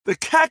The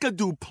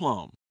Kakadu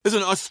plum is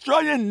an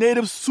Australian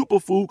native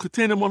superfood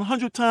containing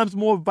 100 times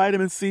more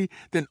vitamin C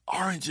than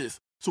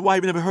oranges. So why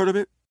have you never heard of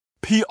it?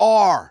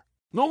 PR.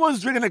 No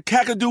one's drinking a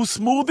Kakadu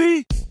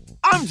smoothie?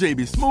 I'm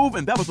JB Smoove,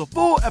 and that was a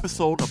full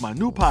episode of my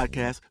new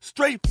podcast,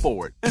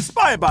 Straightforward,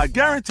 inspired by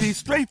guaranteed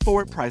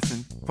straightforward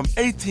pricing from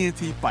AT&T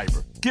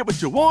Fiber. Get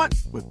what you want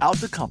without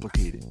the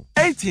complicated.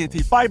 AT&T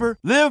Fiber,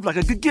 live like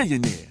a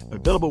gigillionaire.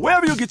 Available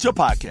wherever you get your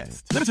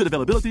podcasts. Limited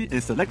availability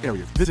in select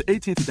areas. Visit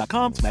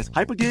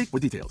AT&T.com/hypergig for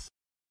details.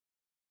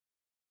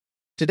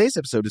 Today's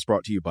episode is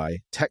brought to you by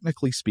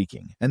Technically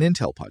Speaking, an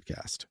Intel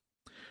podcast.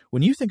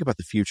 When you think about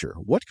the future,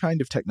 what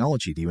kind of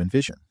technology do you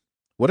envision?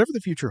 Whatever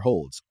the future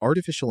holds,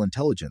 artificial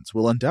intelligence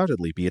will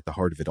undoubtedly be at the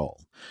heart of it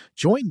all.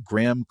 Join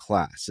Graham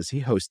Class as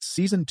he hosts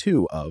Season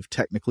 2 of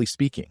Technically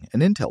Speaking,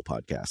 an Intel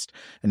podcast,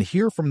 and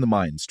hear from the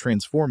minds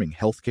transforming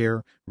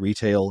healthcare,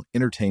 retail,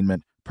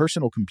 entertainment,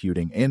 personal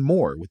computing, and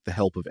more with the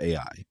help of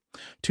AI.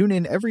 Tune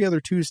in every other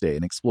Tuesday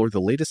and explore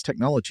the latest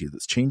technology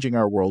that's changing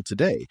our world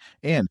today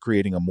and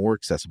creating a more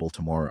accessible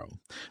tomorrow.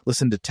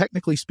 Listen to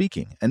Technically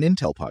Speaking, an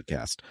Intel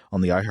podcast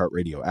on the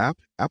iHeartRadio app,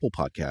 Apple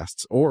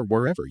Podcasts, or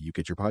wherever you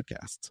get your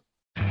podcasts.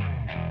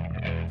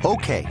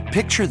 Okay,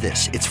 picture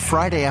this. It's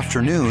Friday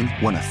afternoon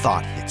when a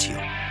thought hits you.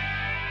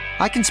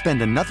 I can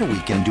spend another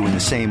weekend doing the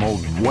same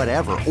old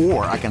whatever,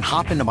 or I can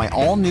hop into my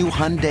all-new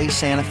Hyundai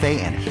Santa Fe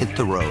and hit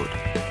the road.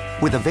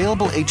 With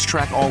available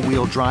H-Track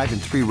all-wheel drive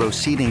and 3-row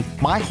seating,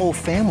 my whole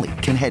family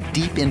can head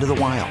deep into the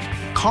wild.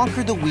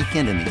 Conquer the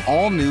weekend in the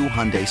all-new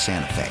Hyundai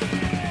Santa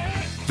Fe.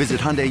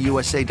 Visit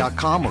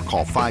HyundaiUSA.com or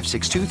call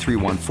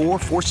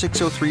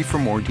 562-314-4603 for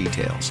more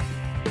details.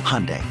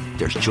 Hyundai,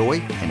 there's joy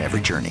in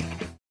every journey.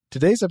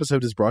 Today's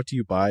episode is brought to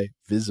you by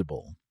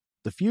Visible.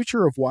 The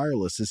future of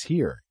wireless is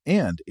here,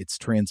 and it's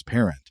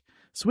transparent.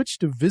 Switch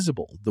to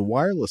Visible, the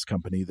wireless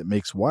company that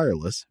makes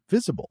wireless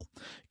visible.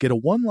 Get a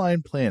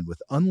one-line plan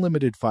with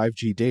unlimited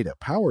 5G data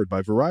powered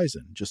by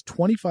Verizon, just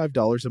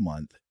 $25 a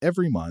month,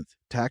 every month,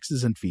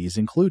 taxes and fees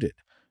included.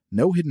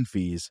 No hidden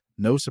fees,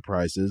 no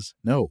surprises,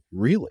 no,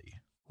 really.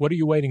 What are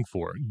you waiting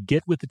for?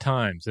 Get with the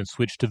times and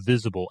switch to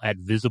Visible at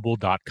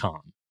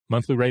Visible.com.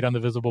 Monthly rate on the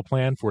Visible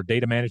plan. For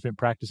data management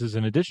practices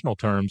and additional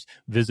terms,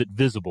 visit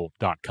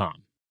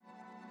Visible.com.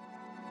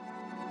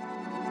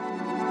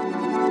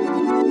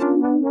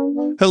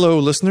 Hello,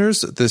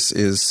 listeners. This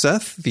is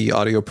Seth, the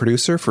audio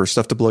producer for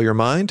Stuff to Blow Your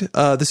Mind.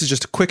 This is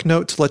just a quick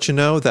note to let you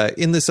know that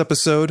in this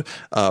episode,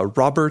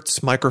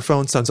 Robert's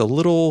microphone sounds a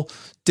little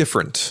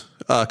different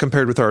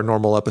compared with our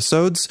normal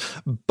episodes,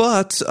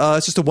 but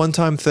it's just a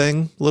one-time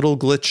thing, little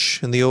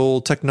glitch in the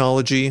old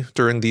technology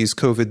during these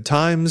COVID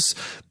times,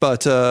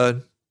 but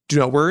do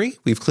not worry,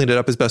 we've cleaned it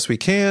up as best we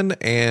can,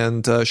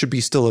 and should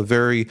be still a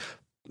very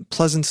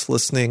pleasant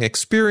listening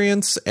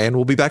experience, and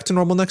we'll be back to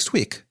normal next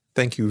week.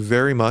 Thank you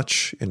very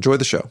much. Enjoy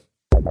the show.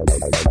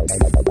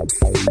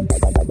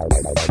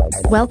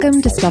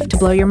 Welcome to Stuff to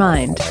Blow Your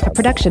Mind, a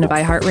production of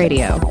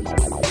iHeartRadio.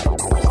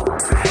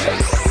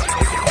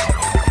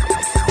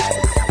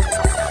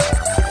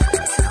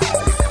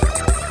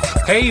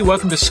 Hey,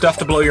 welcome to Stuff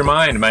to Blow Your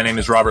Mind. My name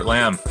is Robert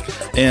Lamb.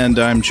 And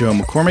I'm Joe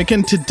McCormick,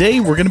 and today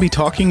we're going to be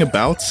talking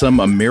about some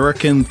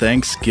American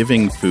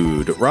Thanksgiving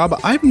food. Rob,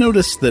 I've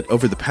noticed that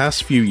over the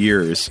past few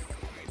years,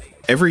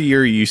 every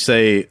year you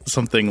say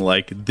something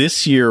like,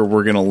 this year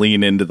we're going to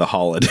lean into the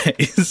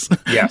holidays.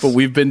 Yes. But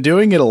we've been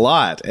doing it a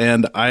lot,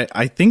 and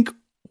I think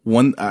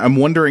I'm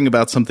wondering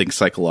about something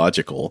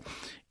psychological.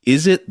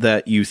 Is it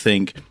that you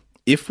think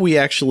if we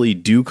actually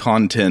do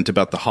content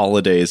about the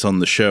holidays on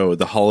the show,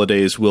 the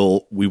holidays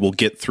we will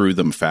get through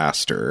them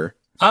faster?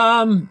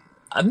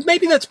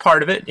 Maybe that's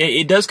part of it.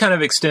 It does kind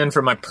of extend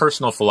from my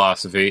personal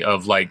philosophy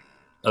of in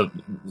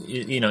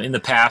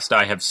the past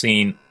I have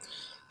seen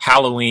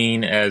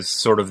Halloween as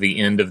sort of the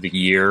end of the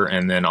year,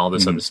 and then all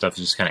this other stuff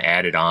is just kind of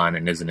added on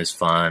and isn't as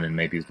fun, and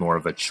maybe it's more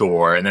of a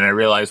chore. And then I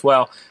realized,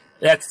 well,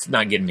 that's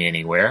not getting me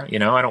anywhere. I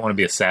don't want to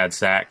be a sad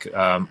sack,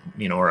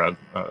 or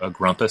a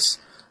grumpus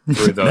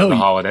through the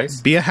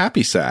holidays. Be a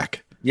happy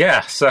sack.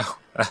 Yeah. So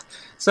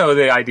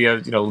the idea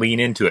of, lean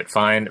into it,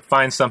 find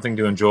something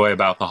to enjoy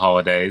about the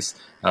holidays,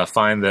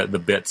 find the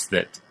bits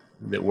that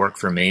work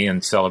for me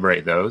and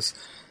celebrate those.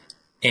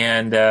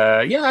 And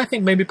I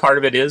think maybe part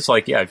of it is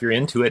if you're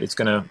into it, it's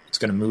gonna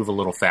move a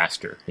little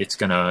faster. It's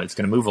gonna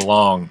move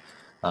along,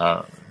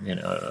 I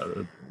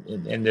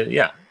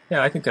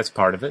think that's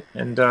part of it.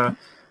 And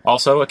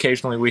also,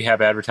 occasionally we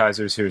have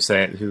advertisers who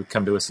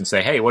come to us and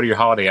say, "Hey, what are your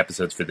holiday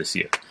episodes for this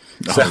year?"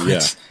 So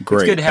it's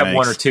good to have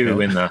one or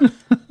two in the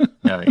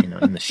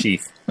in the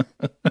sheath.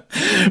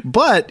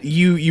 But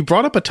you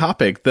brought up a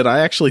topic that I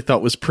actually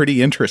thought was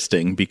pretty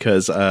interesting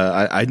because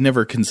I'd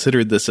never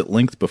considered this at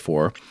length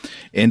before,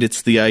 and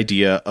it's the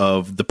idea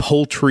of the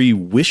poultry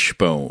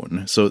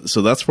wishbone. So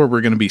that's where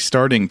we're going to be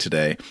starting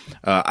today.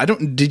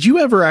 Did you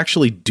ever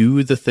actually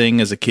do the thing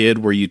as a kid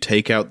where you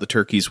take out the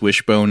turkey's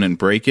wishbone and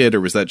break it,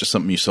 or was that just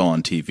something you saw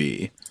on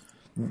TV?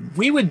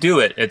 We would do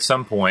it at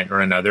some point or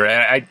another.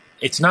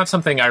 It's not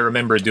something I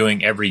remember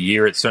doing every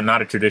year. It's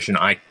not a tradition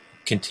I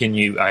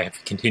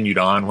have continued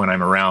on when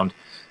I'm around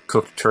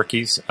cooked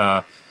turkeys.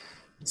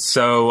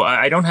 So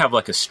I don't have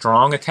like a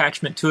strong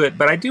attachment to it,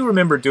 but I do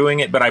remember doing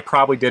it, but I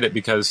probably did it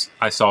because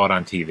I saw it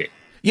on TV.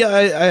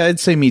 Yeah, I'd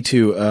say me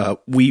too.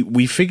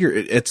 We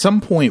figured at some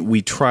point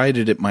we tried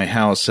it at my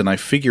house, and I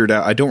figured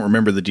out. I don't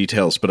remember the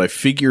details, but I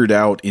figured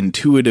out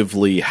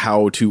intuitively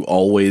how to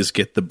always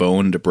get the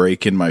bone to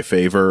break in my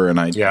favor,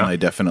 and I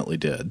definitely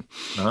did.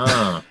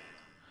 Ah,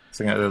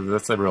 so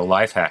that's a real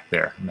life hack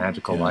there,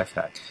 magical life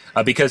hack.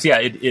 Because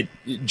it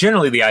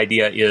generally the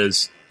idea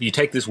is you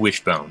take this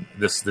wishbone,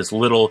 this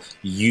little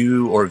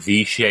U or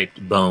V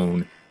shaped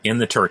bone in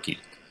the turkey.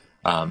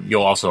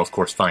 You'll also, of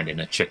course, find it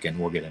in a chicken.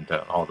 We'll get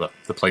into all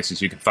the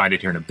places you can find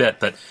it here in a bit.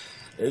 But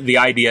the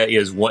idea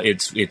is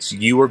it's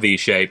U or V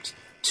shaped.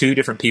 Two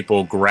different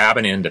people grab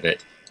an end of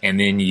it, and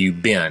then you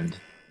bend,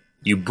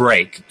 you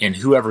break, and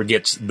whoever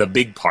gets the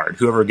big part,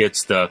 whoever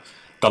gets the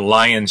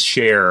lion's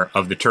share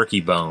of the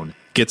turkey bone,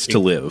 gets to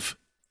live.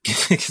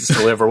 Gets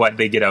to live, or what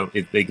they get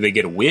they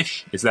get a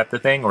wish. Is that the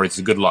thing, or it's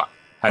good luck?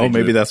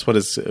 Maybe that's why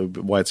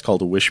it's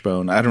called a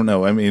wishbone. I don't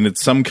know. I mean,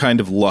 it's some kind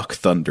of luck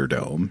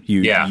Thunderdome.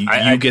 You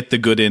get the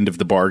good end of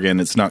the bargain.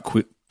 It's not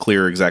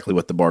clear exactly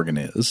what the bargain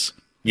is.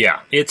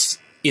 Yeah, it's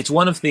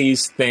one of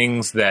these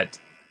things that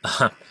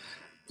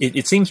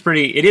it seems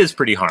it is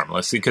pretty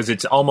harmless because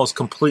it's almost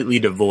completely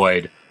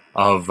devoid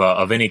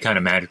of any kind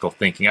of magical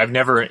thinking. I've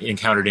never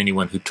encountered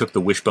anyone who took the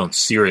wishbone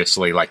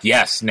seriously. Like,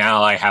 yes,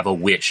 now I have a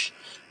wish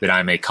that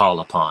I may call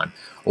upon.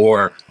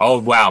 Or, oh,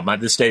 wow,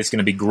 this day is going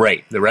to be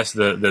great. The rest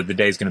of the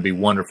day is going to be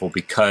wonderful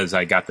because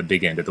I got the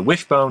big end of the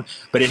wishbone.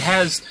 But it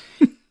has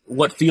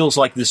what feels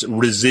like this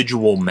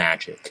residual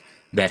magic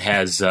that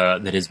has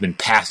been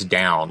passed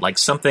down, like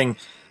something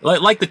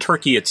like the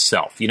turkey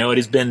itself. You know, it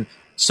has been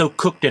so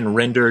cooked and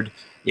rendered,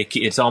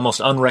 it's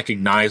almost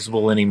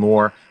unrecognizable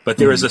anymore. But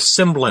there is a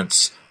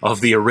semblance of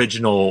the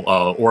original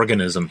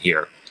organism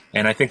here.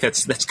 And I think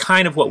that's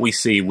kind of what we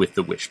see with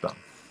the wishbone.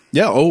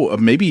 Yeah,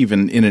 maybe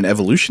even in an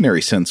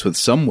evolutionary sense with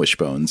some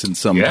wishbones and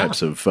some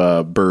types of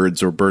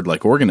birds or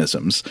bird-like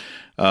organisms.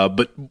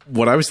 But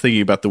what I was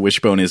thinking about the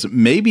wishbone is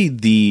maybe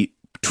the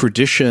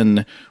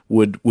tradition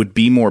would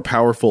be more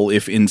powerful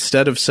if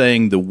instead of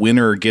saying the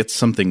winner gets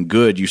something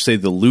good, you say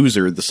the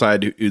loser,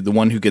 the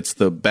one who gets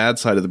the bad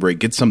side of the break,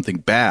 gets something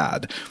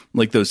bad.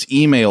 Like those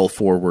email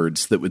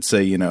forwards that would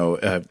say,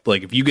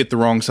 like if you get the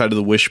wrong side of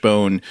the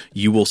wishbone,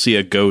 you will see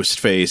a ghost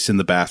face in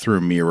the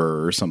bathroom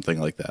mirror or something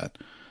like that.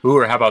 Ooh,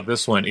 or how about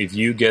this one? If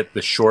you get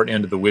the short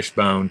end of the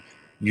wishbone,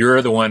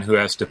 you're the one who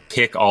has to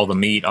pick all the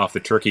meat off the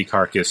turkey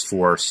carcass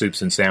for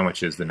soups and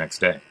sandwiches the next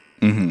day.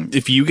 Mm-hmm.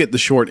 If you get the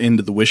short end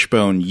of the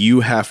wishbone, you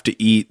have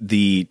to eat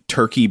the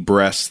turkey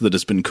breast that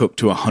has been cooked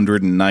to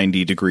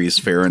 190 degrees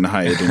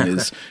Fahrenheit and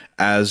is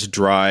as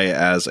dry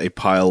as a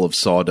pile of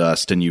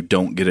sawdust, and you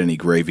don't get any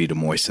gravy to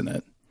moisten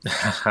it.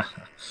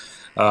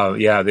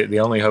 The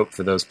only hope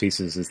for those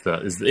pieces is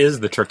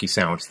the turkey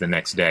sandwich the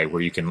next day,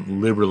 where you can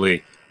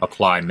liberally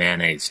apply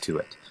mayonnaise to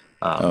it.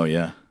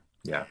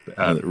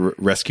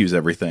 Rescues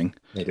everything.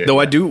 Though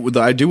I do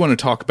want to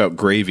talk about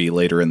gravy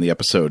later in the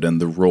episode and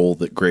the role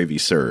that gravy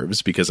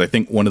serves, because I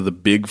think one of the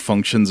big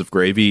functions of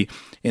gravy,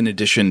 in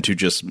addition to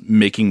just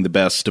making the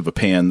best of a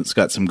pan that's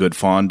got some good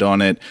fond on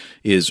it,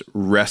 is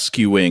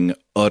rescuing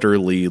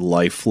utterly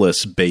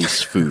lifeless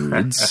base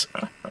foods.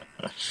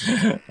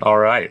 All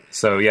right,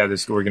 so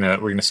we're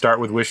gonna start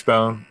with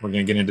wishbone. We're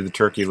gonna get into the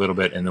turkey a little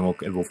bit, and then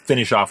we'll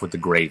finish off with the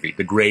gravy.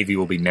 The gravy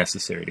will be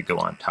necessary to go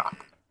on top.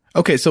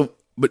 Okay, so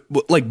but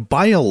like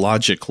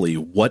biologically,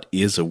 what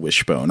is a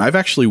wishbone? I've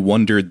actually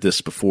wondered this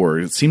before.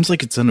 It seems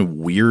like it's in a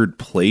weird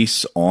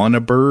place on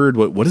a bird.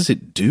 What does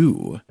it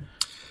do?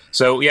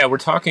 So we're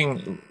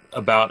talking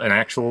about an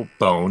actual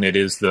bone. It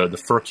is the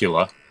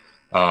furcula,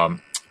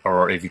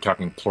 or if you're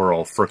talking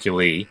plural,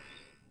 furculae.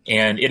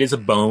 And it is a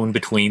bone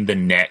between the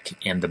neck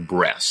and the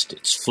breast.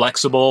 It's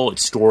flexible. It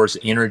stores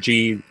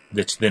energy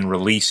that's then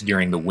released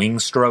during the wing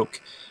stroke.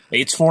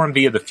 It's formed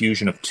via the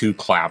fusion of two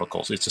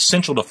clavicles. It's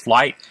essential to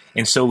flight,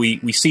 and so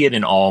we see it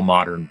in all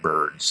modern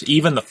birds.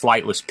 Even the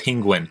flightless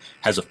penguin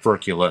has a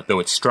furcula,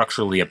 though it's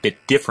structurally a bit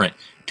different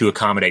to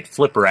accommodate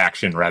flipper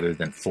action rather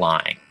than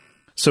flying.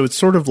 So it's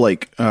sort of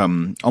like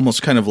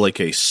almost kind of like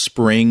a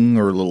spring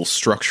or a little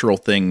structural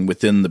thing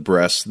within the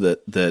breast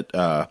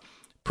that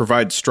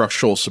provide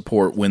structural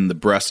support when the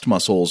breast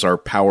muscles are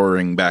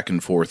powering back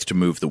and forth to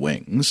move the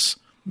wings.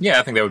 Yeah,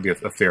 I think that would be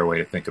a fair way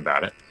to think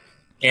about it.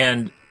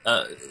 And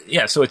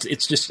so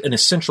it's just an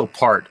essential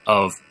part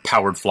of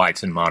powered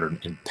flight in modern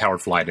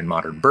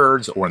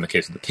birds, or in the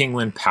case of the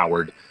penguin,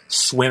 powered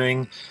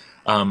swimming.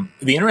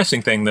 The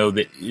interesting thing, though,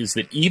 is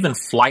that even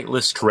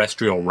flightless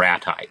terrestrial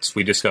ratites,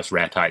 we discussed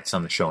ratites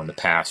on the show in the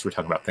past. We're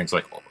talking about things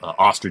like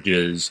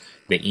ostriches,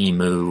 the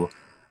emu.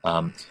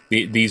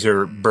 These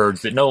are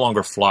birds that no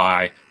longer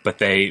fly, but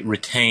they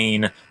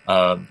retain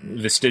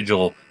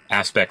vestigial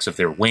aspects of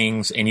their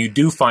wings, and you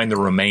do find the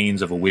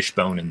remains of a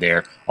wishbone in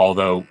there,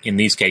 although in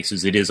these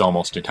cases it is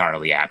almost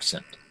entirely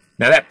absent.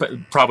 Now that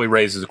probably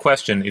raises a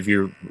question. If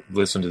you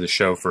listen to the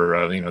show for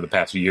the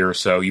past year or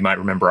so, you might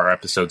remember our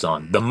episodes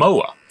on the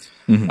moa.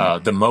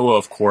 Mm-hmm. The moa,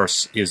 of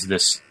course, is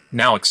this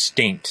now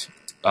extinct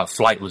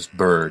flightless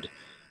bird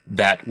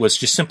that was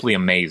just simply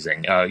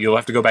amazing. You'll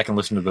have to go back and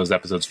listen to those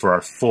episodes for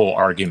our full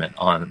argument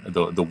on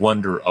the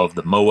wonder of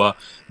the moa.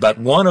 But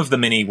one of the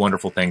many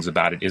wonderful things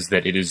about it is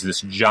that it is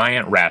this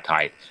giant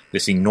ratite,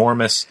 this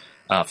enormous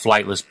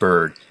flightless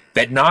bird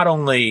that not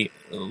only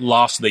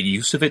lost the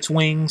use of its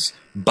wings,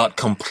 but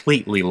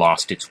completely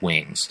lost its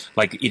wings.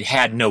 Like, it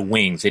had no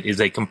wings. It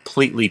is a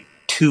completely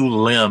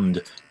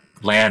two-limbed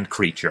land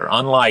creature,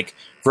 unlike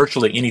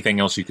virtually anything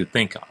else you could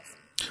think of.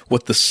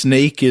 What the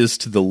snake is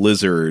to the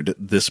lizard,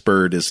 this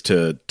bird is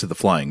to the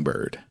flying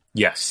bird.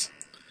 Yes.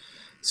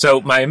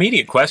 So my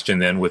immediate question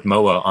then with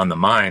moa on the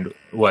mind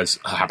was,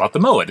 how about the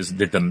moa?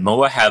 Did the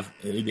moa have,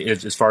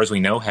 as far as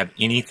we know, have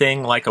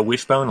anything like a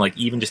wishbone, like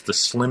even just the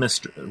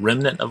slimmest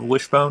remnant of a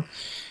wishbone?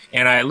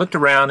 And I looked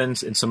around in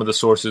some of the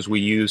sources we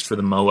used for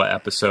the moa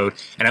episode,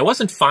 and I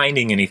wasn't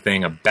finding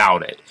anything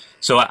about it.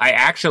 So I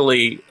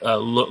actually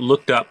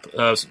looked up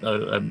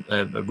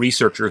a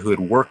researcher who had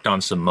worked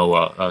on some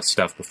moa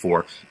stuff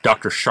before,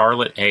 Dr.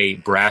 Charlotte A.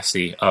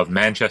 Brassey of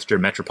Manchester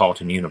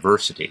Metropolitan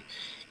University.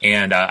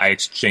 And I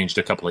exchanged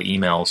a couple of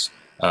emails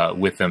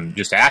with them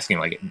just asking,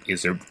 like,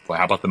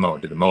 how about the moa?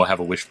 Did the moa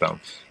have a wishbone?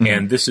 Mm-hmm.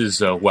 And this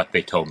is what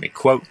they told me.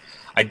 Quote,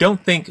 "I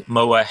don't think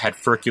moa had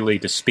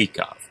furculae to speak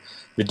of.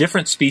 The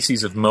different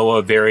species of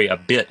moa vary a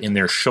bit in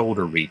their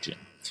shoulder region.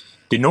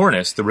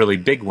 Dinornis, the really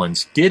big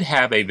ones, did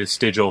have a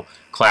vestigial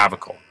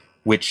clavicle,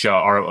 which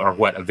are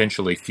what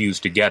eventually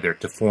fused together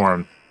to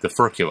form the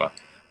furcula,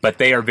 but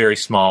they are very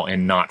small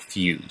and not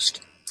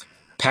fused.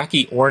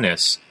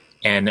 Pachyornis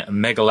and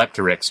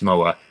Megalepteryx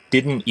moa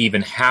didn't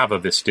even have a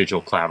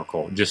vestigial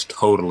clavicle, just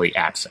totally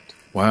absent."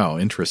 Wow,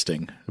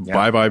 interesting. Yeah.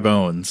 Bye-bye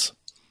bones.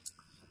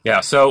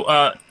 Yeah, so,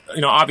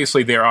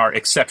 obviously there are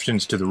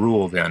exceptions to the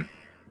rule then,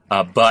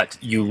 but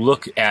you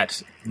look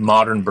at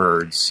modern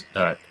birds,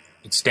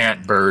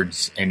 extant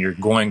birds, and you're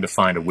going to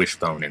find a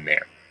wishbone in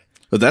there.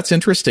 Well, that's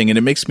interesting, and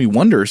it makes me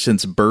wonder,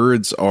 since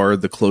birds are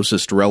the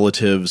closest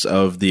relatives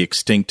of the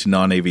extinct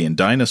non-avian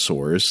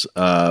dinosaurs,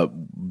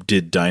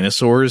 did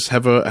dinosaurs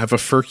have a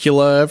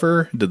furcula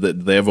ever? Did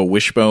they have a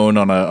wishbone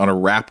on a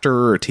raptor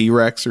or a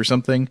T-Rex or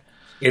something?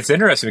 It's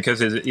interesting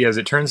because, as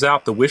it turns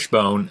out, the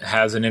wishbone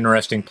has an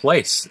interesting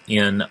place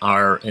in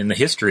the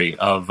history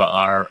of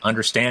our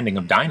understanding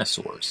of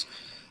dinosaurs.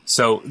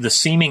 So the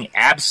seeming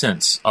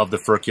absence of the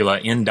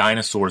furcula in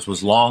dinosaurs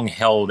was long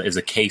held as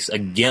a case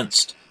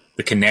against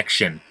the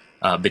connection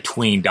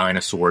between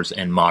dinosaurs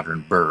and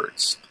modern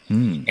birds.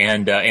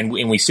 And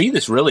we see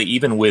this really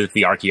even with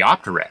the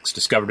Archaeopteryx,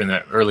 discovered in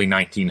the early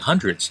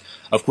 1900s,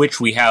 of which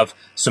we have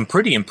some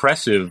pretty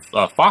impressive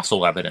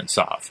fossil evidence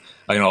of.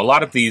 A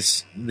lot of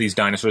these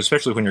dinosaurs,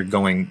 especially when you're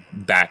going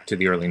back to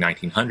the early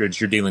 1900s,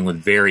 you're dealing with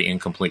very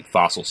incomplete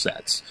fossil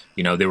sets.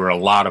 There were a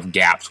lot of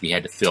gaps we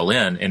had to fill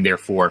in, and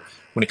therefore,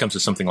 when it comes to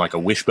something like a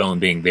wishbone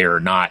being there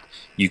or not,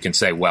 you can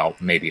say, well,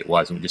 maybe it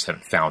was, and we just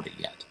haven't found it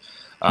yet.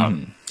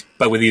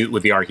 But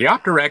with the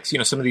Archaeopteryx,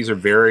 some of these are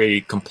very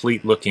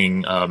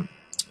complete-looking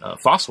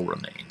fossil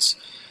remains,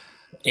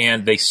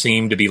 and they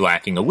seem to be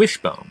lacking a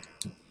wishbone.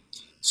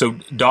 So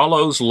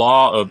Dollo's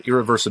law of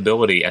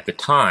irreversibility at the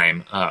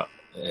time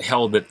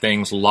held that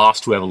things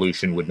lost to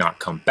evolution would not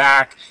come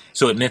back,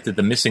 so it meant that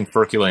the missing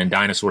furcula in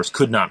dinosaurs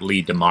could not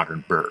lead to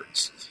modern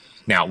birds.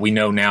 Now, we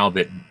know now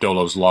that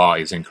Dollo's law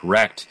is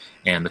incorrect,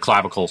 and the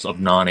clavicles of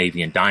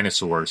non-avian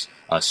dinosaurs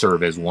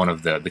serve as one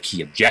of the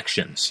key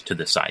objections to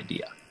this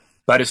idea.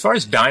 But as far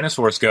as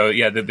dinosaurs go,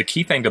 the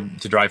key thing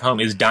to drive home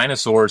is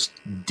dinosaurs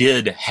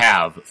did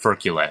have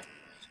furculae.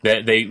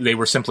 They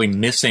were simply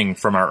missing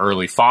from our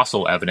early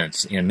fossil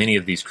evidence in many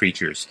of these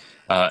creatures.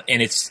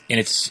 And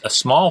it's a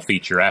small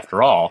feature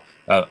after all.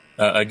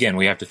 Again,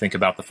 we have to think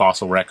about the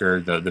fossil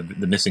record,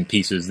 the missing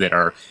pieces that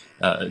are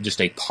just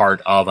a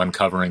part of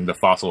uncovering the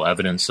fossil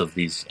evidence of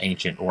these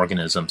ancient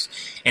organisms.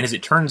 And as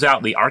it turns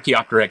out, the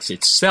Archaeopteryx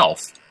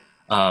itself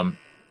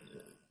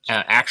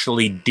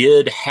actually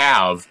did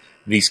have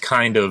these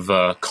kind of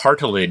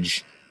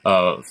cartilage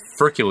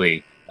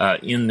furculae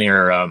in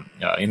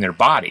their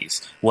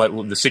bodies.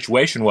 What the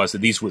situation was that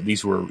these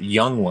were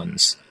young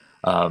ones,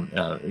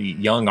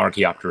 young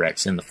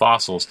Archaeopteryx in the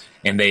fossils,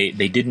 and they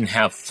didn't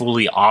have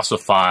fully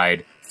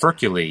ossified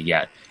furculae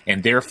yet,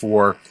 and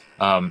therefore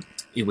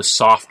it was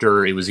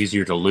softer, it was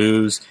easier to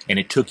lose, and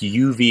it took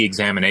UV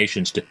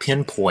examinations to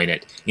pinpoint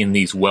it in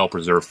these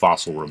well-preserved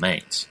fossil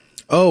remains.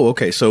 Oh,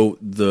 okay. So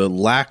the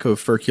lack of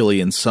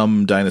furculae in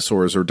some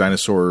dinosaurs or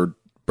dinosaur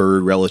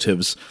bird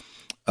relatives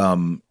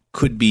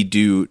could be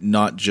due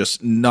not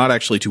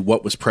actually to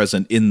what was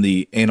present in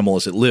the animal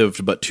as it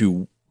lived, but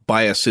to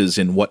biases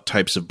in what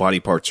types of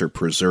body parts are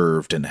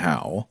preserved and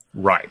how.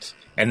 Right.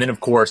 And then, of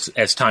course,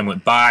 as time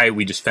went by,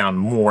 we just found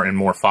more and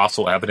more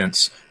fossil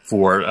evidence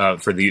for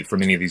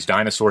many of these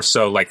dinosaurs.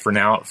 So, like for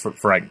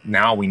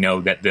now, we know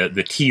that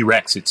the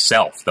T-Rex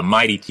itself, the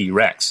mighty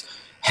T-Rex,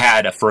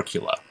 had a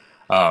furcula.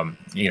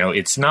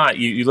 It's not,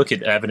 you look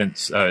at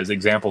evidence as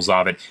examples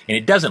of it, and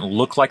it doesn't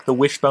look like the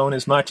wishbone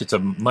as much. It's a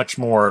much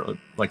more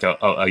like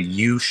a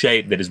U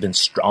shape that has been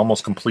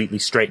almost completely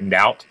straightened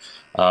out,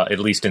 at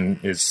least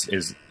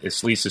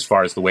as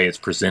far as the way it's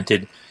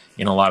presented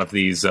in a lot of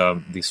these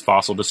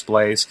fossil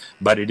displays,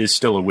 but it is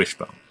still a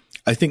wishbone.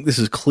 I think this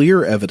is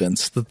clear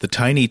evidence that the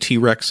tiny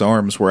T-Rex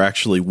arms were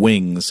actually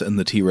wings and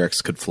the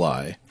T-Rex could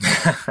fly.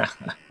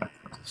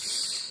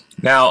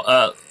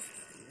 Now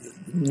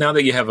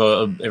that you have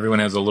everyone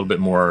has a little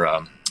bit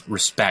more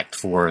respect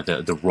for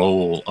the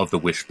role of the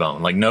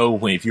wishbone. Like,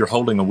 if you're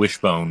holding a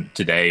wishbone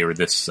today or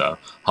this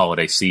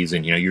holiday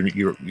season,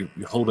 you're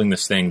holding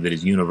this thing that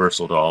is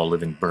universal to all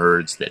living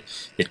birds,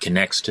 that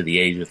connects to the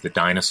age of the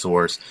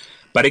dinosaurs.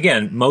 But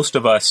again, most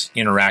of us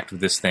interact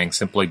with this thing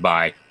simply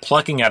by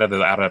plucking out of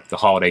the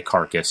holiday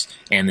carcass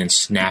and then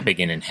snapping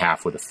it in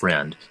half with a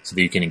friend so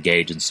that you can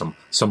engage in some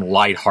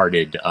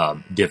lighthearted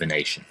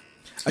divination.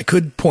 I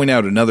could point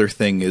out another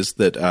thing is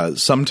that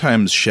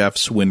sometimes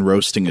chefs, when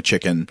roasting a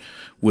chicken,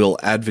 will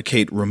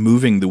advocate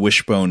removing the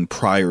wishbone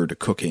prior to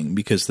cooking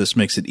because this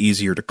makes it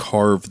easier to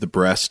carve the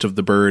breast of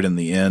the bird in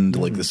the end.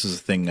 Like, this is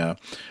a thing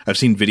I've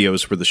seen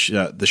videos where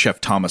the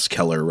chef Thomas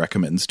Keller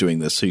recommends doing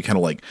this. So you kind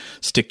of like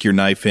stick your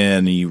knife in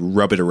and you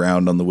rub it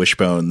around on the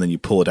wishbone, then you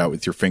pull it out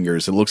with your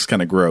fingers. It looks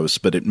kind of gross,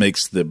 but it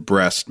makes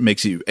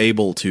you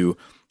able to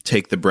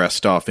take the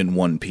breast off in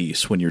one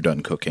piece when you're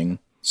done cooking.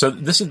 So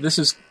this is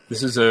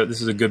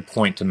a good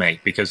point to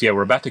make because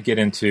we're about to get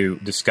into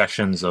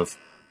discussions of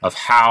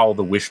how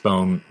the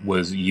wishbone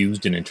was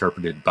used and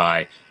interpreted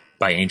by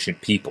ancient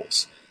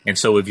peoples. And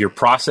so if you're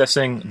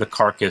processing the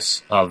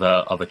carcass of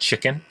a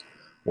chicken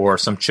or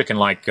some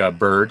chicken-like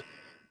bird,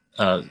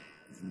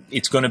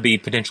 it's going to be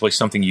potentially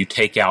something you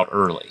take out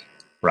early,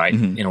 right,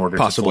 in order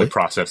to fully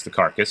process the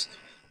carcass.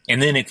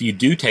 And then if you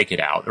do take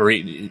it out, or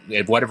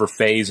at whatever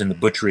phase in the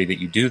butchery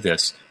that you do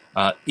this,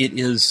 it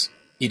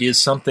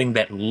is something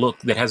that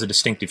has a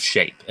distinctive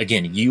shape.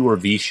 Again, U or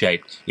V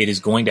shaped. It is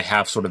going to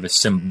have sort of a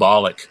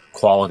symbolic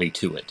quality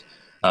to it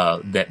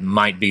that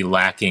might be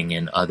lacking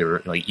in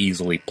other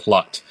easily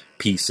plucked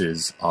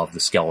pieces of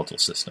the skeletal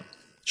system.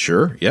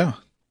 Sure, yeah.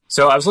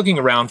 So I was looking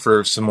around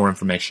for some more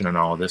information on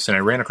all of this, and I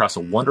ran across a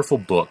wonderful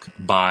book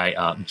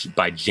by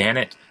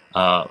Janet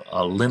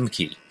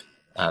Lemke.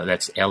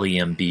 That's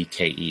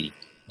Lembke.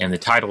 And the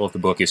title of the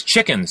book is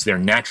Chickens, Their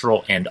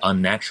Natural and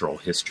Unnatural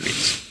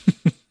Histories.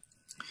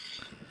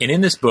 And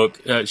in this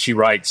book, she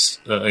writes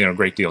a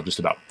great deal just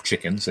about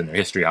chickens and their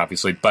history,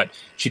 obviously, but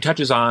she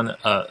touches on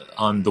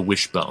the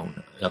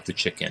wishbone of the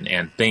chicken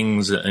and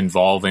things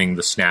involving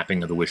the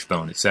snapping of the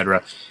wishbone,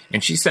 etc.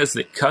 And she says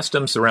that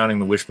customs surrounding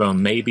the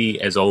wishbone may be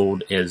as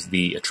old as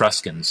the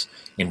Etruscans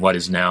in what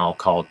is now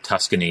called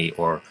Tuscany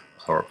or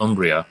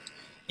Umbria.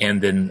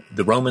 And then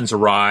the Romans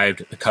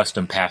arrived, the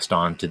custom passed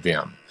on to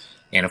them.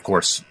 And of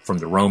course, from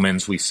the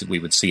Romans, we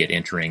would see it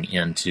entering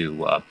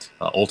into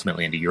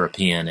ultimately into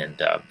European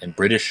and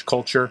British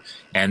culture,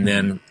 and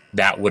then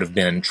that would have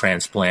been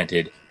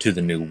transplanted to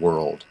the New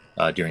World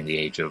during the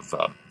age of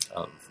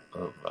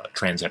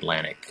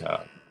transatlantic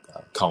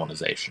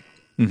colonization.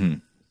 Mm-hmm.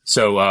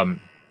 So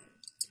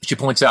she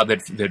points out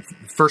that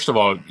first of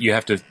all, you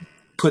have to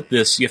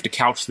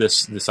couch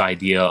this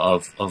idea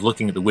of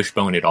looking at the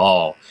wishbone at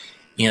all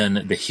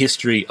in the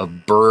history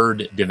of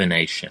bird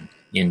divination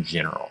in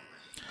general.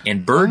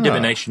 And bird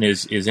divination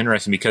is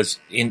interesting because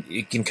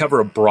it can cover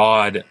a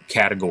broad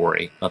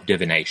category of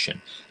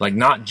divination, like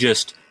not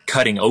just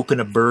cutting open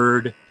a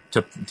bird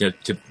to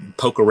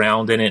poke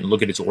around in it and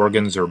look at its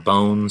organs or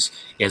bones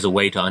as a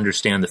way to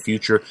understand the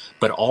future,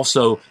 but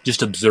also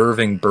just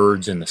observing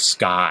birds in the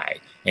sky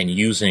and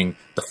using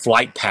the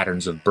flight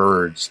patterns of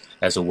birds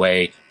as a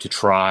way to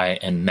try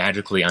and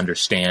magically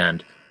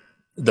understand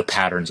the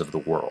patterns of the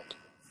world.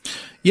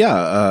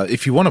 Yeah,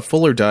 if you want a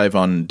fuller dive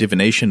on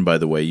divination, by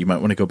the way, you might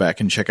want to go back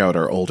and check out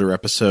our older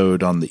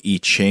episode on the I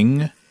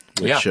Ching,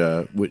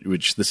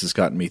 which this has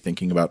gotten me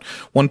thinking about.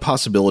 One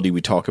possibility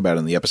we talk about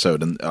in the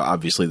episode, and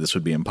obviously this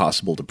would be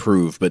impossible to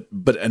prove,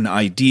 but an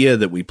idea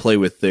that we play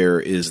with there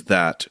is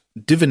that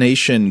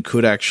divination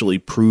could actually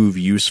prove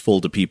useful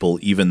to people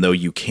even though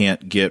you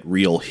can't get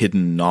real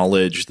hidden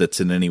knowledge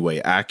that's in any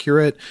way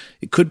accurate.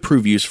 It could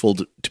prove useful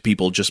to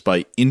people just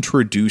by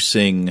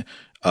introducing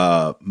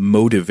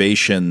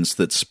motivations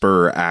that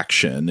spur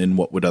action in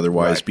what would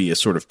otherwise be a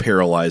sort of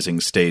paralyzing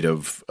state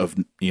of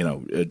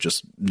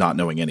just not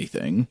knowing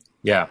anything.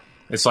 Yeah,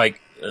 it's like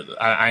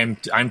I'm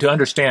to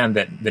understand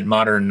that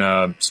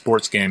modern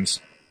sports games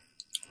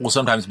will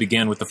sometimes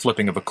begin with the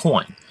flipping of a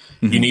coin.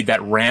 Mm-hmm. You need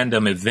that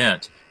random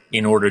event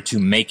in order to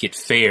make it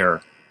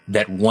fair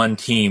that one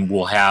team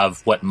will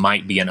have what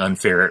might be an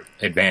unfair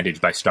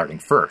advantage by starting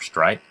first,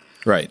 right?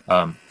 Right.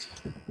 And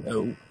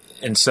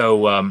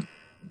so.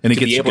 And it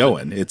gets you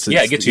going. It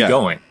gets you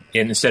going,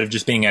 and instead of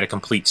just being at a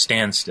complete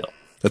standstill.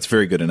 That's a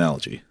very good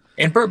analogy.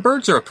 And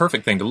birds are a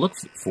perfect thing to look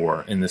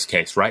for in this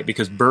case, right?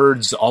 Because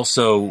birds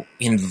also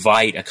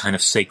invite a kind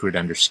of sacred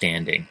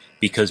understanding.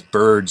 Because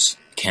birds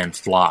can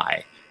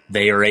fly,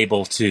 they are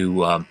able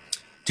to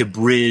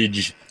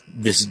bridge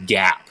this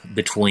gap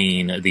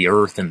between the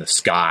earth and the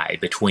sky,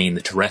 between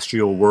the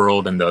terrestrial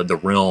world and the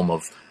realm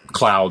of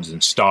clouds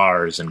and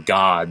stars and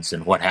gods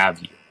and what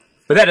have you.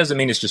 But that doesn't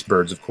mean it's just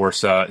birds, of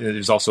course.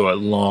 There's also a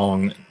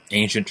long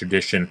ancient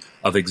tradition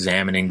of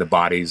examining the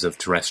bodies of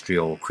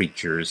terrestrial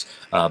creatures.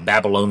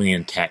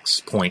 Babylonian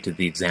texts point to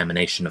the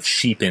examination of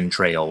sheep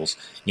entrails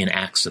in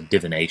acts of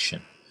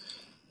divination.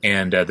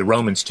 And the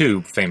Romans,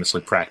 too,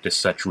 famously practiced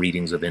such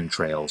readings of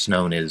entrails,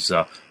 known as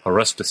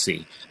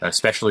haruspicy,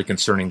 especially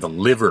concerning the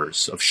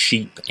livers of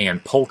sheep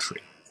and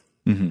poultry.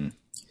 Mm-hmm.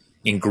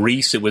 In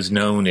Greece, it was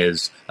known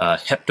as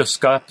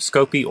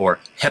heptoscopy or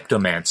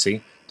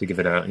heptomancy, to give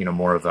it a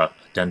more of a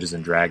Dungeons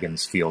and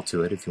Dragons feel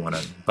to it, if you want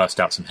to bust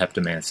out some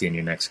heptomancy in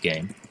your next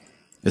game.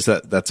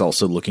 That's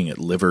also looking at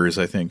livers,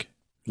 I think?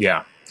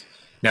 Yeah.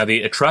 Now,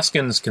 the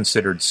Etruscans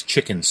considered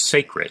chickens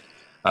sacred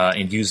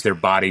and used their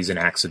bodies in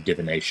acts of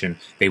divination.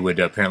 They would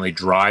apparently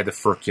dry the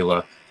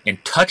furcula,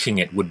 and touching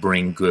it would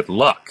bring good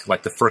luck.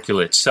 Like the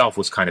furcula itself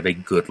was kind of a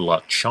good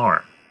luck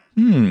charm.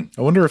 I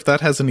wonder if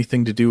that has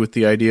anything to do with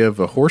the idea of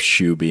a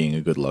horseshoe being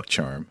a good luck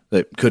charm.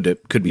 It could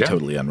be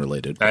totally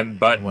unrelated.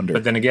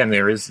 But then again,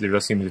 there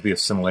does seem to be a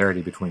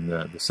similarity between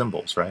the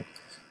symbols, right?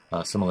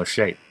 Similar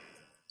shape.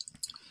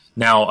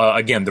 Now,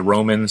 again, the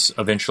Romans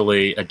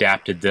eventually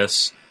adapted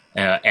this,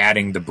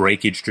 adding the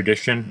breakage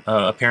tradition,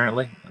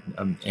 apparently,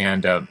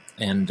 and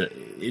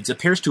it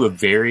appears to have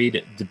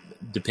varied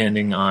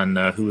depending on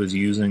who was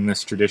using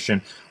this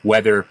tradition,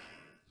 whether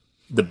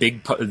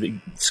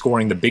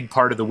scoring the big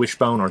part of the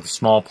wishbone or the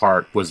small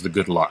part was the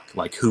good luck.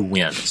 Like, who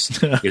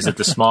wins? Is it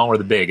the small or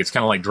the big? It's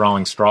kind of like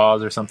drawing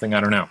straws or something. I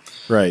don't know.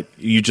 Right.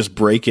 You just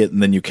break it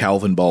and then you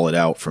Calvin ball it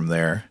out from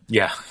there.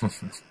 Yeah.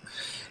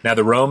 Now,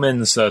 the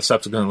Romans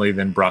subsequently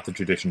then brought the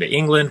tradition to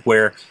England,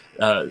 where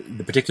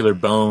the particular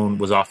bone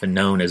was often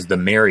known as the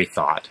merry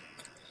thought,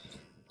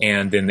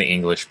 and then the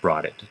English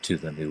brought it to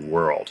the New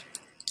World.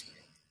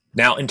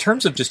 Now, in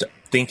terms of just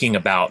thinking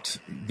about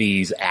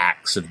these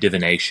acts of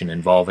divination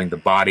involving the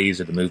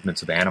bodies or the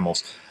movements of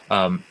animals,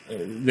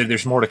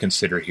 there's more to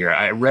consider here.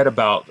 I read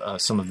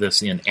about some of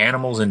this in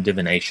Animals and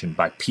Divination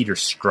by Peter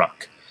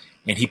Struck,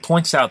 and he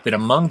points out that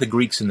among the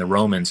Greeks and the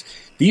Romans,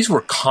 these were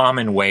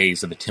common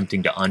ways of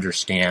attempting to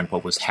understand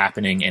what was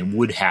happening and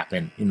would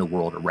happen in the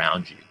world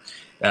around you.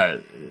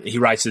 He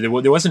writes that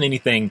there wasn't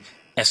anything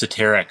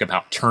esoteric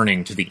about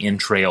turning to the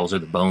entrails or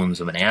the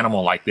bones of an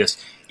animal like this.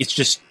 It's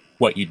just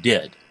what you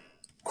did.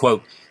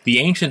 Quote, "The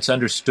ancients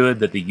understood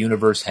that the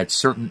universe had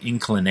certain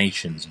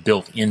inclinations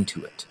built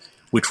into it,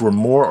 which were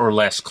more or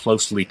less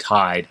closely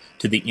tied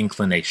to the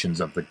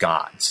inclinations of the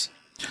gods."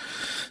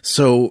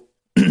 So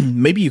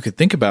maybe you could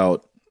think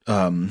about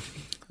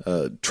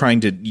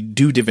trying to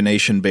do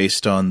divination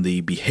based on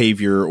the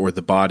behavior or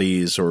the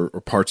bodies or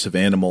parts of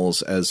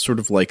animals as sort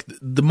of like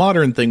the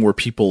modern thing where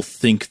people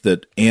think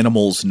that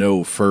animals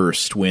know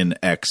first when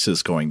X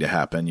is going to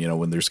happen,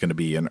 when there's going to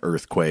be an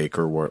earthquake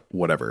or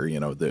whatever,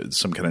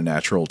 some kind of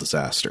natural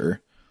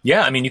disaster.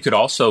 Yeah, I mean, you could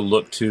also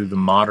look to the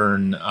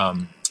modern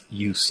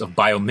use of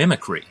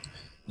biomimicry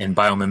and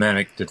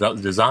biomimetic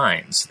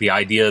designs. The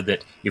idea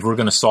that if we're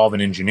going to solve an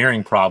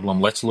engineering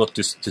problem, let's look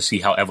to see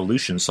how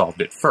evolution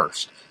solved it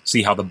first.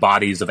 See how the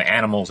bodies of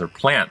animals or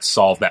plants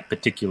solve that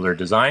particular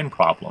design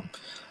problem.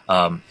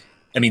 I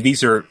mean,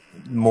 these are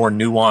more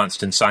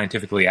nuanced and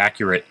scientifically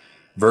accurate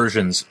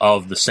versions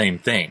of the same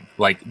thing.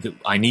 Like,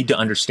 I need to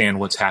understand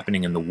what's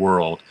happening in the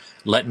world.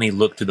 Let me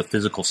look to the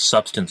physical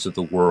substance of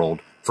the world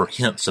for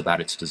hints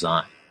about its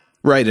design.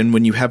 Right, and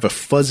when you have a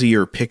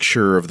fuzzier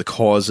picture of the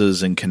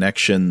causes and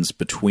connections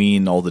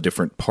between all the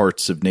different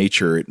parts of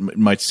nature, it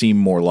might seem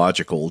more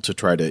logical to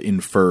try to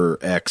infer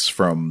X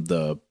from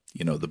the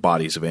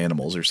bodies of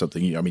animals or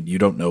something. I mean, you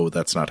don't know.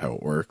 That's not how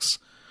it works.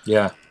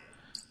 Yeah.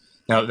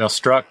 Now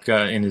Struck,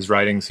 in his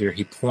writings here,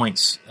 he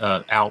points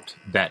out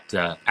that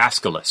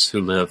Aeschylus, who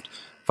lived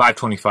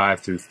 525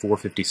 through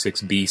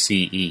 456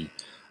 BCE,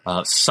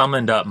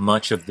 summoned up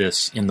much of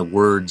this in the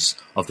words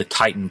of the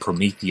Titan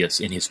Prometheus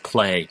in his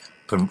play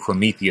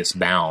Prometheus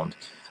Bound,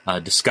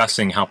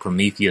 discussing how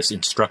Prometheus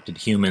instructed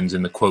humans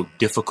in the, quote,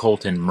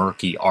 difficult and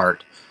murky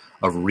art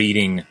of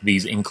reading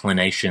these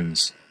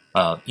inclinations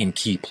in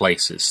key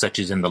places, such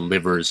as in the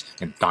livers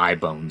and thigh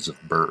bones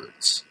of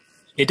birds.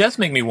 It does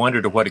make me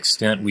wonder to what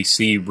extent we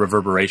see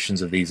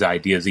reverberations of these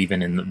ideas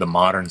even in the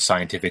modern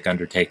scientific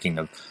undertaking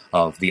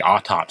of the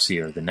autopsy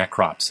or the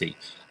necropsy.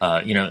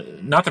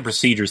 Not the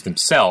procedures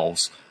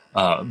themselves,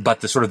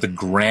 but the sort of the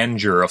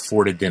grandeur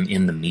afforded them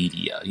in the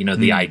media.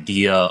 The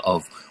idea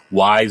of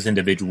wise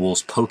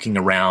individuals poking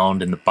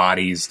around in the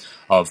bodies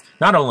of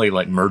not only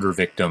like murder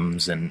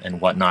victims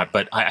and whatnot,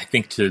 but I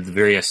think to the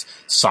various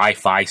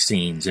sci-fi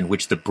scenes in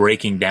which the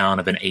breaking down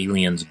of an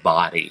alien's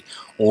body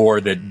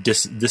or the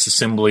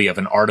disassembly of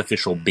an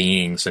artificial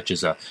being, such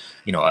as a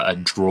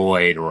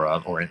droid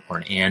or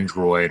an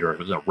android or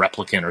a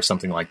replicant or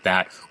something like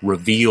that,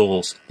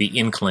 reveals the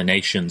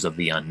inclinations of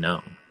the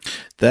unknown.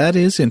 That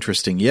is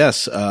interesting,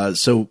 yes.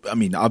 So, I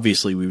mean,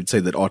 obviously we would say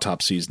that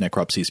autopsies,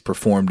 necropsies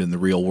performed in the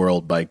real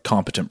world by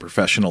competent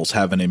professionals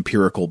have an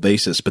empirical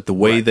basis, but the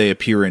way they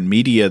appear in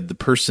media, the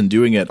person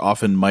doing it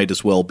often might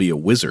as well be a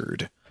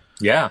wizard.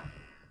 Yeah.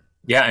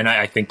 Yeah, and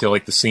I think to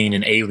like the scene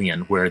in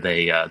Alien where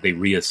they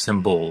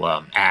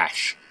reassemble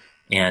Ash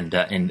and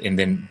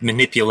then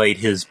manipulate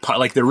his,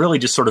 like they're really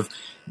just sort of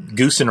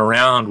goosing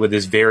around with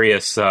his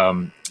various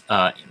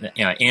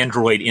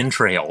android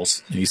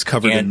entrails. He's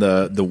covered in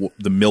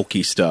the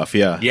milky stuff.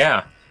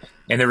 Yeah.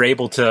 And they're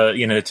able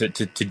to,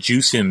 to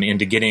juice him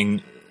into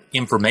getting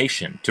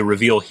information, to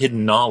reveal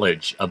hidden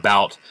knowledge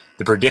about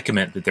the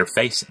predicament that they're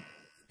facing.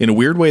 In a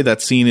weird way,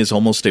 that scene is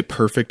almost a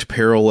perfect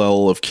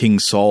parallel of King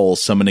Saul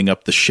summoning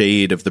up the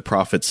shade of the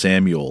prophet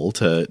Samuel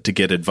to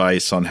get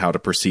advice on how to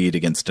proceed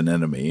against an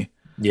enemy.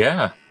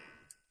 Yeah.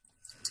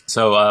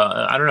 So,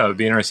 I don't know. It'd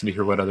be interesting to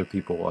hear what other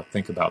people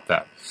think about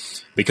that.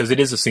 Because it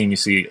is a scene you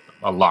see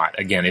a lot.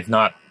 Again, if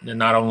not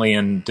only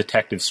in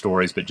detective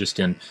stories, but just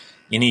in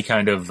any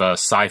kind of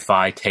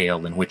sci-fi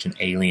tale in which an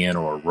alien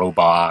or a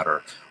robot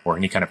or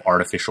any kind of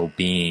artificial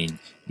being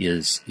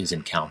is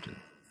encountered.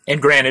 And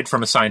granted,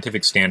 from a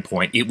scientific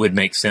standpoint, it would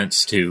make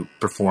sense to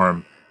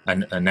perform a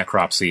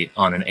necropsy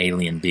on an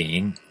alien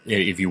being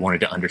if you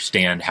wanted to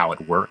understand how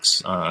it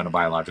works on a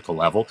biological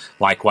level.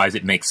 Likewise,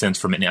 it makes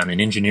sense on an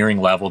engineering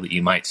level that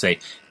you might, say,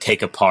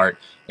 take apart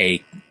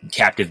a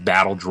captive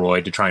battle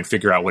droid to try and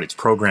figure out what its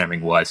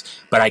programming was.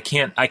 But I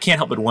can't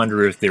help but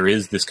wonder if there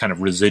is this kind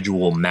of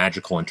residual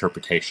magical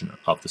interpretation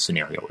of the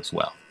scenario as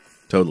well.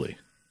 Totally.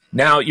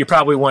 Now, you're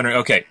probably wondering,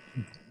 okay,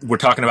 we're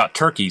talking about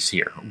turkeys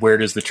here. Where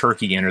does the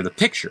turkey enter the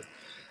picture?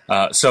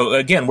 So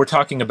again, we've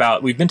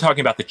been talking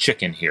about the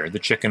chicken here. The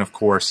chicken, of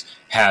course,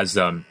 has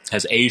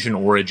Asian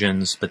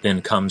origins, but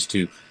then comes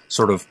to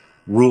sort of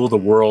rule the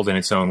world in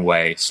its own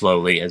way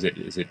slowly as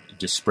it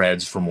just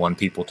spreads from one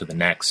people to the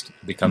next.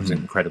 It becomes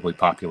incredibly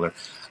popular.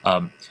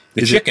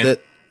 Is it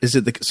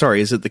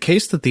the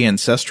case that the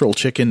ancestral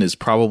chicken is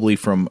probably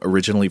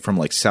originally from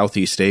like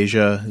Southeast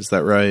Asia? Is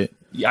that right?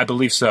 Yeah, I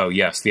believe so.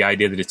 Yes, the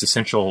idea that it's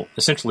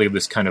essentially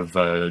this kind of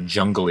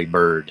jungly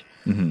bird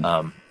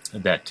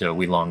that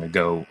we long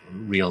ago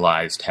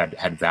realized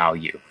had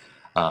value,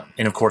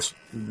 and of course,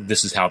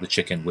 this is how the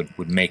chicken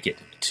would make it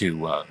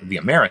to the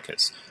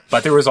Americas.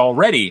 But there was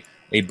already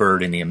a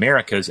bird in the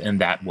Americas, and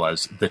that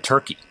was the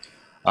turkey.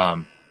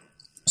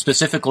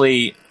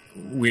 Specifically,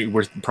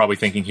 we're probably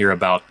thinking here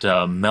about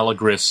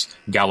Melagris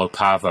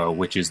gallopavo,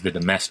 which is the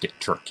domestic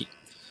turkey.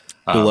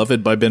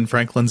 Beloved by Ben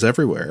Franklin's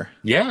everywhere.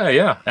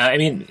 Yeah. I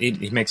mean,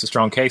 he makes a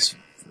strong case,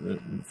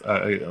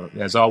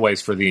 as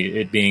always, for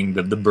it being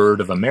the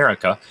bird of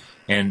America.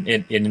 And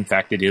in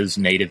fact, it is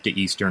native to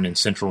eastern and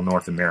central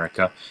North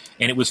America.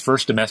 And it was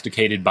first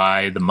domesticated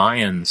by the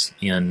Mayans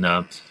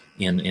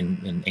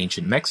in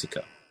ancient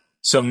Mexico.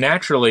 So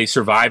naturally,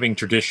 surviving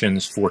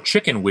traditions for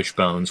chicken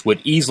wishbones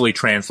would easily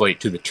translate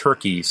to the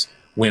turkeys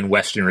when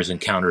Westerners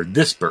encountered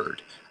this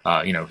bird.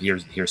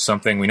 Here's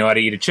something, we know how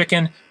to eat a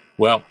chicken.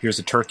 Well, here's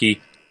a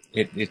turkey.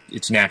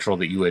 It's natural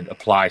that you would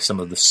apply some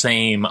of the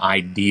same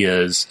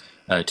ideas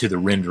to the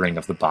rendering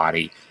of the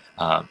body.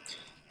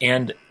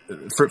 And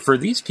for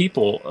these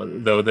people,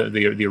 though,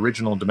 the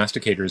original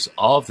domesticators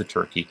of the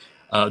turkey,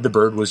 the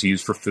bird was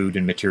used for food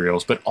and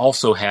materials, but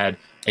also had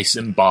a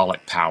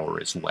symbolic power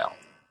as well.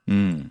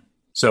 Mm.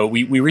 So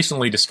we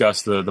recently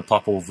discussed the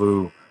Popol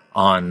Vuh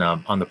on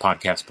the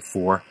podcast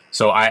before.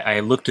 So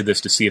I looked at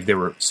this to see if there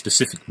were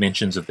specific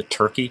mentions of the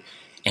turkey.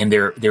 And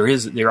there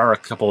are a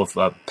couple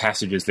of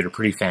passages that are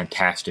pretty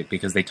fantastic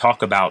because they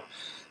talk about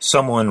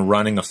someone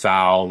running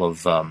afoul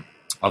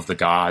of the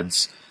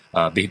gods,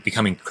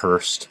 becoming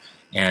cursed,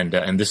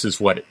 and this is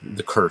what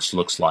the curse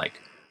looks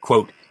like.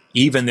 Quote,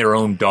 "Even their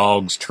own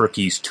dogs,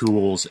 turkeys,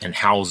 tools, and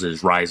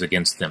houses rise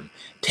against them,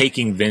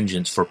 taking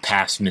vengeance for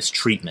past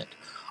mistreatment.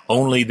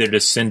 Only their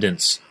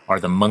descendants are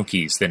the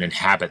monkeys that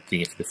inhabit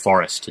the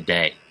forest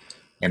today."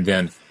 And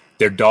then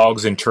their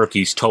dogs and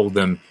turkeys told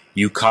them,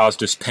 "You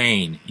caused us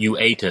pain, you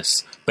ate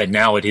us, but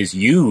now it is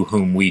you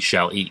whom we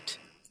shall eat."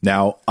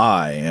 Now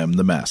I am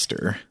the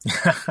master.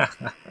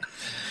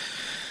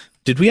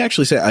 Did we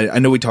actually say, I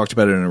know we talked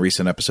about it in a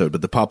recent episode,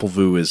 but the Popol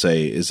Vuh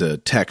is a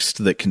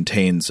text that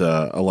contains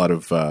a lot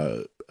of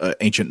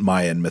ancient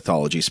Mayan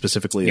mythology,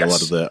 specifically a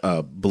lot of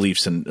the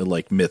beliefs and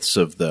myths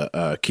of the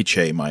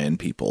Quiche Mayan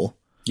people.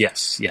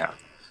 Yes, yeah.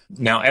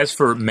 Now, as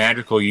for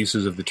magical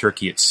uses of the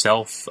turkey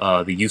itself,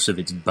 the use of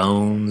its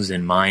bones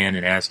in Mayan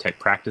and Aztec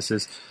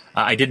practices,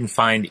 I didn't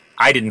find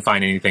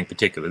anything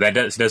particular. That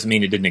doesn't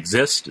mean it didn't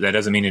exist. That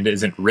doesn't mean it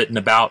isn't written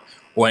about,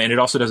 and it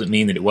also doesn't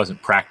mean that it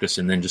wasn't practiced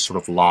and then just sort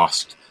of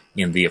lost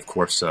in the, of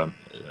course,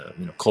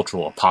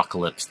 cultural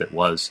apocalypse that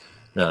was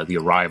the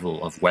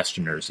arrival of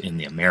Westerners in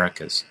the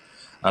Americas.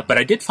 But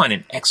I did find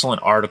an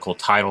excellent article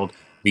titled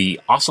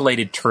 "The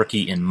Oscillated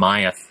Turkey in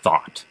Maya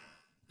Thought."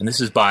 And this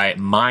is by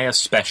Maya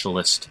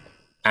specialist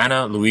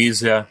Ana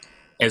Luisa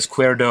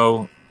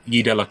Izquierdo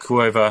y de la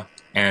Cueva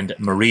and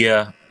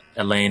Maria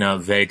Elena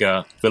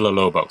Vega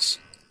Villalobos.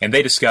 And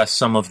they discuss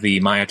some of the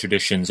Maya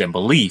traditions and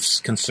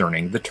beliefs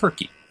concerning the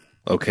turkey.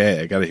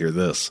 Okay, I got to hear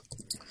this.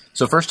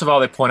 So first of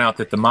all, they point out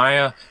that the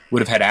Maya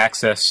would have had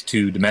access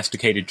to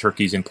domesticated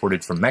turkeys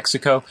imported from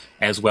Mexico,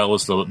 as well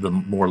as the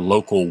more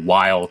local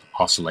wild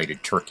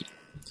oscillated turkey.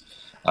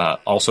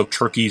 Also,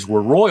 turkeys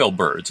were royal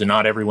birds, and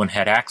not everyone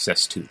had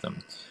access to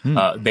them.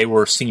 They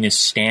were seen as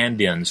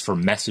stand-ins for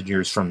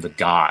messengers from the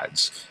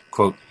gods.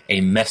 Quote,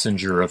 a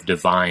messenger of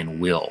divine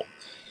will.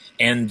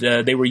 And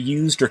they were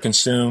used or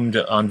consumed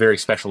on very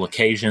special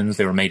occasions.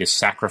 They were made as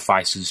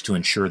sacrifices to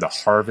ensure the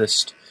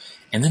harvest.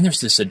 And then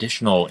there's this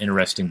additional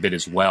interesting bit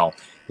as well.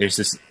 There's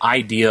this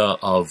idea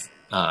of,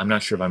 I'm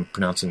not sure if I'm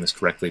pronouncing this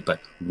correctly, but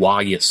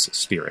Wahys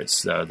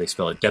spirits. They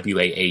spell it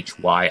Wahys.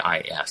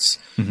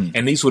 Mm-hmm.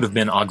 And these would have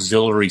been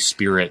auxiliary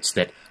spirits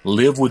that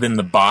live within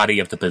the body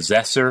of the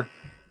possessor,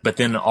 but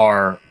then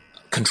are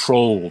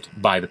controlled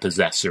by the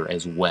possessor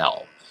as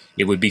well.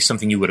 It would be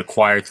something you would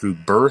acquire through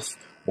birth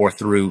or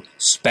through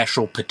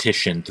special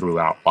petition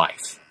throughout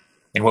life.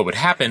 And what would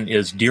happen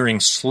is during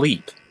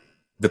sleep,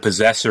 the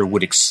possessor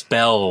would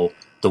expel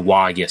the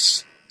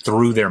Wahys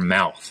through their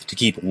mouth to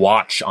keep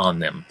watch on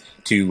them,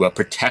 to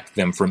protect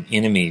them from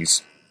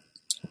enemies.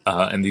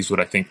 And these would,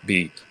 I think,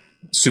 be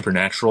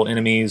supernatural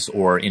enemies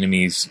or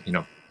enemies,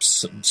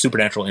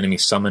 supernatural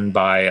enemies summoned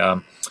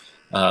by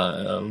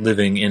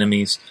living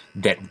enemies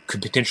that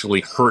could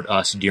potentially hurt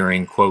us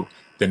during, quote,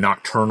 the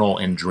nocturnal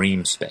and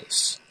dream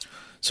space.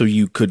 So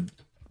you could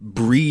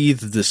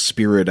breathe the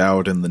spirit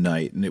out in the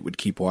night and it would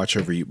keep watch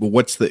over you.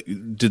 But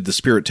did the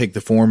spirit take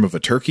the form of a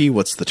turkey?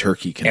 What's the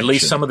turkey connection? At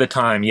least some of the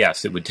time,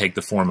 yes, it would take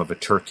the form of a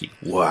turkey.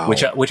 Wow.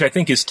 Which I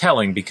think is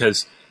telling,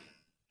 because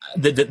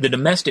the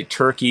domestic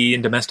turkey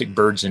and domestic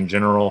birds in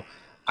general,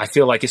 I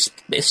feel like,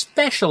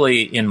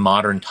 especially in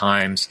modern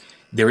times,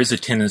 there is a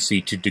tendency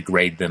to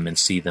degrade them and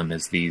see them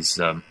as these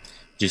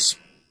just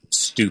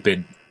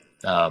stupid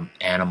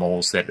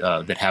animals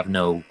that have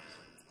no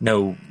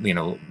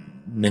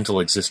mental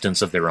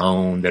existence of their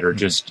own, that are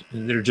just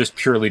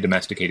purely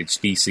domesticated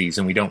species,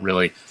 and we don't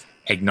really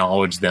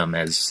acknowledge them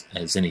as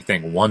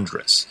anything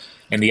wondrous.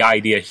 And the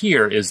idea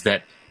here is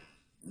that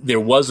there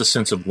was a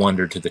sense of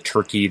wonder to the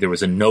turkey. There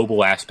was a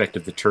noble aspect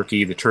of the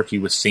turkey. The turkey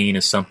was seen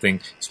as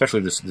something, especially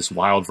this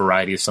wild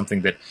variety, as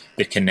something that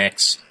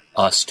connects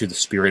us to the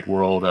spirit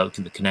world,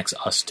 that connects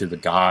us to the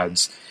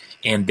gods,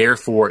 and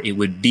therefore it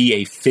would be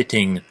a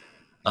fitting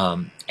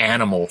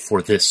animal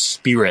for this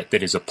spirit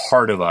that is a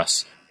part of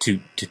us to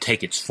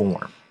take its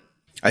form.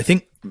 I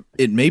think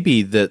it may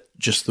be that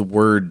just the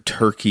word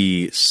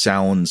turkey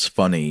sounds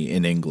funny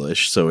in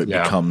English, so it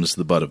becomes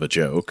the butt of a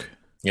joke.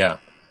 Yeah.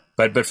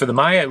 But for the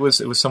Maya, it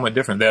was somewhat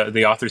different.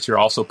 The authors here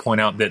also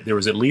point out that there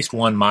was at least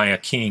one Maya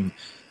king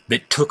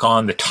that took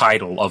on the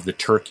title of the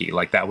turkey,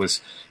 like that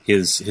was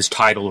his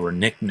title or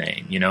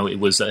nickname. It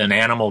was an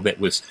animal that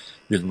was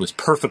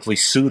perfectly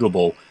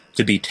suitable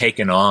to be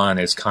taken on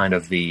as kind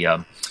of the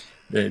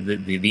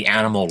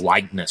animal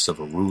likeness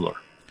of a ruler.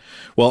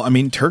 Well, I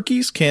mean,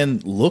 turkeys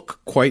can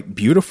look quite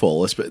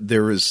beautiful.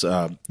 There is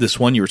this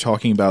one you were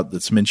talking about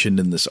that's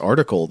mentioned in this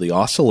article, the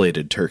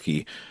ocellated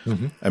turkey.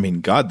 Mm-hmm. I mean,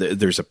 God,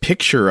 there's a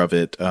picture of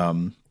it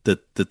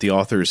that the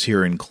authors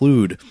here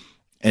include,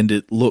 and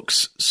it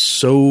looks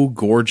so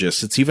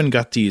gorgeous. It's even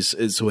got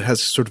so it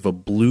has sort of a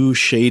blue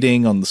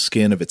shading on the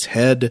skin of its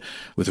head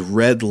with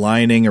red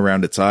lining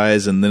around its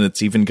eyes, and then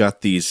it's even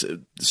got these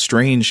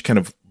strange kind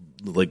of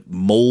like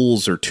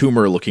moles or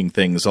tumor looking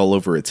things all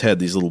over its head,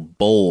 these little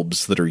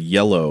bulbs that are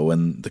yellow,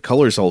 and the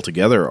colors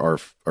altogether are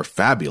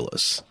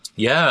fabulous.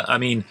 Yeah. I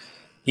mean,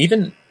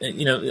 even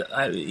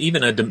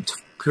a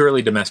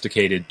purely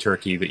domesticated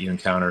turkey that you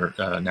encounter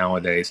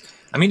nowadays,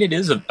 I mean, it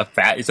is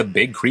it's a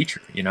big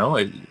creature,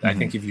 I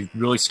think if you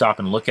really stop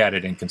and look at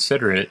it and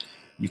consider it,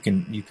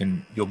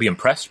 you'll be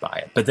impressed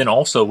by it. But then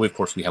also, of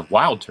course, we have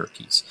wild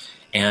turkeys,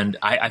 and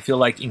I feel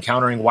like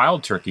encountering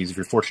wild turkeys, if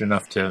you're fortunate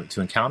enough to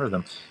encounter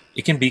them,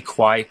 it can be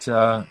quite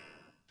a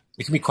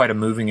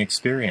moving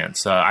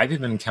experience. I've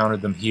even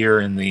encountered them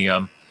here in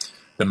the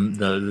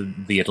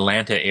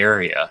Atlanta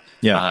area.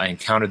 Yeah. I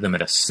encountered them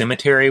at a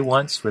cemetery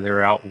once, where they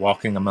were out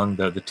walking among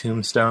the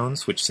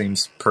tombstones, which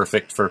seems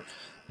perfect for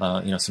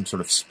some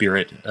sort of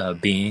spirit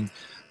being.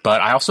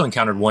 But I also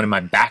encountered one in my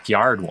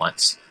backyard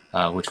once,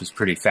 which was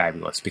pretty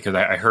fabulous, because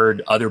I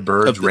heard other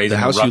birds raising the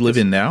house ruckus. You live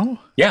in now?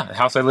 Yeah, the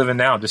house I live in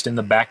now, just in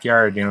the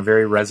backyard,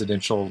 very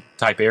residential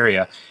type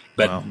area.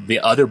 But wow. The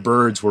other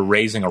birds were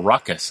raising a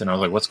ruckus, and I was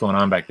like, what's going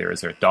on back there?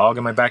 Is there a dog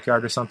in my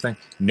backyard or something?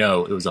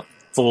 No, it was a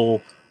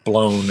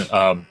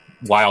full-blown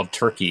wild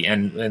turkey,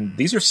 and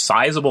these are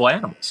sizable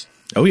animals.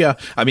 Oh, yeah.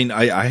 I mean,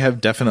 I have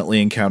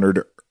definitely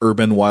encountered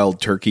urban wild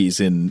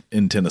turkeys in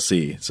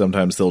Tennessee.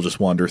 Sometimes they'll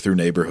just wander through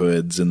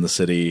neighborhoods in the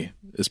city.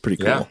 It's pretty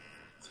cool. Yeah.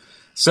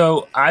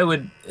 So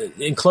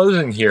in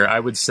closing here,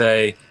 I would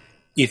say,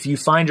 if you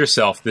find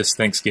yourself this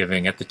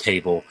Thanksgiving at the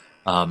table,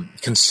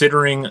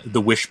 considering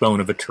the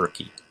wishbone of a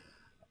turkey,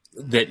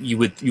 that you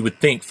would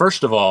think,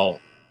 first of all,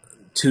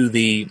 to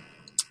the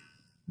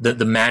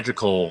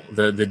magical,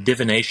 the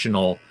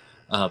divinational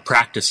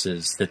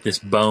practices that this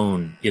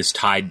bone is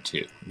tied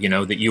to.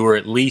 That you are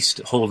at least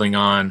holding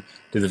on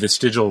to the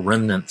vestigial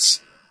remnants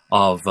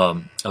of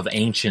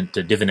ancient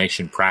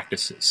divination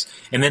practices.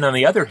 And then on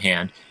the other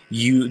hand,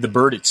 the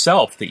bird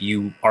itself that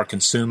you are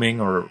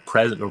consuming or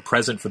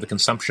present for the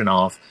consumption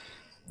of,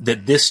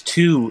 that this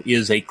too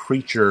is a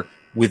creature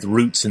with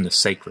roots in the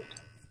sacred.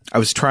 I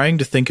was trying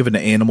to think of an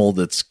animal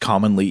that's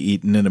commonly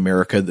eaten in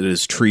America that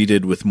is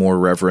treated with more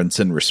reverence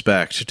and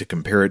respect to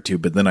compare it to,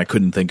 but then I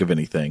couldn't think of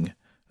anything.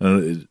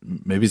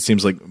 Maybe it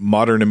seems like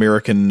modern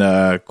American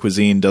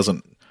cuisine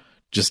doesn't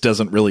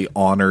really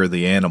honor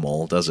the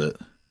animal, does it?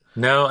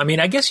 No, I mean,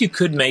 I guess you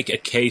could make a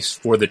case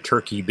for the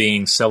turkey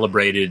being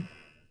celebrated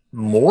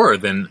more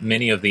than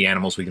many of the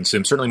animals we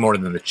consume, certainly more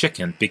than the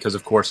chicken, because,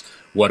 of course,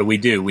 what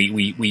do?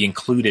 We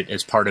include it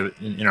as part of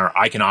in our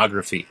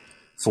iconography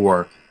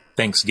for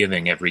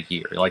Thanksgiving every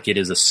year. Like, it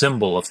is a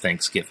symbol of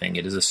Thanksgiving.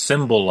 It is a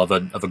symbol of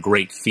a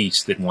great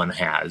feast that one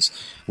has.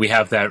 We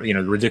have that, the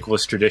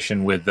ridiculous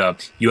tradition with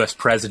U.S.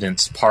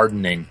 presidents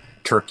pardoning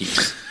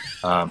turkeys.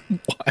 I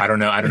don't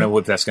know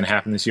what that's going to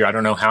happen this year. I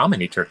don't know how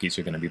many turkeys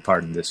are going to be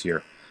pardoned this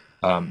year.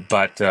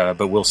 But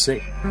we'll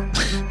see.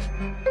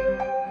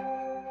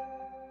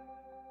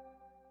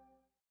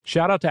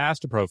 Shout out to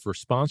Astepro for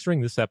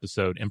sponsoring this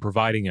episode and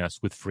providing us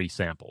with free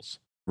samples.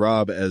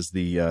 Rob, as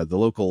the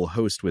local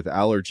host with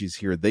allergies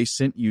here, they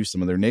sent you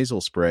some of their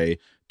nasal spray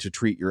to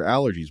treat your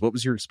allergies. What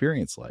was your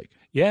experience like?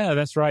 Yeah,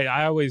 that's right.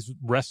 I always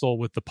wrestle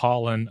with the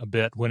pollen a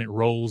bit when it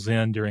rolls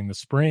in during the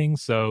spring,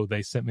 so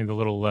they sent me the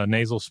little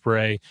nasal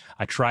spray.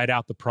 I tried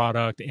out the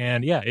product,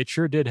 and yeah, it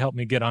sure did help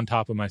me get on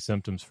top of my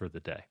symptoms for the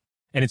day.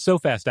 And it's so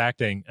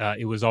fast-acting,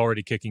 it was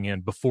already kicking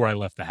in before I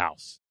left the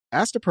house.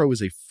 Astepro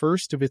is a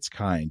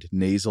first-of-its-kind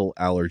nasal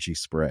allergy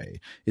spray.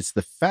 It's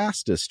the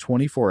fastest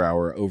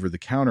 24-hour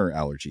over-the-counter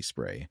allergy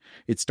spray.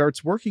 It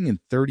starts working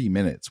in 30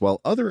 minutes,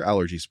 while other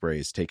allergy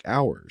sprays take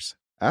hours.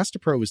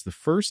 Astepro is the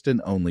first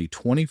and only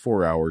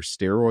 24-hour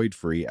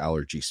steroid-free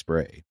allergy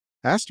spray.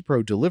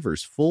 Astepro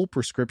delivers full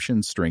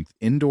prescription-strength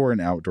indoor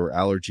and outdoor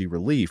allergy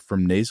relief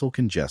from nasal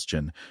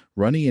congestion,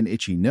 runny and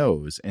itchy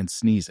nose, and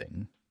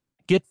sneezing.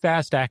 Get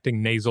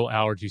fast-acting nasal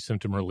allergy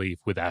symptom relief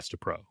with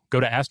Astepro. Go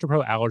to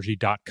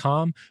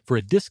asteproallergy.com for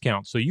a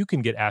discount so you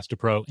can get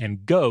Astepro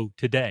and go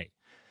today.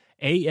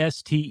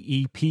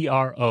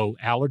 ASTEPRO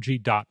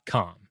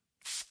allergy.com.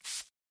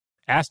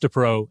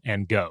 Astepro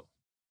and go.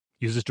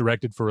 Use as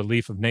directed for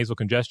relief of nasal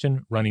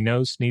congestion, runny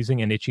nose,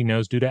 sneezing, and itchy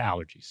nose due to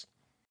allergies.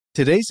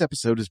 Today's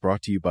episode is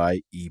brought to you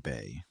by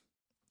eBay.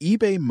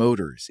 eBay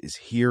Motors is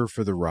here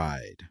for the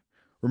ride.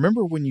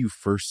 Remember when you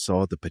first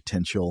saw the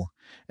potential?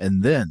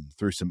 And then,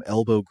 through some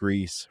elbow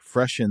grease,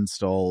 fresh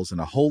installs, and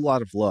a whole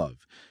lot of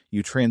love,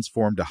 you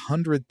transformed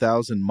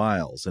 100,000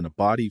 miles and a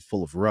body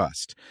full of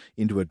rust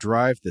into a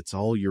drive that's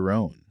all your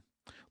own.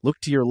 Look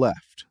to your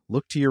left.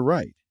 Look to your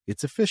right.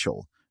 It's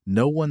official.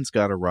 No one's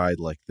got a ride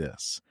like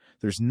this.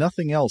 There's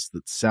nothing else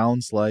that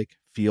sounds like,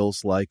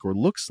 feels like, or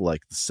looks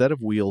like the set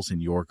of wheels in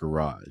your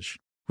garage.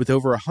 With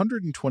over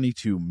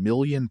 122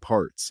 million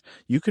parts,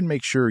 you can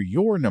make sure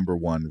your number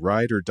one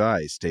ride or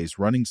die stays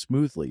running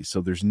smoothly,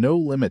 so there's no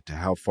limit to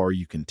how far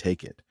you can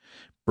take it.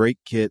 Brake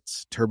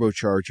kits,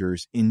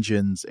 turbochargers,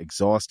 engines,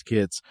 exhaust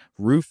kits,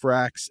 roof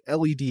racks,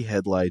 LED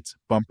headlights,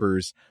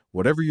 bumpers,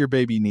 whatever your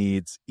baby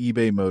needs,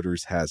 eBay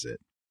Motors has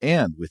it.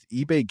 And with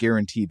eBay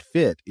Guaranteed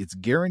Fit, it's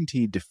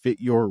guaranteed to fit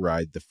your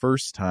ride the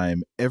first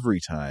time, every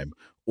time,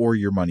 or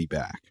your money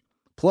back.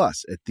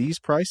 Plus, at these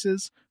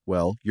prices,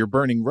 well, you're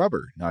burning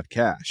rubber, not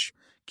cash.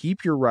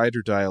 Keep your ride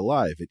or die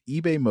alive at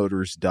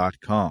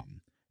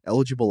ebaymotors.com.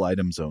 Eligible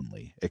items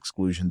only.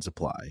 Exclusions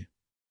apply.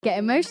 Get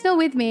emotional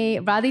with me,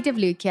 Radhi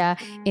Devlukia,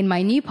 in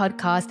my new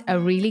podcast, A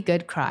Really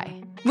Good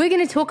Cry. We're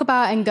going to talk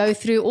about and go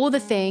through all the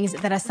things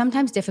that are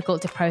sometimes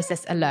difficult to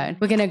process alone.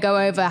 We're going to go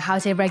over how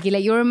to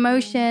regulate your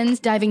emotions,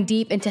 diving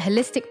deep into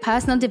holistic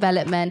personal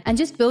development, and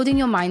just building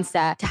your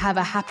mindset to have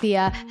a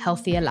happier,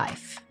 healthier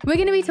life. We're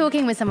going to be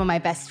talking with some of my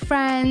best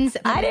friends.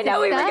 I didn't know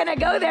we were going to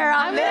go there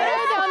on this.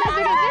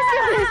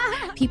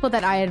 People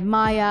that I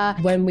admire.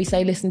 When we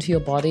say listen to your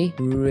body,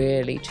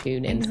 really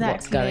tune into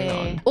what's going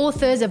on.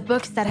 Authors of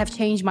books that have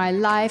changed my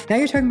life. Now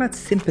you're talking about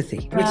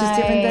sympathy, which is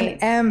different than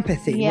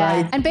empathy,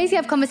 right? And basically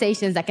have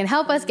conversations that can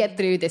help us get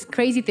through this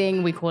crazy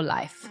thing we call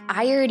life.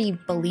 I already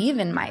believe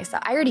in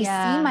myself. I already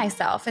see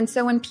myself. And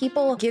so when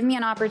people give me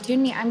an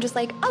opportunity, I'm just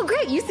like, oh,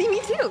 great, you see me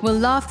too. We'll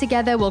laugh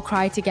together, we'll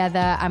cry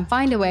together, and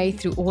find a way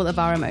through all of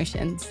our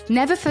emotions.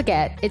 Never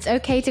forget, it's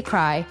okay to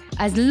cry,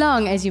 as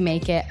long as you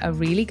make it a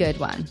really good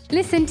one.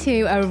 Listen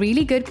to A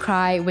Really Good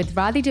Cry with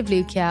Radhi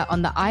Devlukia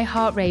on the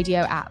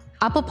iHeartRadio app,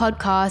 Apple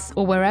Podcasts,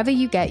 or wherever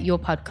you get your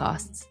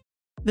podcasts.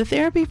 The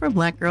Therapy for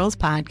Black Girls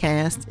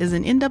podcast is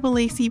an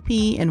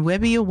NAACP and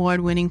Webby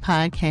Award-winning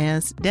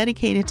podcast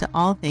dedicated to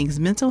all things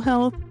mental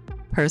health,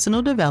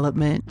 personal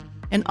development,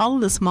 and all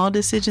of the small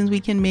decisions we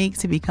can make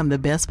to become the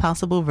best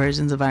possible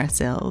versions of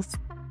ourselves.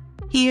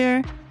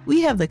 Here, we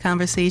have the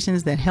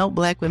conversations that help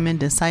Black women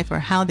decipher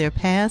how their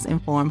past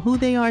inform who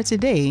they are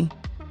today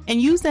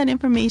and use that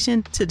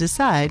information to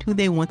decide who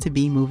they want to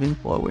be moving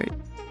forward.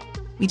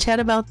 We chat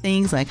about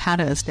things like how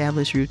to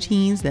establish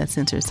routines that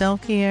center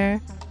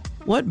self-care,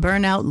 what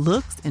burnout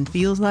looks and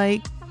feels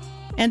like,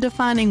 and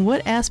defining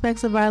what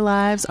aspects of our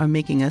lives are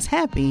making us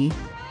happy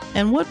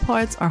and what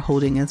parts are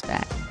holding us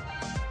back.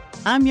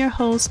 I'm your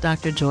host,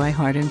 Dr. Joy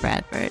Harden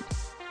Bradford,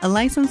 a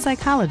licensed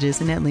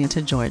psychologist in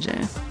Atlanta,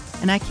 Georgia,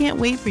 and I can't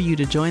wait for you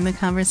to join the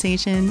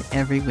conversation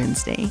every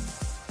Wednesday.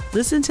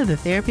 Listen to the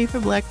Therapy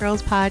for Black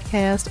Girls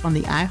podcast on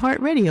the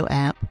iHeartRadio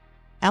app,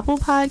 Apple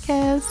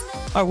Podcasts,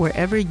 or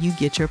wherever you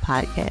get your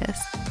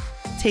podcasts.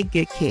 Take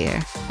good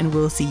care, and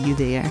we'll see you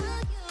there.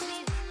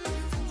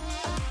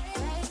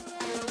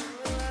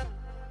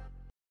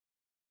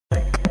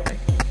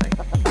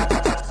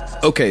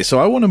 Okay, so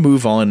I want to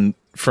move on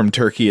from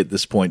turkey at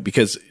this point,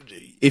 because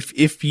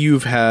if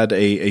you've had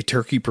a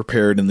turkey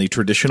prepared in the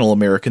traditional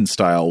American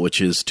style, which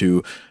is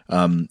to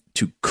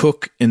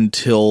cook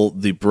until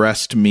the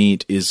breast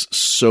meat is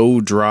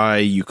so dry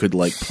you could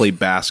like play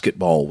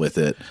basketball with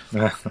it,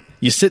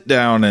 you sit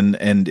down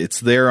and it's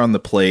there on the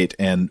plate,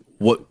 and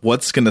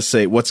what's going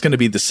to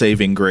be the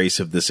saving grace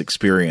of this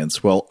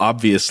experience? Well,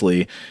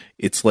 obviously,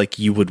 it's like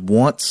you would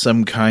want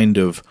some kind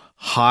of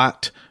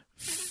hot,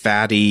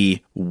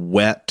 fatty,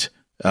 wet,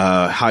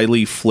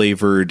 highly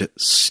flavored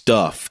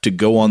stuff to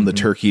go on the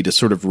turkey to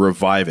sort of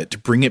revive it, to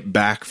bring it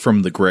back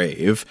from the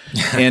grave.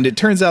 And it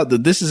turns out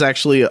that this is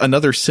actually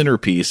another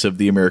centerpiece of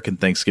the American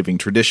Thanksgiving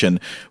tradition,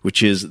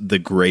 which is the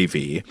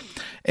gravy.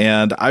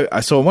 And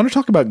so I want to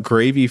talk about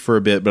gravy for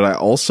a bit, but I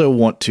also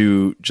want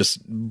to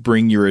just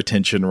bring your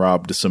attention,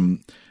 Rob, to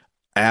some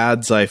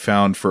ads I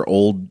found for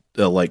old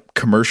like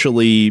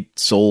commercially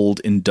sold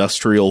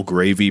industrial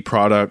gravy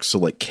products, so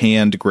like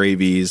canned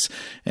gravies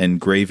and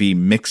gravy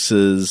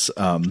mixes.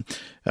 One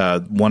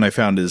I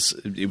found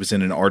it was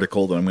in an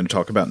article that I'm going to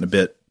talk about in a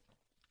bit,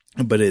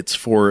 but it's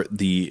for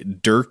the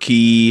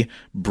Durkee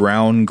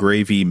brown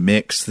gravy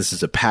mix. This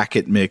is a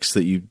packet mix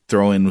that you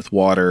throw in with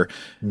water,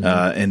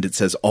 and it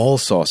says all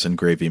sauce and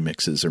gravy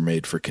mixes are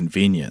made for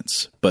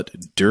convenience,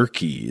 but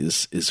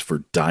Durkee's is for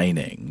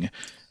dining.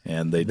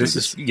 And they this do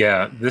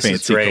is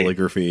fancy great.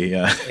 Calligraphy.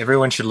 Yeah,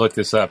 everyone should look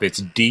this up. It's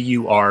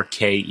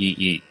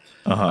Durkee.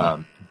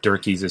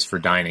 Durkee's is for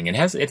dining, and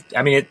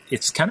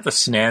it's kind of a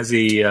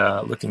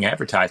snazzy looking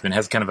advertisement. It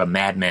has kind of a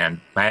Mad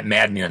Men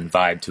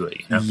vibe to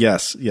it. You know?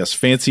 Yes.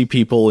 Fancy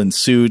people in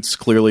suits.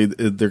 Clearly,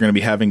 they're going to be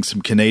having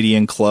some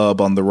Canadian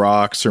Club on the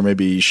rocks, or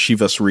maybe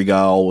Chivas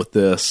Regal with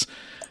this.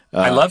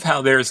 I love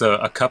how there's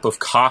a cup of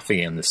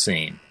coffee in the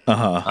scene.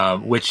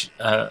 Which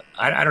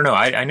I don't know.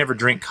 I never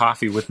drink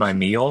coffee with my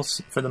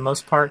meals for the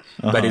most part.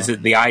 But is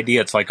it the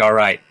idea? It's like, all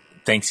right,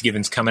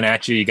 Thanksgiving's coming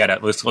at you. You got to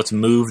let's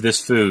move this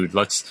food.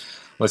 Let's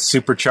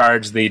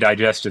supercharge the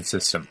digestive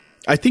system.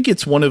 I think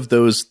it's one of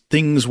those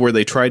things where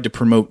they tried to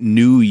promote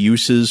new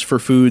uses for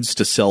foods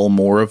to sell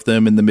more of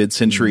them in the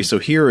mid-century. So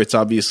here it's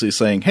obviously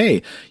saying,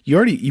 hey,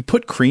 you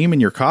put cream in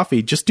your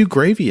coffee, just do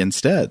gravy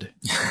instead.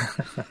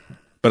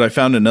 But I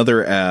found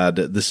another ad.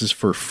 This is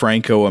for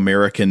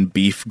Franco-American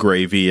beef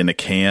gravy in a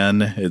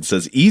can. It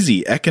says,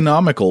 easy,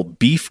 economical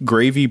beef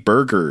gravy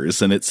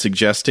burgers. And it's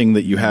suggesting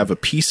that you have a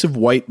piece of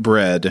white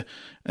bread,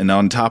 and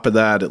on top of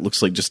that, it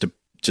looks like just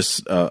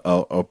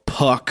a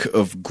puck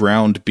of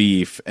ground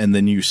beef, and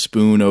then you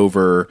spoon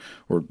over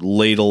or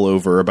ladle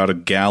over about a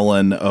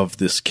gallon of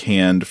this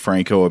canned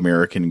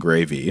Franco-American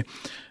gravy.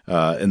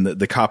 And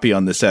the copy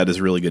on this ad is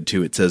really good,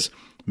 too. It says,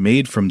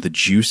 made from the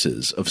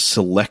juices of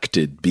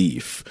selected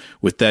beef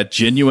with that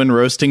genuine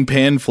roasting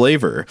pan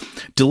flavor.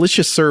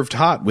 Delicious served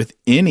hot with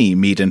any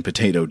meat and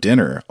potato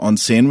dinner, on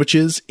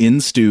sandwiches,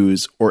 in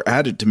stews, or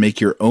added to make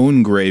your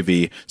own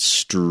gravy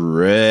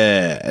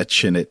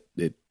stretch. And it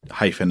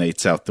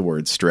hyphenates out the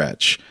word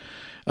stretch.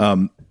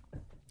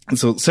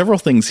 So several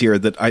things here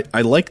that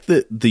I like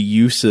the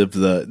use of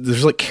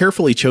there's like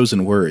carefully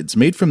chosen words,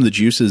 made from the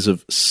juices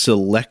of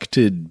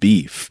selected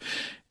beef.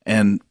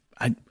 And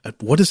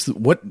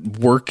what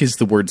work is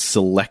the word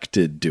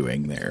selected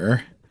doing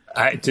there?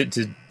 I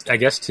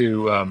guess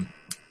to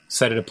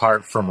set it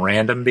apart from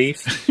random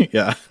beef.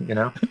 Yeah. You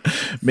know?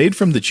 Made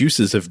from the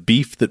juices of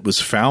beef that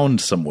was found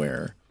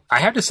somewhere.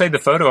 I have to say the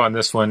photo on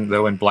this one,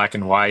 though, in black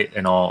and white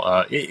and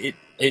all,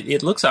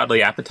 it looks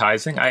oddly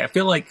appetizing. I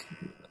feel like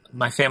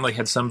my family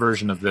had some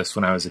version of this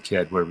when I was a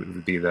kid, where it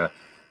would be the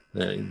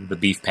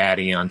beef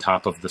patty on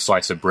top of the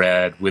slice of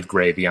bread with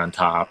gravy on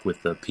top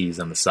with the peas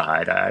on the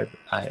side.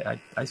 I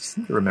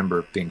seem to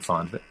remember being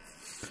fond of it.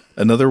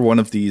 Another one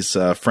of these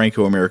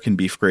Franco-American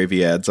beef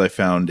gravy ads I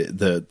found,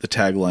 the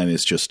tagline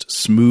is just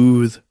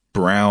smooth,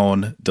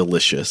 brown,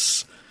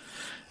 delicious.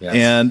 Yes.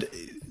 And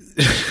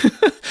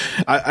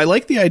I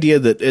like the idea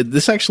that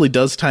this actually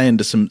does tie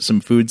into some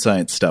food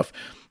science stuff.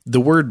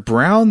 The word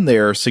brown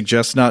there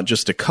suggests not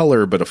just a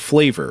color, but a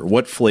flavor.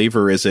 What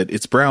flavor is it?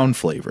 It's brown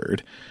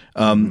flavored.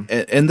 And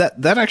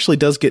that actually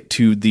does get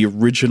to the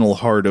original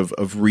heart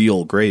of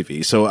real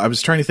gravy. So I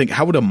was trying to think,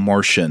 how would a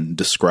Martian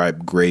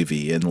describe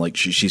gravy? And like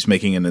she's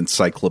making an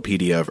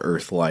encyclopedia of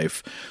Earth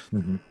life.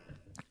 Mm-hmm.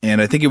 And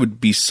I think it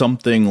would be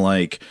something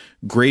like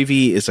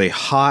gravy is a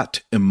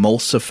hot,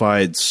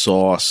 emulsified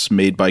sauce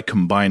made by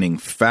combining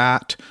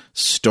fat,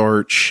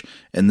 starch,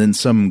 and then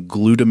some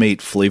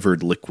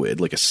glutamate-flavored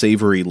liquid, like a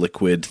savory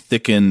liquid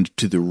thickened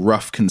to the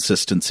rough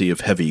consistency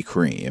of heavy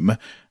cream.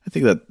 I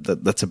think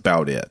that's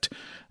about it.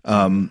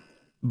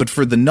 But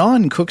for the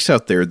non-cooks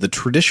out there, the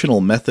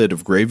traditional method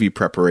of gravy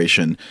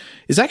preparation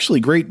is actually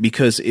great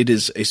because it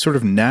is a sort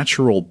of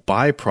natural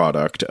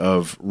byproduct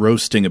of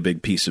roasting a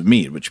big piece of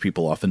meat, which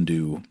people often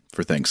do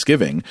for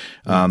Thanksgiving,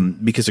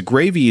 because a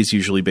gravy is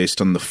usually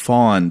based on the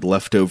fond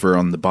left over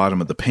on the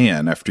bottom of the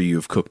pan after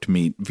you've cooked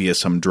meat via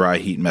some dry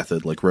heat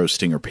method like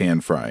roasting or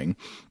pan frying.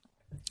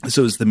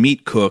 So as the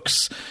meat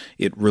cooks,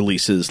 it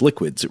releases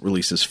liquids, it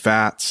releases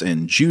fats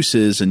and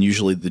juices, and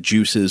usually the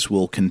juices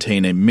will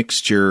contain a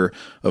mixture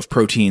of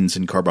proteins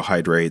and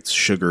carbohydrates,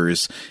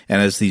 sugars,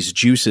 and as these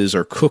juices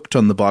are cooked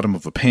on the bottom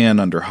of a pan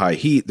under high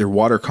heat, their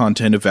water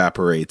content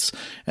evaporates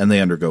and they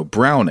undergo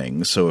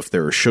browning. So if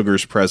there are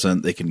sugars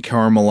present, they can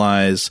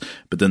caramelize,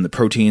 but then the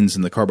proteins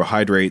and the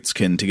carbohydrates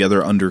can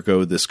together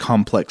undergo this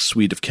complex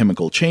suite of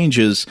chemical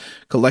changes,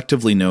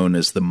 collectively known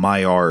as the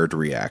Maillard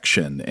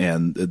reaction.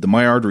 And the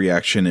Maillard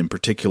reaction in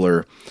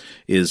particular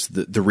is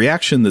the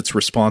reaction that's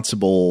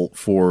responsible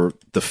for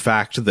the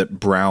fact that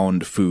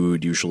browned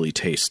food usually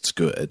tastes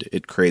good.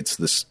 It creates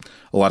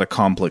a lot of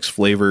complex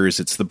flavors.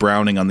 It's the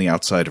browning on the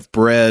outside of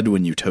bread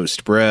when you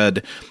toast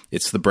bread.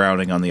 It's the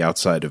browning on the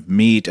outside of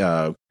meat.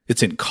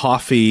 It's in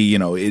coffee.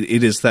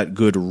 It is that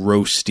good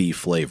roasty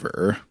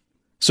flavor.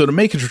 So to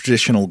make a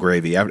traditional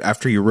gravy,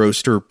 after you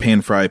roast or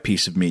pan fry a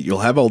piece of meat,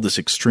 you'll have all this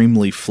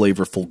extremely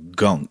flavorful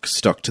gunk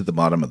stuck to the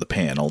bottom of the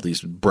pan, all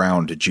these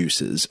browned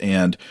juices.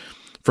 And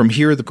from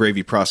here, the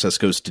gravy process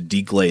goes to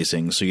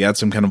deglazing. So you add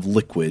some kind of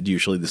liquid.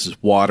 Usually this is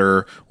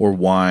water or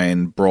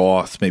wine,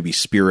 broth, maybe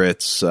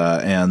spirits.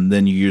 And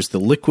then you use the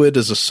liquid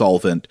as a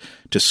solvent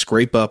to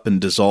scrape up and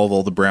dissolve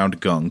all the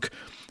browned gunk.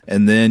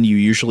 And then you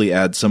usually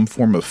add some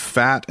form of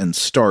fat and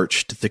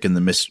starch to thicken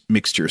the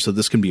mixture. So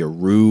this can be a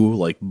roux,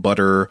 like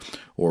butter,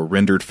 or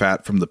rendered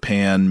fat from the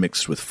pan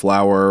mixed with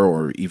flour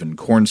or even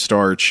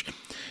cornstarch.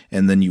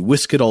 And then you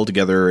whisk it all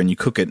together and you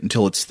cook it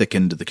until it's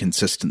thickened to the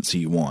consistency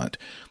you want.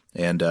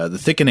 And the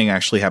thickening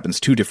actually happens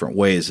two different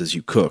ways as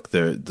you cook.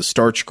 The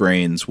starch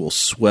grains will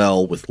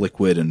swell with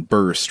liquid and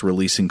burst,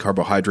 releasing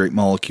carbohydrate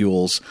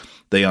molecules.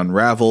 They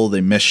unravel, they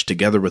mesh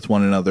together with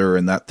one another,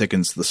 and that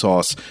thickens the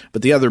sauce.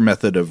 But the other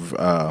method of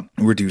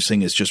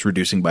reducing is just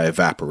reducing by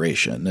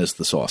evaporation as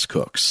the sauce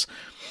cooks.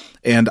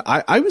 And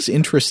I was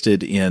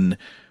interested in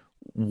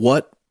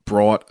what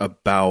brought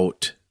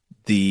about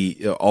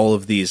all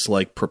of these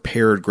like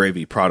prepared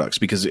gravy products,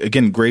 because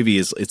again, gravy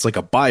it's like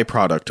a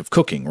byproduct of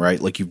cooking,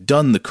 right? Like you've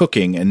done the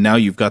cooking and now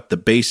you've got the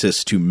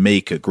basis to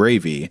make a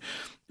gravy.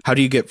 How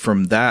do you get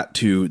from that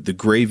to the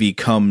gravy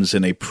comes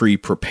in a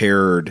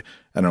pre-prepared,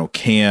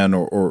 can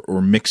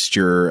or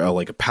mixture,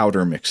 like a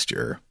powder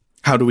mixture?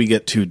 How do we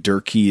get to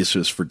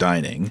Durkees for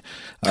dining?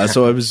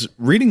 So I was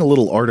reading a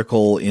little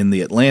article in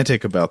The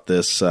Atlantic about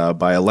this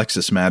by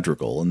Alexis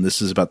Madrigal, and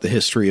this is about the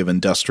history of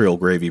industrial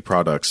gravy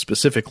products,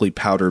 specifically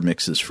powder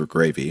mixes for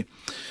gravy.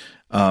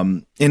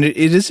 And it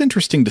is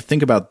interesting to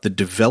think about the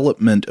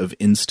development of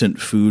instant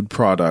food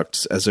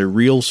products as a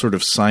real sort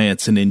of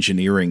science and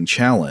engineering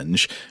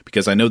challenge,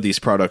 because I know these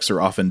products are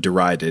often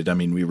derided. I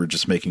mean, we were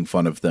just making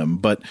fun of them,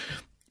 but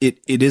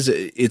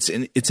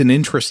it's an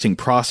interesting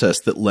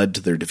process that led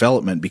to their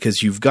development,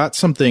 because you've got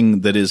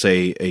something that is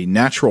a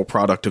natural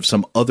product of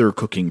some other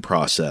cooking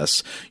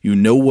process. You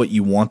know what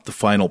you want the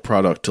final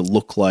product to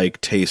look like,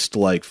 taste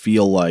like,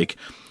 feel like.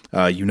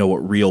 You know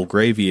what real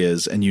gravy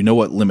is, and you know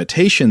what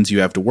limitations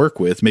you have to work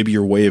with. Maybe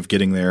your way of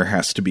getting there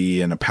has to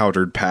be in a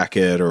powdered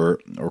packet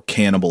or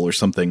cannibal or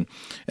something.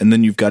 And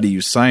then you've got to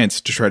use science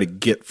to try to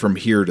get from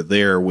here to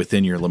there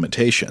within your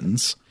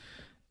limitations.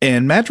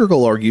 And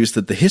Madrigal argues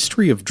that the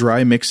history of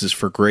dry mixes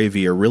for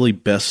gravy are really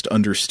best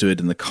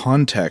understood in the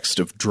context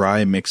of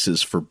dry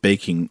mixes for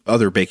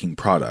other baking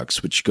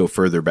products, which go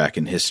further back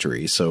in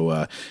history.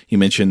 So he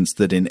mentions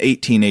that in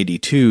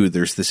 1882,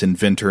 there's this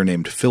inventor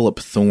named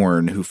Philip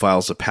Thorne who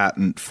files a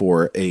patent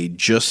for a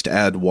just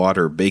add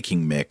water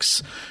baking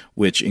mix,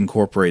 which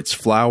incorporates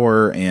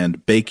flour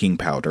and baking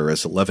powder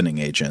as a leavening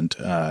agent,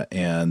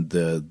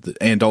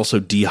 and also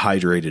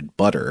dehydrated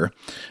butter.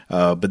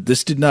 But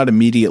this did not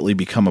immediately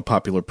become a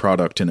popular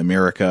product in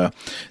America.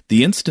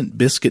 The instant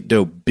biscuit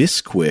dough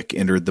Bisquick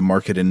entered the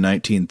market in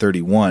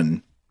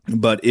 1931.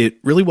 But it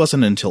really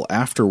wasn't until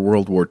after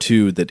World War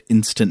II that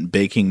instant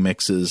baking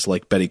mixes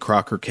like Betty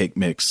Crocker cake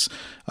mix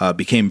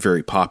became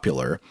very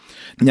popular.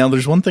 Now,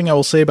 there's one thing I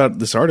will say about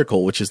this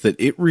article, which is that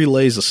it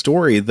relays a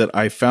story that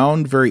I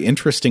found very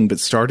interesting but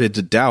started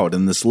to doubt,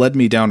 and this led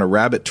me down a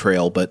rabbit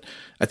trail, but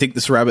I think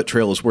this rabbit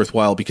trail is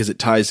worthwhile because it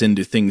ties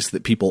into things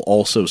that people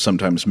also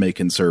sometimes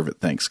make and serve at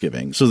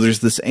Thanksgiving. So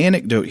there's this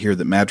anecdote here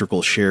that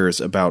Madrigal shares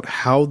about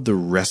how the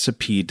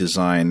recipe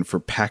design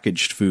for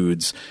packaged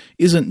foods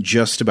isn't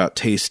just about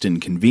taste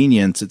and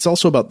convenience, it's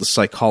also about the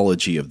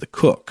psychology of the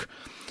cook.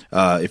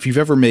 If you've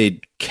ever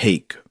made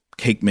cake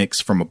mix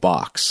from a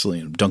box,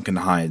 Duncan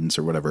Hines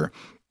or whatever,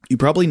 you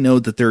probably know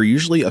that there are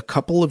usually a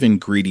couple of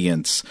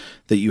ingredients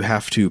that you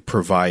have to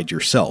provide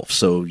yourself.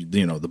 So,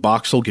 the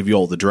box will give you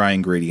all the dry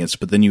ingredients,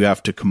 but then you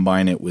have to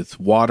combine it with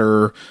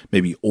water,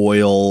 maybe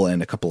oil,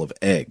 and a couple of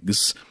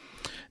eggs.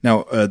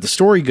 Now, the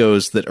story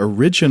goes that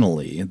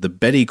originally the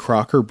Betty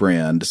Crocker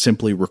brand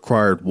simply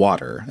required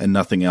water and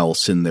nothing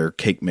else in their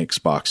cake mix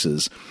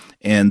boxes.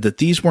 and that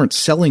these weren't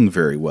selling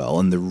very well.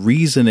 And the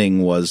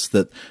reasoning was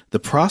that the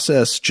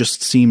process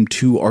just seemed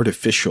too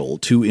artificial,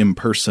 too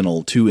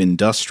impersonal, too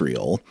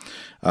industrial.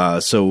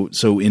 So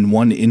in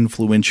one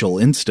influential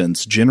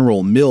instance,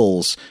 General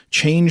Mills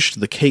changed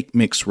the cake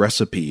mix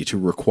recipe to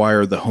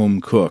require the home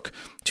cook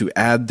to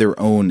add their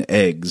own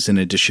eggs in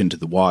addition to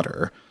the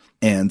water.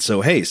 And so,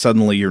 hey,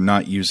 suddenly you're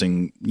not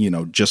using,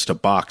 just a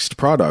boxed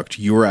product.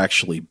 You're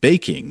actually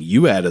baking.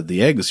 You added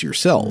the eggs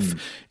yourself.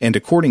 And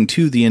according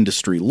to the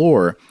industry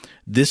lore,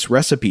 this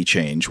recipe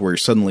change, where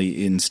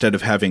suddenly instead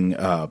of having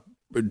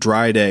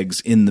dried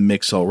eggs in the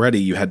mix already,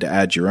 you had to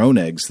add your own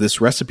eggs, this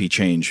recipe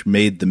change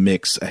made the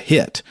mix a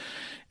hit.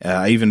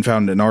 I even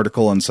found an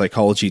article on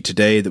Psychology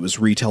Today that was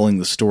retelling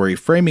the story,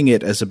 framing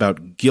it as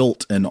about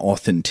guilt and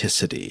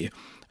authenticity.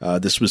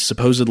 This was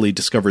supposedly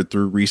discovered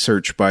through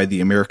research by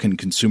the American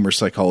consumer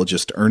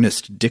psychologist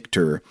Ernest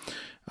Dichter,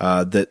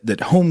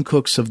 that home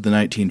cooks of the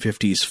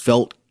 1950s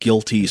felt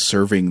guilty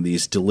serving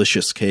these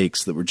delicious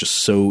cakes that were just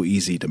so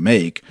easy to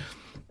make.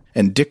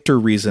 And Dichter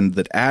reasoned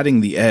that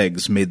adding the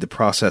eggs made the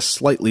process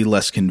slightly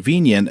less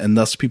convenient, and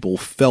thus people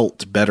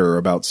felt better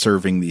about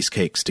serving these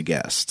cakes to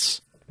guests.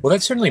 Well,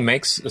 that certainly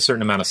makes a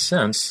certain amount of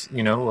sense,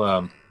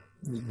 that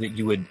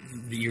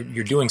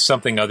you're doing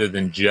something other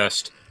than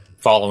just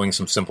following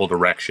some simple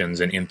directions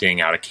and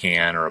emptying out a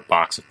can or a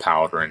box of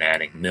powder and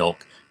adding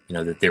milk,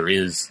 that there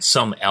is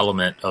some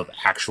element of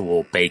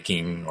actual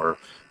baking or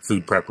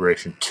food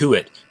preparation to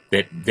it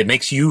that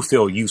makes you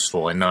feel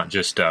useful and not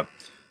just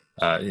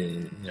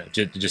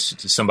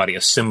just somebody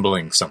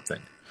assembling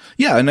something.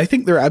 Yeah, and I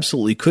think there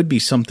absolutely could be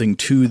something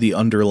to the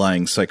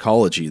underlying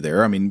psychology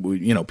there. I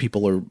mean,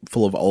 people are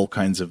full of all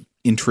kinds of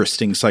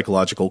interesting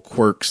psychological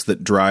quirks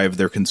that drive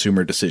their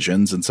consumer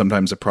decisions, and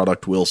sometimes a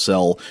product will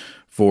sell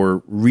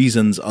for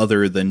reasons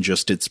other than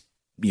just its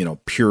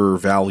pure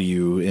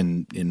value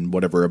in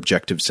whatever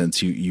objective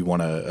sense you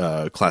want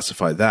to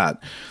classify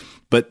that.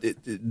 But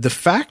the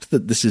fact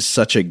that this is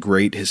such a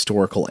great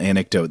historical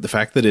anecdote, the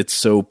fact that it's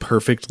so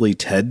perfectly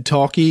TED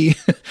Talky,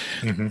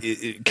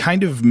 it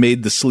kind of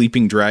made the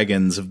sleeping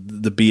dragons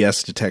of the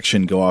BS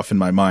detection go off in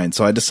my mind.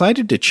 So I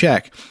decided to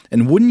check,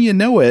 and wouldn't you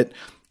know it,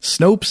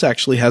 Snopes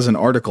actually has an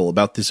article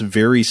about this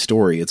very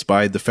story. It's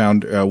by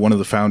one of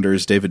the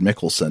founders, David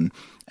Mickelson,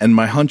 and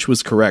my hunch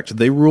was correct.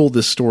 They rule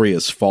this story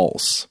as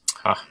false.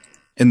 Huh.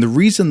 And the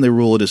reason they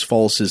rule it as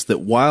false is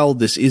that while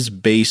this is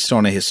based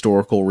on a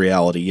historical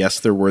reality, yes,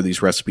 there were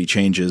these recipe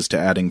changes to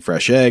adding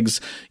fresh eggs.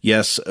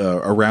 Yes,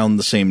 around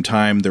the same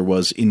time, there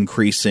was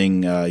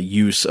increasing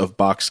use of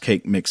box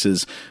cake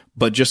mixes.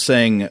 But just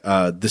saying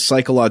the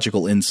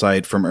psychological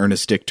insight from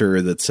Ernest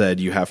Dichter that said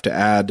you have to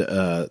add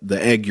the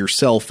egg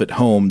yourself at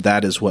home,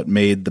 that is what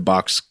made the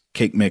box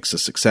cake mix a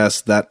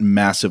success, that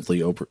massively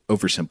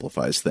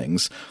oversimplifies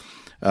things.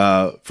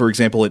 For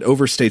example, it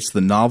overstates the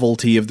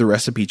novelty of the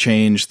recipe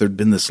change. There'd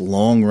been this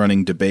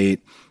long-running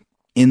debate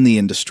in the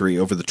industry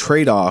over the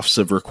trade-offs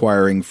of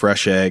requiring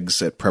fresh eggs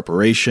at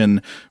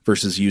preparation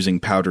versus using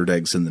powdered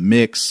eggs in the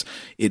mix.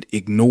 It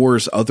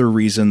ignores other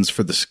reasons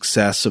for the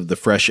success of the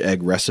fresh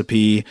egg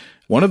recipe.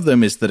 One of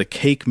them is that a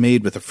cake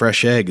made with a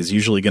fresh egg is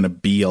usually going to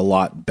be a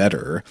lot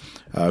better.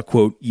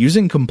 Quote,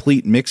 using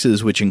complete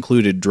mixes which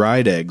included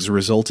dried eggs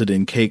resulted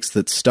in cakes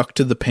that stuck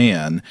to the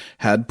pan,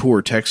 had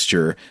poor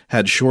texture,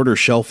 had shorter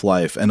shelf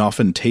life, and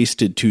often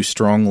tasted too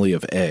strongly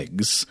of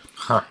eggs.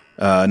 Huh.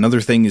 Another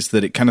thing is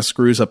that it kind of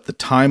screws up the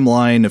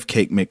timeline of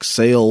cake mix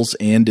sales,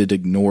 and it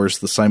ignores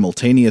the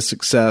simultaneous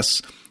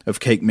success of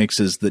cake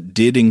mixes that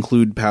did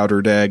include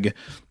powdered egg,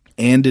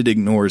 and it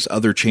ignores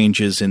other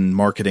changes in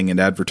marketing and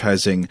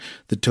advertising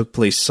that took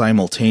place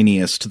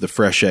simultaneous to the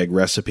fresh egg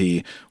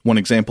recipe. One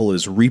example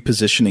is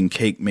repositioning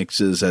cake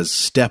mixes as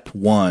step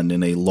one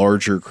in a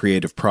larger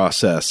creative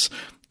process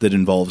that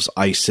involves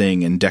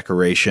icing and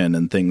decoration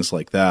and things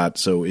like that.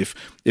 So if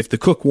the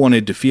cook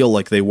wanted to feel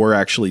like they were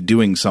actually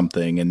doing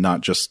something and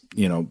not just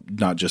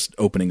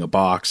opening a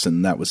box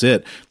and that was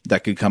it,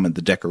 that could come at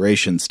the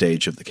decoration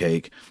stage of the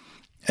cake.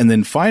 And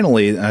then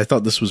finally, I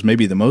thought this was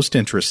maybe the most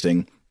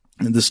interesting,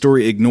 the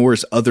story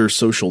ignores other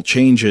social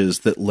changes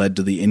that led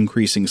to the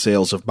increasing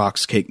sales of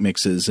box cake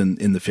mixes in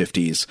the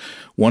 50s,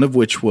 one of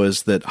which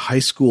was that high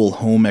school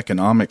home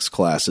economics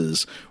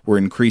classes were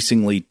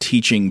increasingly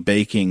teaching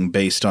baking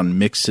based on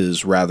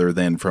mixes rather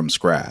than from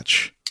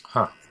scratch.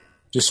 Huh.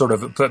 Just sort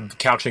of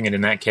couching it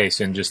in that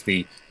case in just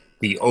the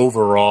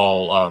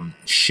overall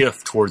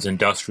shift towards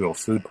industrial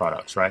food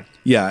products, right?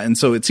 Yeah, and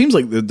so it seems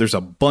like there's a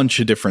bunch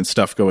of different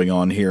stuff going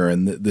on here,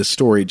 and this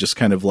story just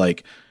kind of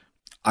like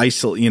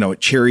it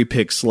cherry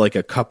picks like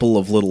a couple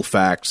of little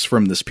facts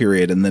from this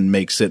period and then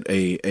makes it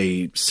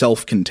a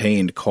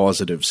self-contained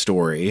causative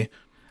story.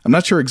 I'm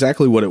not sure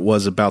exactly what it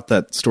was about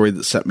that story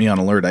that set me on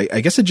alert. I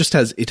guess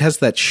it has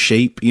that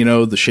shape,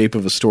 the shape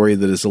of a story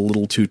that is a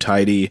little too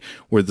tidy,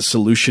 where the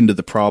solution to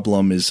the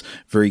problem is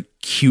very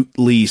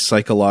cutely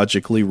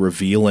psychologically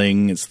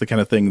revealing. It's the kind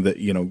of thing that,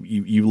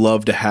 you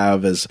love to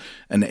have as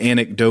an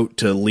anecdote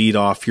to lead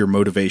off your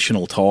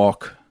motivational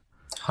talk.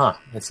 Huh,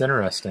 that's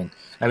interesting.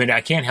 I mean,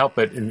 I can't help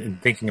but in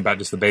thinking about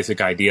just the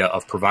basic idea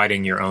of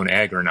providing your own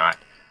egg or not.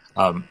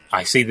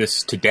 I see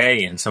this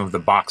today in some of the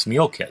box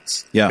meal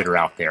kits that are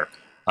out there.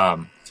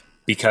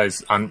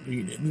 Because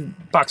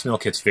box meal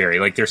kits vary.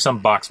 Like there's some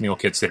box meal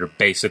kits that are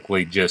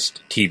basically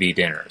just TV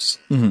dinners.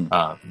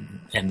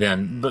 And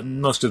then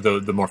most of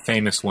the more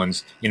famous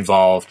ones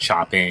involve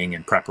chopping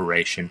and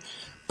preparation.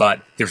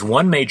 But there's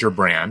one major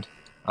brand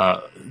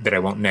that I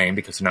won't name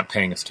because they're not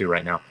paying us to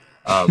right now,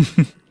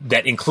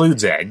 that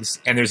includes eggs.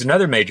 And there's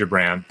another major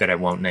brand that I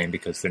won't name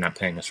because they're not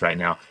paying us right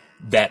now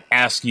that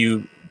asks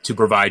you to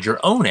provide your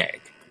own egg.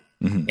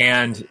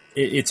 And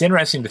it's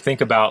interesting to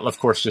think about, of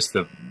course, just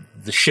the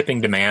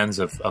shipping demands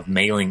of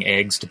mailing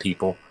eggs to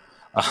people.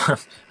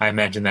 I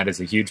imagine that is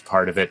a huge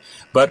part of it.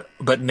 But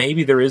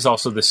maybe there is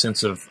also the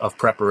sense of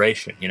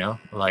preparation,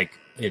 like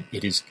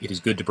it is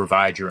good to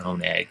provide your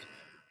own egg.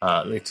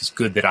 It's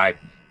good that I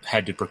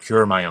had to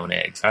procure my own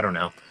eggs. I don't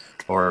know.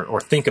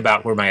 Or think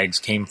about where my eggs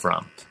came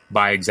from.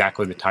 Buy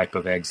exactly the type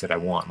of eggs that I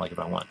want. Like if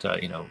I want,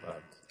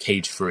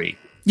 cage-free.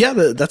 Yeah,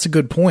 that's a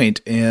good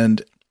point.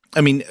 And I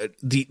mean,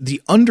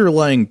 the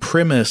underlying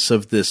premise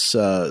of this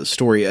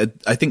story,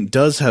 I think,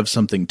 does have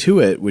something to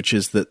it, which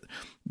is that,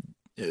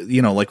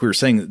 like we were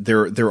saying,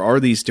 there are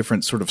these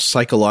different sort of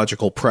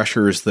psychological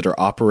pressures that are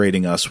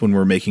operating us when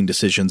we're making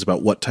decisions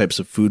about what types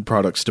of food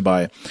products to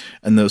buy.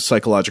 And those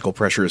psychological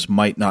pressures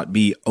might not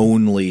be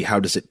only how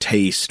does it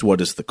taste,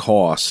 what is the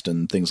cost,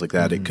 and things like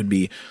that. It could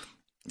be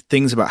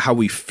things about how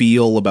we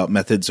feel about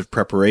methods of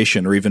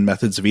preparation or even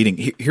methods of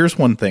eating. Here's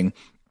one thing,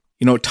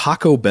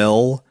 Taco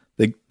Bell,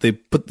 they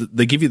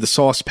give you the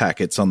sauce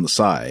packets on the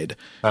side,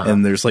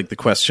 and there's like the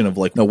question of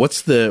like, no,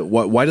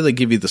 why do they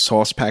give you the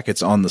sauce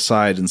packets on the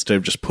side instead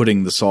of just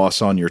putting the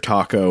sauce on your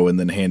taco and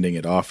then handing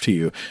it off to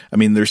you? I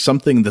mean, there's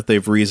something that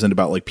they've reasoned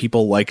about, like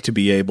people like to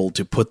be able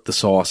to put the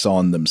sauce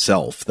on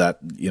themselves. That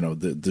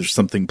there's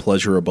something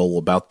pleasurable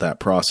about that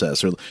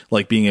process, or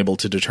like being able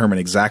to determine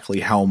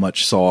exactly how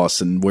much sauce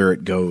and where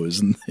it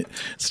goes and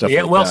stuff.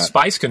 Yeah, like that.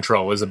 Spice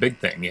control is a big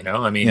thing.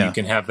 I mean, you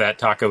can have that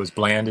taco as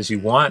bland as you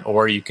want,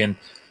 or you can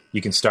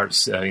start,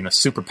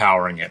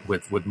 superpowering it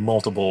with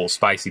multiple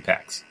spicy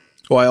packs.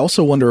 Well, I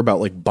also wonder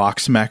about like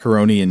box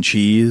macaroni and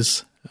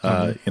cheese.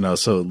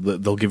 So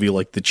they'll give you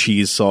like the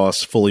cheese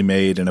sauce fully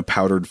made in a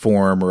powdered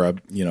form or a,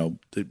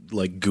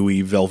 like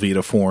gooey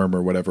Velveeta form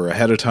or whatever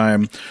ahead of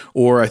time.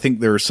 Or I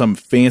think there are some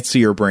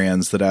fancier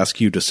brands that ask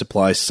you to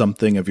supply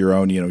something of your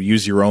own,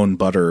 use your own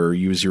butter or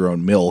use your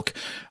own milk.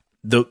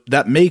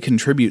 That may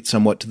contribute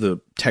somewhat to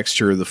the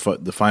texture of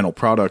the final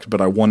product,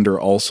 but I wonder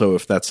also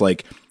if that's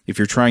like, if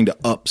you're trying to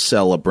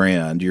upsell a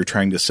brand, you're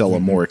trying to sell a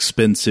more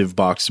expensive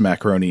box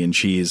macaroni and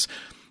cheese,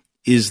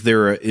 is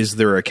there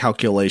a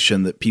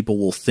calculation that people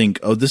will think,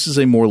 oh, this is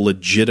a more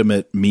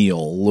legitimate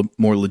meal,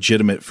 more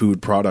legitimate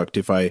food product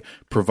if I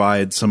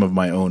provide some of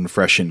my own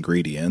fresh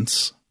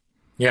ingredients?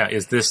 Yeah,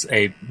 is this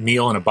a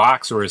meal in a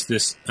box or is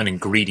this an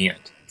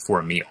ingredient for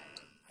a meal?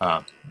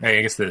 I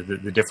guess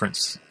the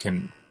difference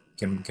can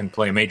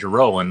play a major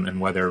role in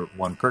whether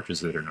one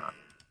purchases it or not.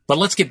 But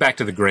let's get back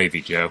to the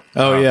gravy, Joe.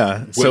 Oh,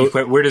 yeah. So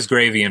where does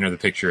gravy enter the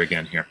picture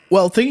again here?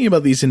 Well, thinking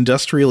about these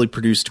industrially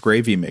produced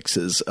gravy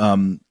mixes,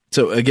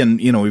 so again,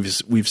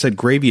 we've said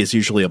gravy is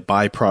usually a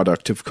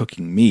byproduct of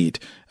cooking meat.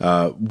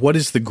 What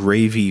is the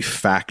gravy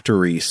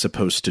factory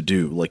supposed to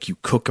do? Like you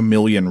cook a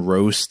million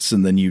roasts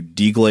and then you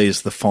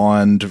deglaze the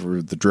fond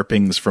or the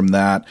drippings from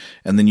that,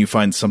 and then you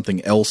find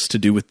something else to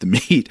do with the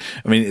meat.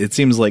 I mean, it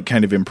seems like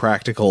kind of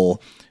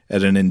impractical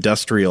at an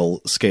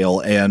industrial scale.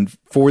 And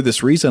for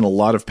this reason, a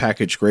lot of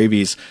packaged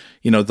gravies,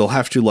 they'll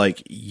have to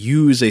like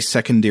use a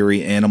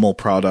secondary animal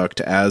product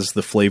as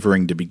the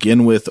flavoring to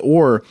begin with,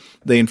 or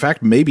they in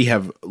fact maybe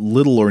have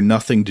little or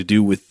nothing to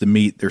do with the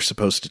meat they're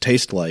supposed to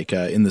taste like.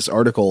 In this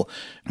article,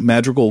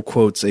 Madrigal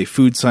quotes a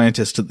food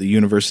scientist at the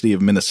University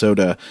of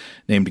Minnesota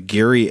named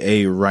Gary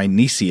A.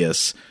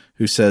 Reinesius,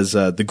 who says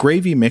the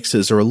gravy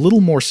mixes are a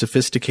little more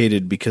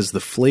sophisticated because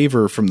the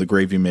flavor from the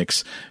gravy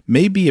mix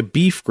may be a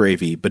beef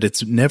gravy, but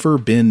it's never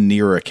been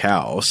near a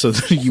cow. So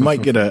you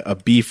might get a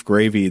beef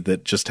gravy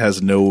that just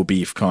has no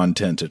beef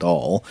content at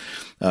all.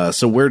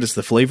 So where does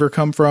the flavor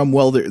come from?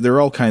 Well, there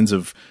are all kinds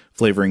of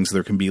flavorings.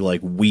 There can be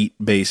like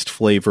wheat-based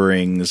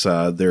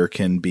flavorings. There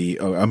can be,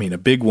 a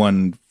big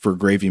one for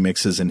gravy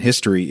mixes in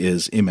history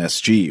is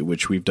MSG,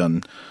 which we've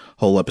done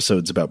whole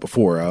episodes about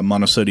before.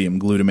 Monosodium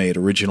glutamate,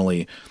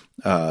 originally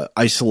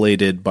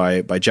isolated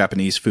by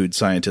Japanese food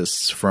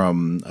scientists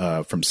from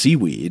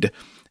seaweed,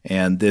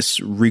 and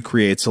this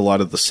recreates a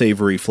lot of the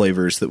savory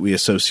flavors that we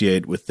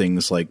associate with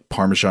things like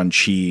Parmesan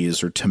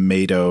cheese or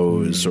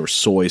tomatoes or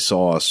soy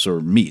sauce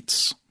or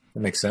meats. That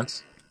makes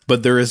sense.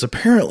 But there has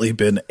apparently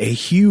been a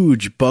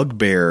huge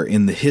bugbear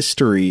in the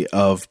history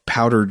of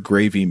powdered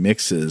gravy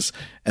mixes,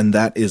 and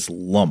that is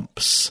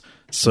lumps.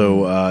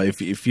 So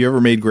if you ever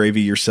made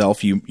gravy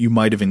yourself, you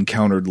might have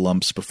encountered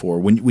lumps before.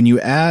 When you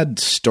add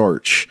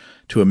starch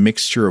to a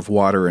mixture of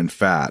water and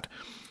fat,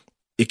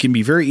 it can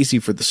be very easy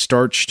for the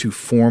starch to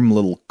form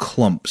little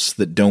clumps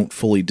that don't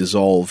fully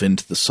dissolve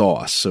into the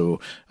sauce. So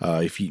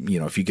if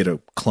you get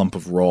a clump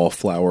of raw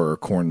flour or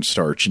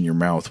cornstarch in your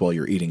mouth while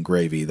you're eating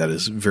gravy, that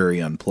is very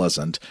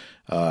unpleasant.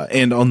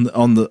 And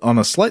on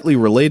a slightly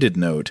related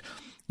note,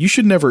 you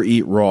should never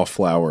eat raw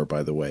flour,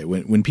 by the way.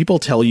 When people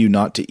tell you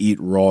not to eat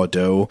raw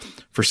dough,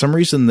 for some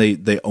reason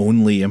they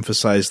only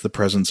emphasize the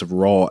presence of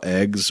raw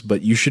eggs,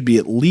 but you should be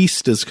at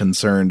least as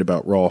concerned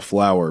about raw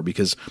flour,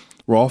 because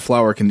raw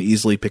flour can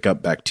easily pick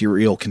up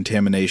bacterial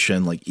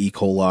contamination like E.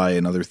 coli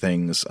and other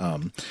things,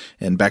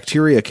 and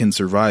bacteria can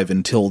survive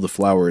until the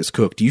flour is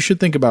cooked. You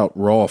should think about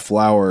raw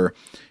flour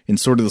in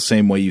sort of the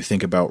same way you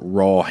think about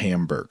raw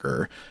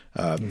hamburger.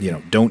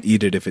 Don't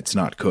eat it if it's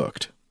not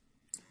cooked.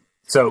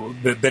 So,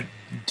 but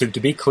to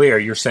be clear,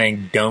 you're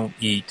saying don't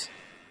eat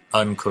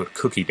uncooked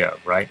cookie dough,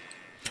 right?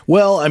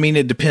 Well, I mean,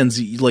 it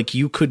depends. Like,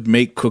 you could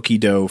make cookie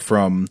dough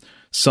from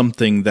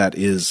something that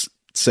is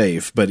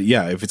safe, but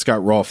yeah, if it's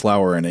got raw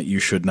flour in it, you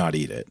should not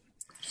eat it.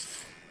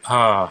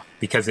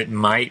 Because it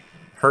might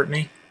hurt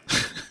me?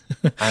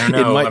 I don't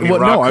know.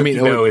 Raw cookie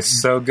dough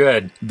is so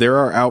good. There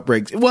are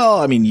outbreaks. Well,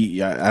 I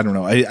mean, I don't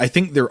know. I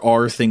think there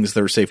are things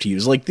that are safe to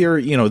use. Like there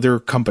are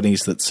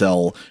companies that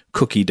sell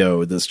cookie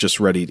dough that's just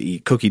ready to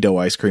eat, cookie dough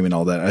ice cream and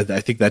all that.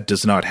 I think that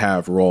does not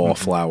have raw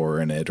flour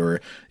in it,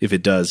 or if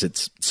it does,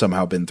 it's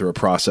somehow been through a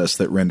process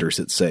that renders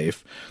it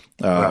safe.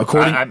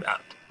 I'm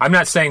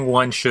not saying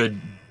one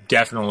should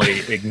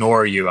definitely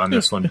ignore you on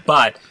this one,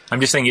 but I'm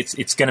just saying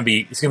it's going to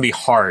be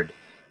hard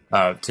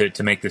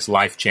to make this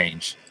life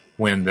change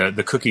when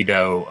the cookie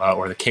dough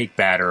or the cake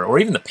batter or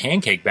even the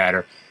pancake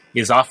batter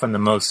is often the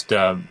most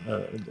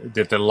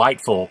the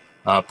delightful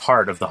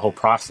part of the whole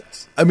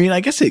process. I mean, I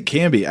guess it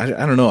can be.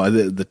 I don't know.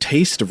 The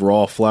taste of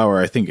raw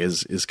flour, I think,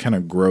 is kind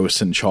of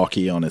gross and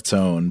chalky on its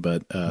own.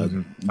 But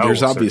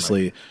there's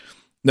obviously certainly.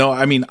 No.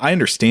 I mean, I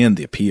understand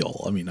the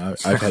appeal. I mean,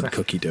 I've had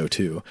cookie dough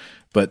too.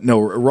 But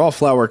no, raw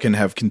flour can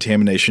have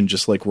contamination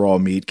just like raw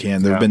meat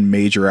can. There have been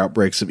major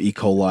outbreaks of E.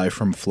 coli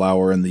from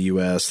flour in the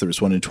U.S. There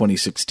was one in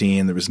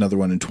 2016. There was another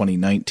one in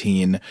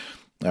 2019.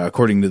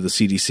 According to the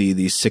CDC,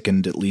 these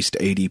sickened at least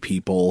 80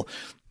 people.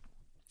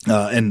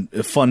 And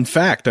a fun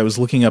fact, I was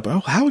looking up,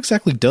 how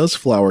exactly does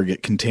flour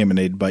get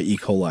contaminated by E.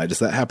 coli? Does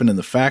that happen in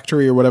the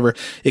factory or whatever?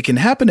 It can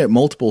happen at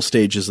multiple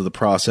stages of the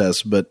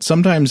process, but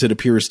sometimes it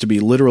appears to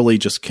be literally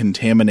just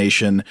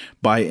contamination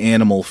by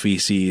animal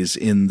feces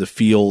in the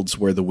fields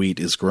where the wheat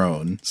is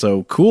grown.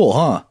 So cool,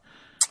 huh?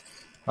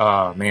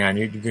 Oh, man,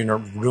 you're going to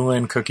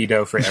ruin cookie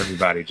dough for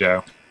everybody,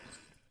 Joe.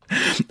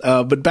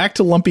 But back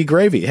to lumpy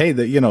gravy. Hey,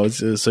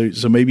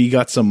 so maybe you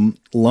got some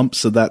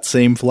lumps of that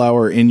same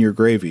flour in your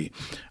gravy.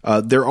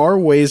 There are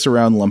ways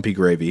around lumpy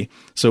gravy.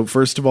 So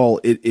first of all,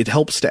 it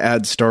helps to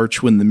add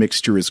starch when the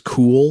mixture is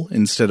cool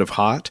instead of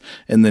hot,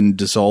 and then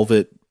dissolve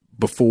it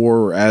before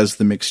or as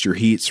the mixture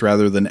heats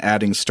rather than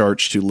adding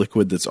starch to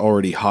liquid that's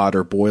already hot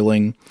or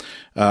boiling.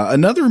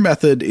 Another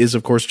method is,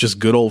 of course, just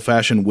good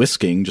old-fashioned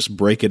whisking. Just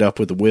break it up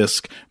with a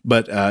whisk.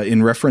 But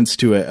in reference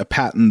to a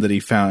patent that he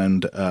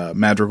found,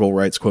 Madrigal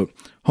writes, quote,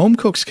 "Home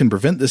cooks can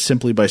prevent this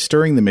simply by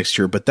stirring the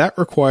mixture, but that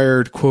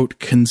required, quote,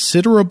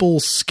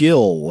 considerable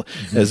skill,"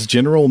 as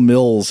General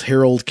Mills'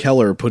 Harold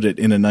Keller put it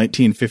in a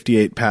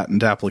 1958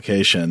 patent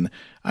application.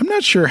 I'm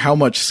not sure how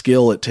much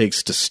skill it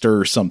takes to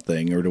stir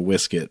something or to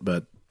whisk it,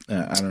 but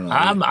I don't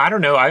know. I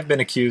don't know. I've been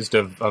accused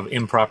of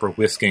improper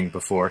whisking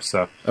before.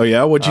 So. Oh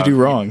yeah, what'd you do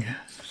wrong?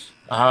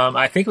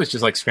 I think it was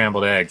just like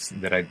scrambled eggs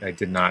that I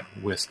did not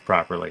whisk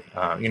properly.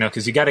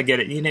 Because you got to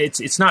get it.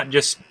 It's not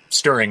just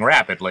stirring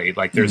rapidly.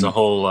 Like there's a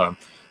whole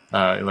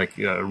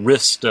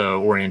wrist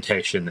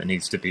orientation that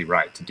needs to be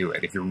right to do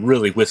it. If you're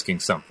really whisking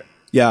something.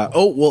 Yeah.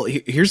 Oh, well,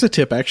 here's a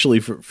tip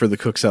actually for the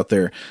cooks out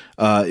there.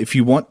 If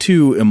you want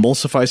to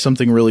emulsify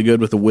something really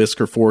good with a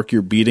whisk or fork,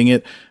 you're beating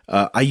it.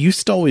 I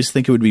used to always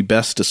think it would be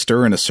best to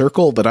stir in a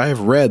circle, but I have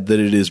read that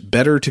it is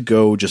better to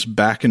go just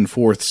back and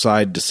forth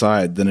side to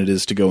side than it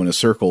is to go in a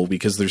circle,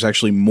 because there's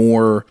actually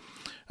more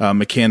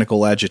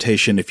mechanical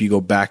agitation if you go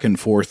back and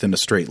forth in a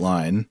straight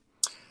line.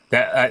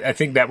 I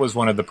think that was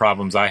one of the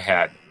problems I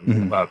had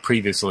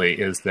previously,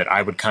 is that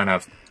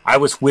I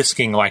was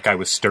whisking like I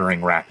was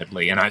stirring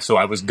rapidly, and so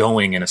I was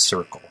going in a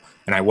circle,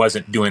 and I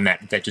wasn't doing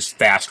that just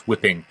fast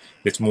whipping.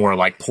 It's more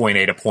like point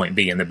A to point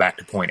B and then back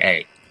to point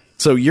A.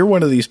 So you're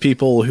one of these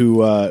people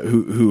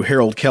who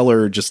Harold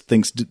Keller just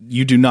thinks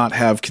you do not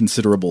have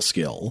considerable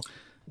skill.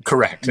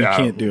 Correct. You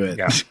can't do it.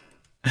 Yeah.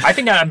 I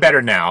think I'm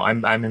better now.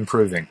 I'm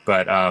improving,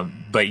 but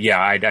yeah,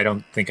 I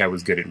don't think I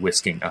was good at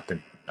whisking up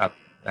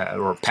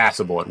or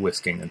passable at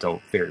whisking until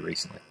very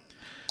recently.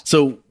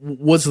 So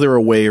was there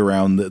a way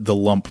around the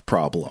lump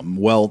problem?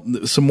 Well,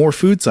 some more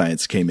food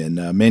science came in.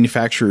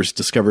 Manufacturers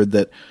discovered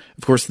that,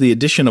 of course, the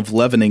addition of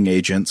leavening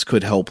agents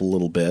could help a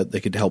little bit. They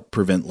could help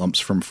prevent lumps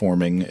from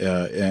forming,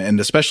 and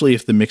especially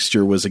if the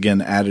mixture was,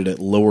 again, added at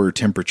lower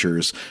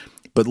temperatures.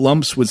 But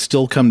lumps would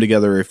still come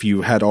together if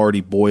you had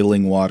already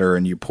boiling water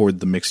and you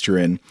poured the mixture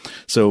in.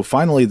 So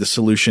finally, the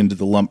solution to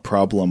the lump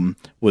problem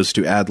was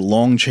to add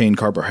long-chain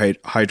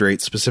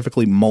carbohydrates,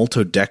 specifically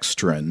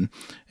maltodextrin,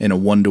 in a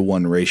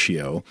 1-to-1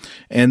 ratio.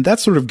 And that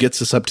sort of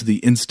gets us up to the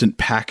instant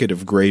packet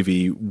of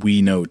gravy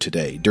we know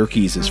today.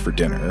 Durkee's is for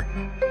dinner.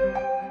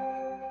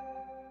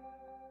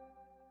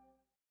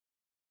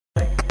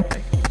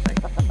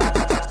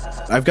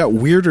 I've got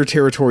weirder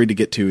territory to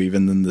get to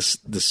even than this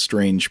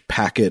strange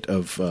packet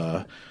of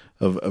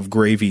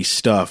gravy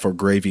stuff or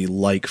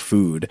gravy-like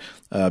food,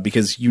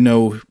 because you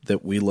know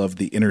that we love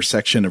the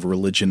intersection of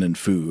religion and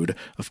food.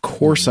 Of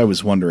course, I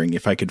was wondering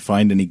if I could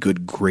find any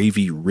good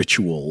gravy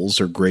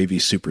rituals or gravy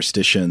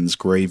superstitions,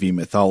 gravy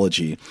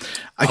mythology.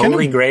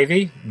 Holy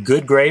gravy?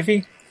 Good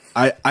gravy?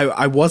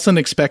 I wasn't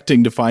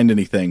expecting to find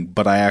anything,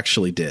 but I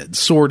actually did,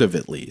 sort of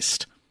at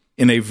least.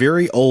 In a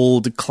very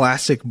old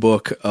classic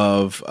book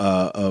of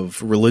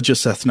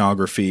religious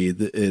ethnography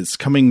that is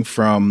coming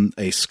from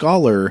a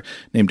scholar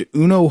named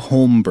Uno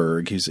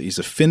Holmberg. He's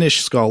a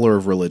Finnish scholar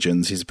of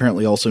religions. He's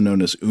apparently also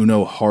known as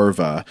Uno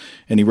Harva,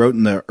 and he wrote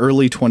in the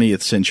early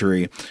 20th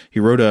century. He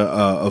wrote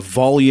a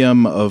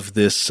volume of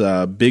this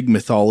big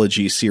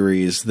mythology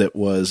series that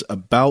was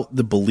about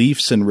the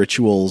beliefs and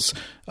rituals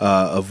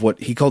of what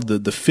he called the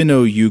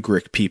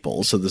Finno-Ugric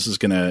people. So this is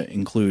going to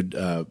include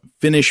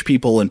Finnish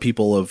people and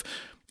people of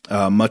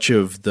much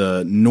of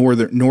the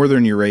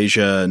northern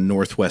Eurasia and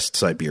northwest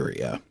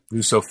Siberia.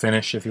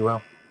 Russo-Finnish, if you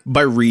will.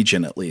 By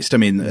region, at least. I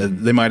mean,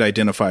 they might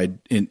identify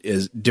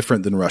as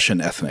different than Russian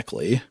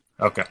ethnically.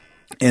 Okay.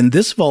 And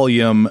this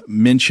volume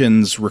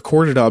mentions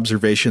recorded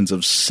observations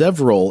of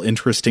several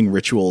interesting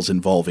rituals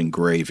involving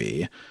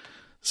gravy.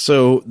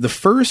 So the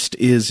first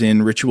is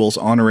in rituals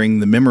honoring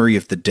the memory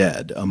of the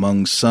dead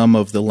among some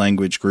of the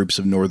language groups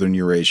of northern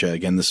Eurasia.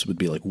 Again, this would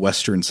be like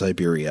western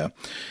Siberia.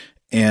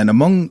 And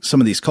among some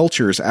of these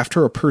cultures,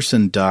 after a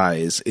person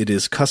dies, it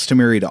is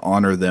customary to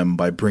honor them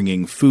by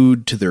bringing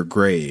food to their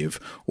grave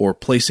or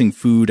placing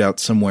food out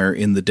somewhere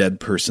in the dead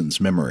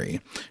person's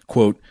memory.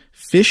 Quote,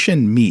 fish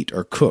and meat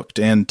are cooked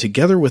and,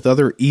 together with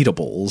other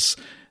eatables,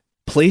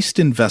 placed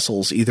in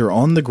vessels either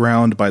on the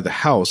ground by the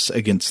house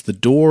against the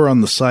door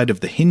on the side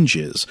of the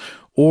hinges,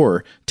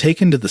 or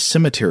taken to the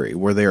cemetery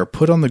where they are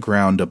put on the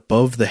ground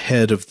above the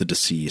head of the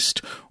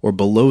deceased or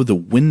below the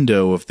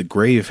window of the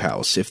grave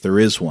house, if there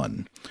is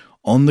one.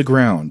 On the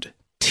ground,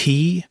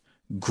 tea,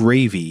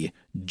 gravy,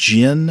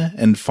 gin,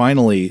 and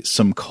finally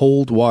some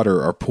cold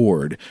water are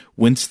poured,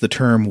 whence the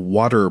term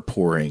water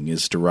pouring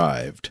is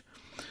derived.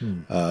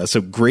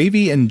 So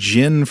gravy and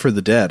gin for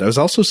the dead. I was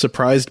also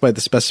surprised by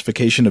the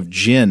specification of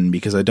gin,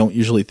 because I don't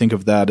usually think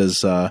of that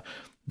as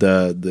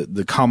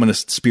the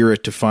commonest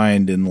spirit to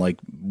find in like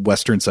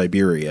Western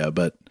Siberia,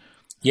 but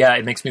yeah,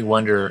 it makes me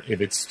wonder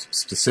if it's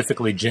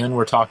specifically gin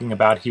we're talking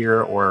about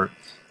here, or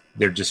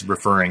they're just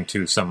referring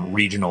to some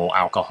regional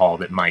alcohol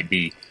that might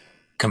be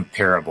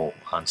comparable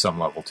on some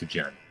level to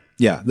gin.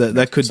 Yeah,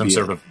 that could be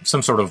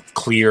some sort of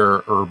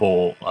clear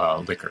herbal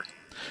liquor.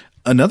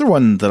 Another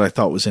one that I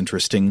thought was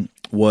interesting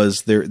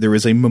was there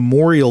is a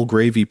memorial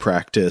gravy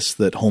practice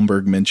that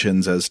Holmberg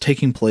mentions as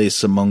taking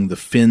place among the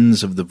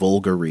Finns of the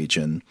Volga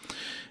region.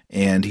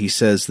 And he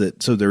says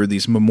that, so there are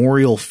these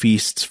memorial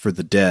feasts for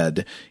the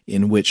dead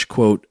in which,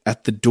 quote,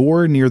 at the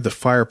door near the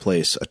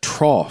fireplace, a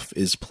trough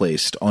is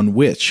placed on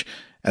which,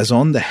 as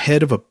on the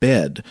head of a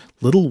bed,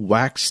 little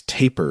wax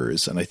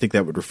tapers, and I think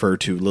that would refer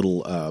to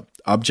little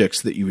objects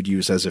that you would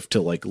use as if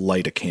to like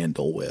light a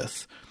candle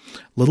with.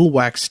 Little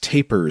wax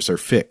tapers are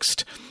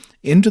fixed.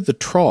 Into the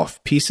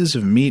trough, pieces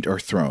of meat are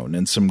thrown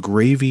and some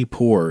gravy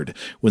poured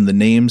when the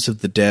names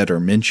of the dead are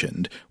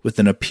mentioned, with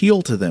an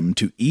appeal to them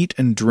to eat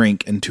and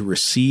drink and to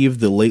receive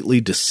the lately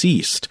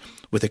deceased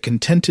with a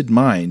contented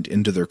mind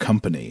into their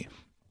company.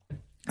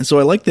 And so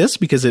I like this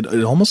because it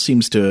almost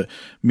seems to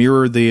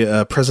mirror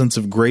the presence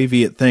of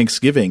gravy at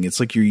Thanksgiving. It's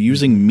like you're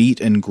using meat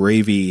and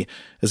gravy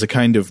as a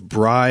kind of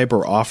bribe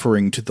or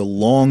offering to the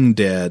long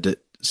dead,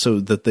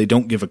 so that they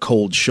don't give a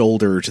cold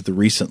shoulder to the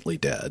recently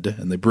dead,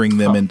 and they bring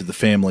them into the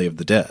family of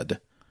the dead.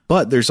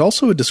 But there's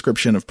also a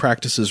description of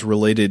practices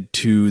related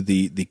to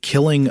the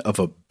killing of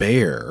a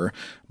bear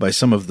by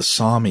some of the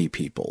Sami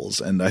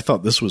peoples, and I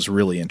thought this was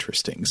really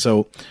interesting.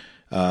 So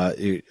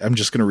I'm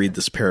just going to read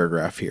this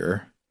paragraph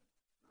here.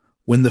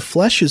 When the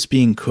flesh is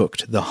being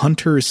cooked, the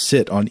hunters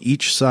sit on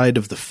each side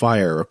of the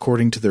fire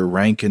according to their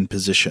rank and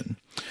position.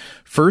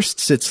 First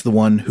sits the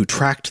one who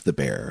tracked the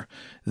bear,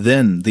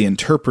 then the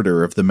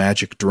interpreter of the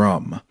magic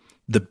drum,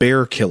 the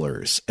bear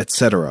killers,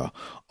 etc.,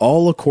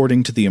 all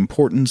according to the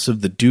importance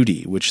of the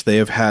duty which they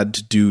have had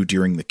to do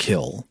during the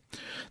kill.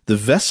 The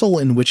vessel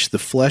in which the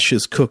flesh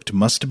is cooked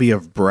must be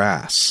of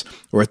brass,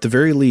 or at the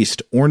very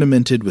least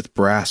ornamented with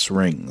brass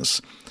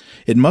rings.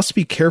 It must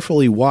be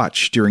carefully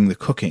watched during the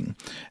cooking,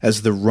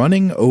 as the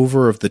running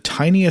over of the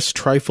tiniest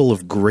trifle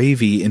of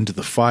gravy into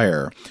the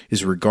fire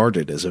is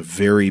regarded as a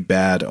very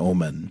bad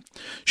omen.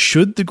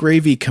 Should the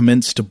gravy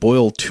commence to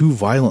boil too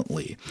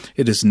violently,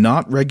 it is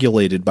not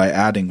regulated by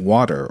adding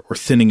water or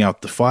thinning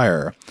out the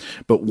fire,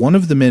 but one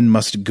of the men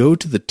must go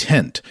to the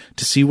tent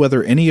to see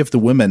whether any of the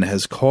women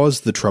has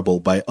caused the trouble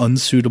by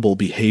unsuitable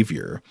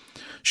behavior.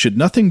 Should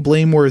nothing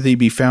blameworthy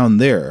be found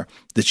there,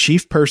 the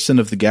chief person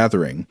of the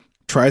gathering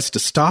tries to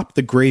stop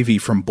the gravy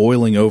from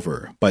boiling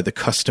over by the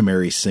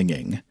customary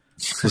singing.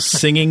 So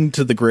singing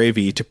to the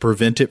gravy to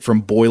prevent it from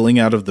boiling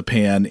out of the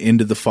pan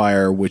into the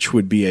fire, which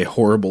would be a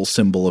horrible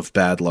symbol of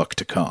bad luck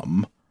to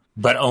come.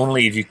 But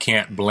only if you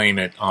can't blame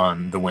it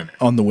on the women.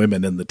 On the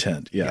women in the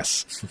tent,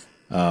 yes.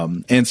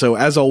 And so,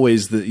 as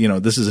always,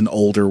 this is an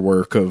older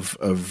work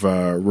of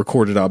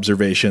recorded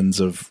observations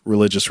of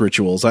religious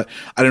rituals. I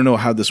don't know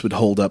how this would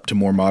hold up to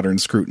more modern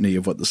scrutiny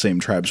of what the same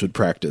tribes would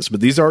practice, but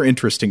these are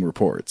interesting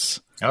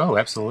reports. Oh,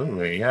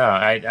 absolutely. Yeah.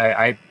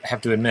 I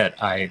have to admit,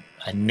 I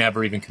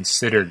never even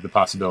considered the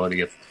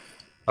possibility of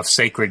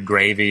sacred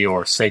gravy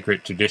or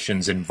sacred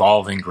traditions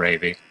involving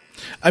gravy.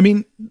 I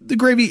mean, the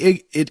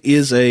gravy,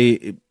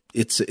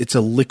 it's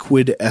a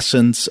liquid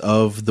essence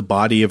of the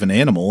body of an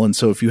animal. And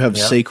so if you have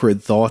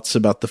sacred thoughts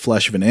about the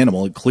flesh of an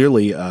animal,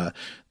 clearly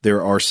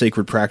there are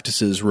sacred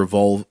practices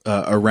revolve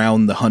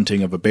around the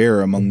hunting of a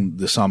bear among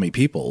the Sami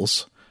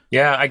peoples.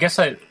 Yeah, I guess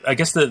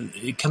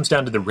it comes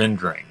down to the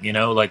rendering,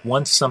 like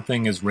once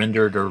something is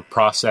rendered or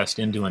processed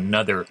into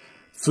another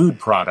food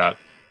product,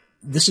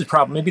 this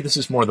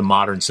is more the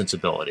modern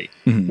sensibility,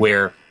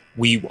 where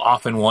we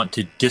often want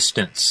to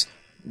distance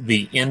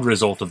the end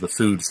result of the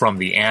food from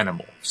the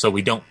animal. So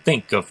we don't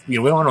think of, we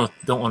don't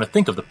want to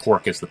think of the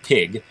pork as the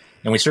pig,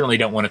 and we certainly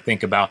don't want to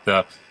think about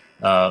the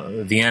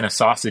Vienna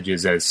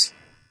sausages as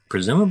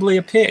presumably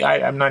a pig.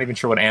 I'm not even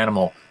sure what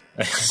animal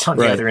is on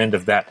the other end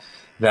of that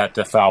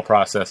foul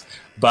process.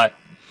 But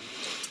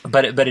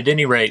at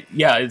any rate,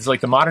 yeah, it's like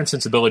the modern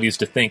sensibility is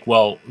to think,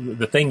 well,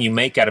 the thing you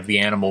make out of the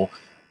animal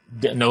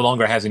no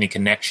longer has any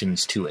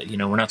connections to it.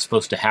 We're not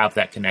supposed to have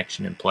that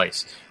connection in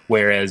place.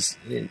 Whereas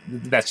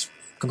that's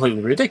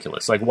completely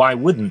ridiculous. Like, why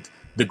wouldn't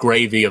the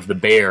gravy of the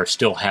bear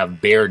still have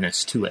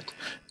bareness to it?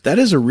 That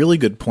is a really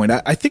good point.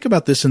 I think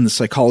about this in the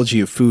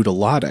psychology of food a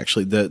lot,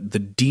 actually. The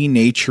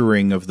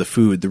denaturing of the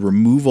food, the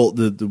removal,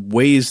 the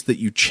ways that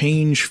you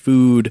change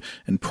food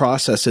and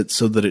process it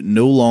so that it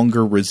no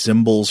longer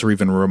resembles or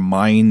even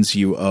reminds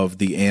you of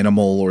the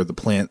animal or the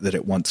plant that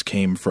it once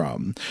came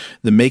from.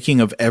 The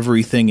making of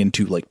everything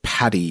into like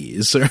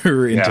patties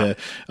or into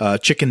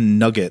chicken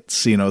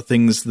nuggets,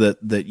 things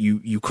that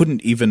you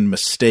couldn't even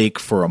mistake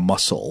for a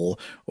muscle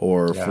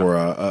or for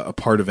a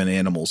part of an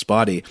animal's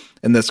body.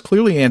 And that's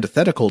clearly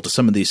antithetical to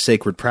some of these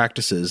sacred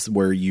practices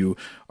where you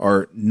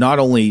are not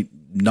only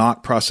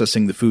not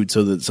processing the food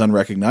so that it's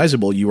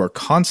unrecognizable, you are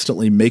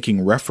constantly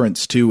making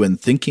reference to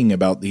and thinking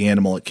about the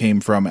animal it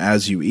came from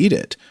as you eat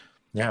it.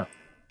 Yeah.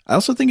 I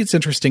also think it's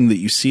interesting that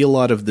you see a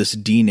lot of this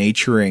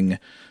denaturing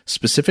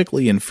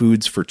specifically in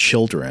foods for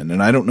children.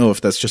 And I don't know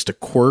if that's just a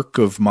quirk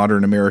of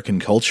modern American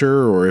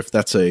culture or if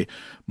that's a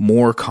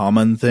more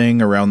common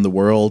thing around the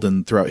world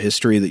and throughout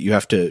history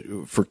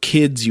that for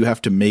kids, you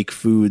have to make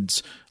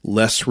foods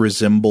less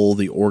resemble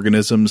the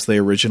organisms they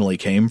originally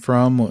came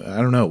from. I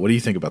don't know. What do you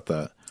think about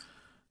that?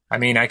 I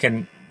mean, I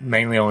can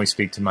mainly only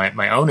speak to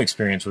my own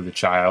experience with a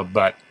child,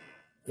 but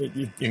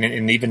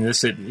in even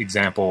this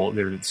example,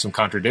 there are some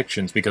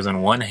contradictions because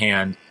on one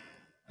hand,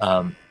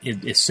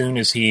 as soon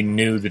as he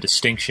knew the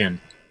distinction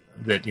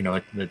that,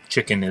 the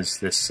chicken is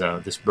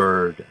this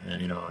bird,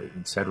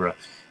 etc.,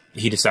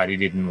 he decided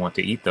he didn't want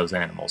to eat those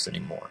animals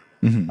anymore,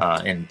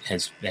 and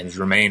has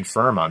remained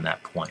firm on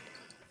that point.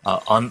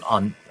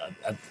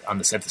 At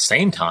the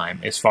same time,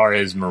 as far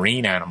as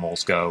marine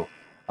animals go,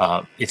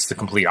 it's the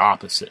complete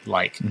opposite.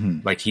 Like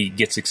he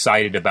gets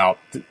excited about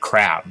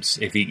crabs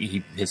if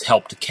he has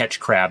helped to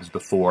catch crabs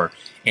before,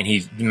 and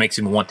it makes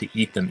him want to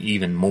eat them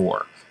even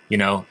more.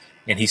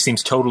 And he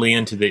seems totally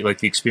into the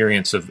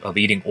experience of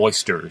eating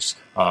oysters.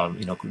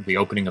 The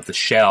opening of the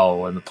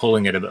shell and the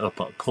pulling it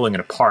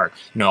apart.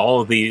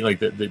 All of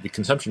the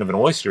consumption of an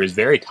oyster is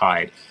very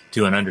tied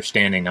to an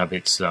understanding of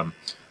its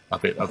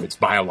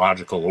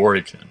biological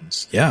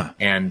origins. Yeah.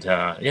 And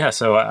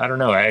so I don't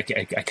know. I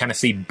kind of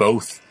see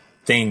both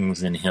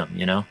things in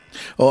him,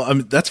 Well,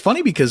 that's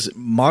funny because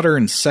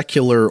modern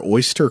secular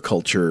oyster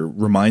culture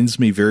reminds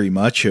me very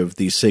much of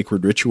these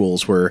sacred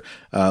rituals where,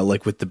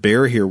 like with the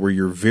bear here, where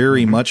you're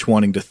very much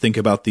wanting to think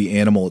about the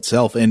animal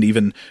itself and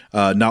even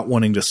not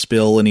wanting to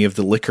spill any of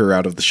the liquor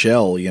out of the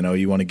shell.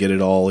 You want to get it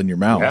all in your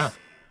mouth.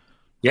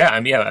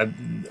 Yeah.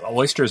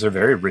 Oysters are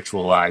very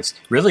ritualized,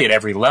 really at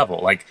every level.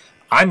 Like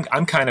I'm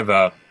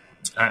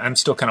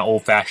still kind of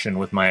old fashioned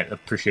with my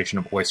appreciation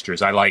of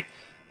oysters. I like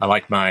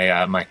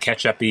my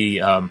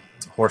ketchup-y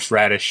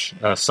horseradish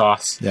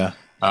sauce. Yeah.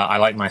 I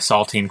like my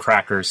saltine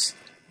crackers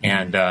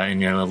and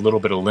a little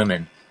bit of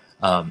lemon.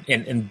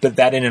 But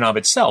that in and of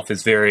itself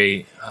is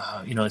very,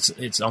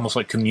 it's almost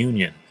like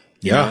communion.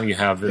 You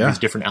have these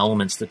different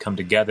elements that come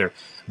together.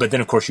 But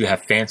then, of course, you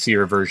have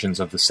fancier versions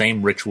of the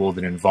same ritual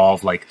that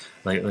involve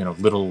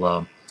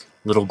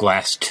little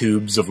glass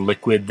tubes of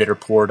liquid that are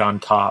poured on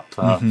top,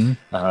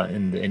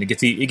 and it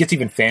gets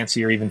even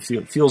fancier, even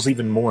feels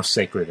even more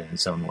sacred in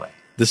its own way.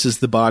 This is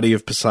the body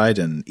of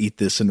Poseidon. Eat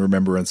this in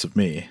remembrance of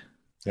me.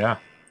 Yeah.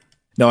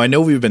 Now, I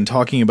know we've been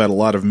talking about a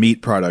lot of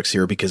meat products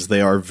here because they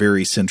are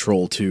very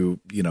central to,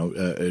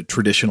 a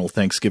traditional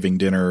Thanksgiving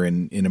dinner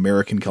in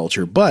American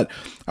culture. But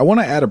I want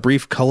to add a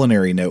brief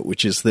culinary note,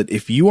 which is that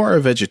if you are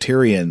a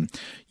vegetarian,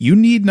 you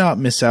need not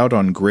miss out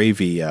on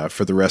gravy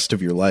for the rest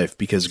of your life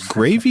because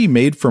gravy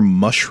made from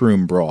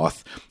mushroom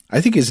broth, I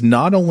think, is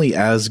not only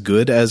as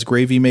good as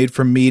gravy made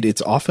from meat,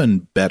 it's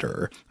often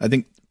better. I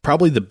think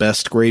probably the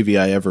best gravy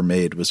I ever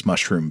made was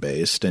mushroom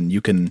based, and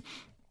you can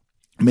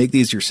make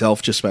these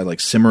yourself just by like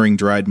simmering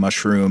dried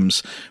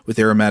mushrooms with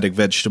aromatic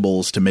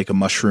vegetables to make a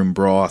mushroom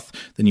broth.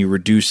 Then you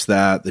reduce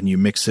that, then you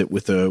mix it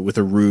with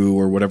a roux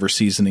or whatever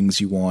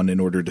seasonings you want in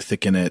order to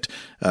thicken it.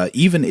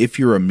 Even if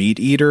you're a meat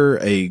eater,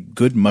 a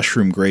good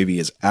mushroom gravy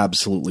is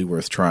absolutely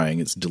worth trying.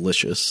 It's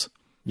delicious.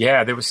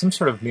 Yeah, there was some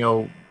sort of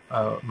meal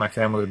my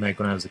family would make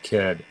when I was a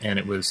kid, and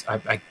it was,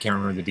 I can't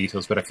remember the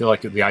details, but I feel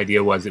like the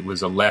idea was it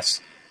was a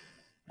less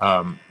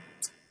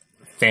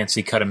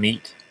fancy cut of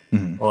meat.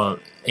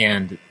 Mm-hmm.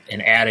 And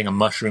adding a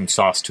mushroom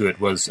sauce to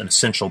it was an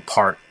essential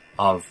part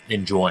of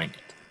enjoying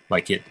it.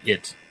 Like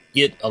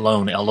it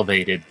alone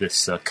elevated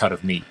this cut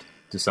of meat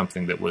to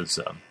something that was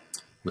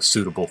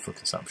suitable for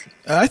consumption.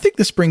 I think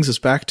this brings us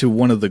back to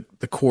one of the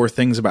core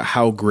things about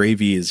how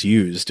gravy is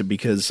used,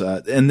 because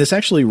and this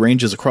actually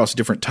ranges across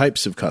different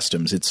types of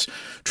customs. It's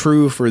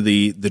true for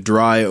the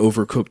dry,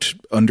 overcooked,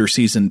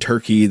 under-seasoned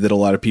turkey that a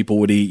lot of people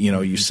would eat. You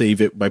know, you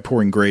save it by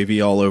pouring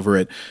gravy all over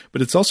it.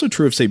 But it's also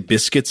true of, say,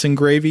 biscuits and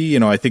gravy. You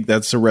know, I think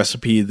that's a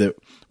recipe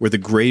where the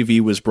gravy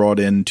was brought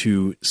in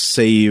to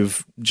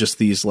save just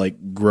these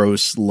like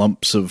gross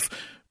lumps of.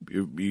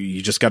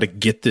 You just got to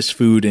get this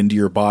food into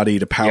your body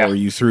to power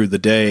you through the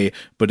day,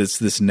 but it's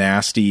this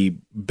nasty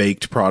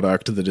baked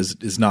product that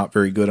is not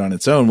very good on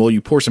its own. Well,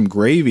 you pour some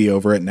gravy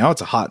over it, and now it's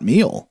a hot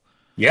meal.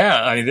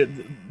 Yeah, I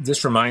mean,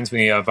 this reminds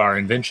me of our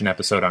invention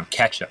episode on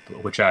ketchup,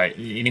 which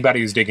anybody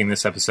who's digging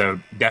this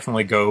episode,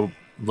 definitely go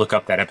look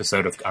up that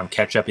episode on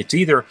ketchup. It's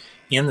either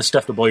in the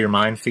Stuff to Blow Your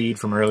Mind feed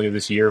from earlier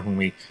this year when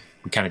we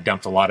kind of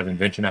dumped a lot of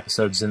invention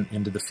episodes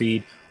into the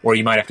feed, or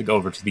you might have to go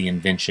over to the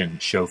invention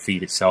show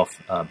feed itself.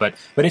 But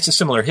it's a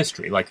similar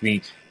history. Like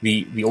the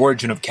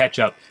origin of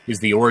ketchup is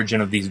the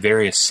origin of these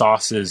various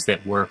sauces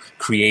that were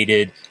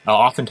created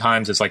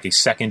oftentimes as like a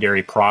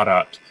secondary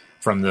product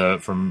from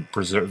the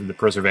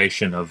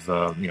preservation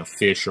of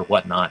fish or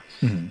whatnot,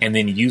 and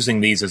then using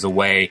these as a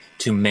way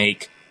to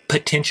make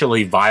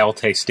potentially vile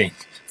tasting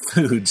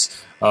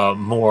foods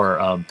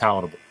more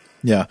palatable.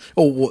 Yeah.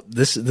 Oh, well,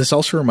 this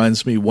also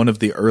reminds me, one of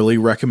the early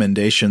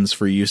recommendations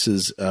for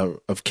uses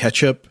of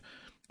ketchup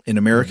in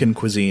American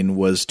cuisine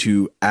was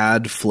to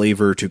add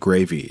flavor to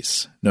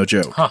gravies. No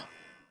joke. Huh.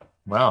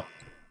 Wow.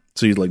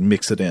 So you'd like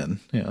mix it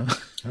in. Yeah.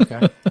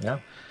 Okay. Yeah.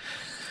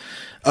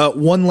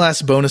 One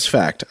last bonus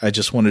fact I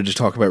just wanted to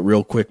talk about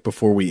real quick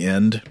before we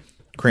end.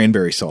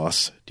 Cranberry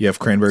sauce. Do you have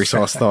cranberry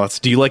sauce thoughts?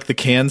 Do you like the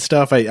canned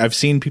stuff? I've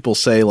seen people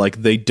say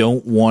like they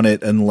don't want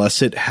it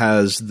unless it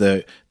has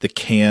the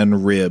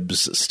can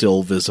ribs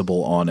still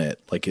visible on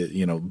it, like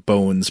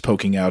bones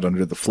poking out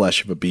under the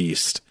flesh of a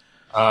beast.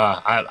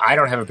 I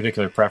don't have a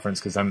particular preference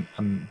because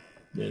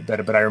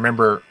but I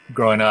remember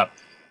growing up,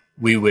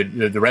 we would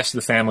the rest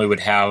of the family would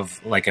have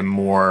like a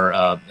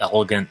more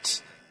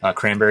elegant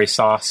cranberry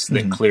sauce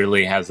that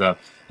clearly has an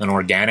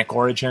organic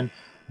origin.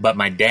 But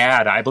my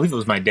dad, I believe it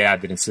was my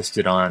dad that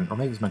insisted on, or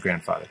maybe it was my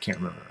grandfather, I can't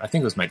remember. I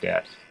think it was my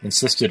dad,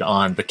 insisted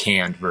on the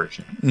canned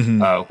version,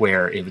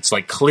 where it's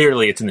like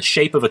clearly it's in the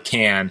shape of a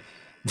can,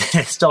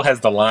 it still has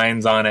the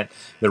lines on it,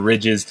 the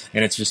ridges,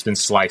 and it's just been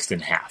sliced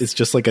in half. It's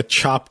just like a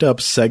chopped up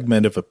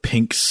segment of a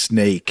pink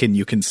snake, and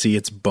you can see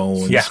its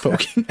bones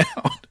poking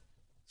out.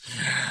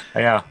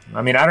 Yeah.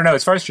 I mean, I don't know.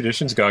 As far as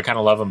traditions go, I kind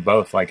of love them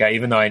both. Like,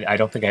 even though I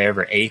don't think I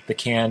ever ate the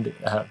canned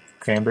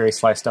cranberry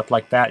sliced up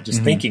like that,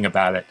 just thinking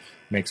about it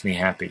makes me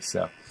happy.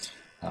 So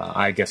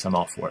I guess I'm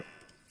all for it.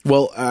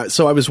 Well,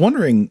 so I was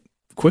wondering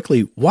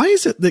quickly, why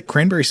is it that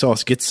cranberry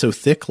sauce gets so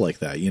thick like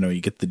that? You know,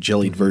 you get the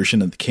jellied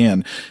version of the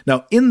can.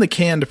 Now, in the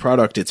canned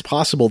product, it's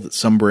possible that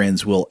some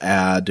brands will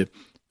add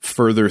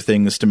further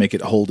things to make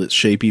it hold its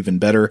shape even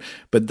better,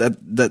 but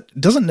that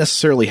doesn't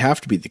necessarily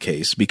have to be the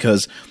case,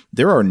 because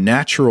there are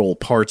natural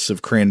parts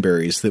of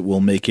cranberries that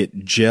will make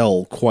it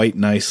gel quite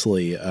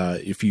nicely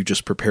if you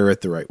just prepare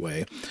it the right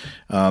way.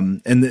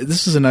 And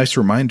this is a nice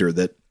reminder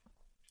that,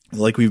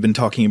 like we've been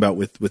talking about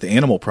with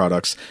animal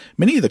products,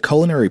 many of the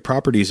culinary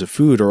properties of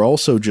food are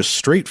also just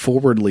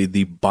straightforwardly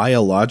the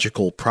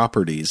biological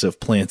properties of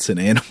plants and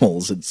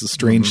animals. It's a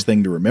strange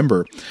thing to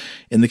remember.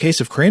 In the case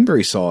of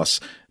cranberry sauce,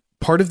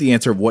 part of the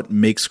answer of what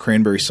makes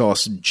cranberry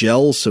sauce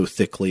gel so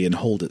thickly and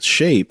hold its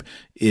shape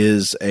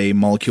is a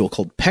molecule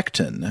called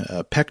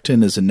pectin.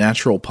 Pectin is a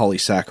natural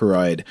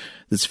polysaccharide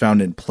that's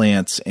found in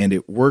plants, and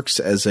it works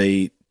as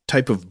a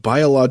type of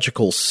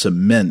biological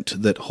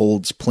cement that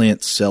holds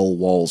plant cell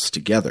walls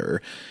together.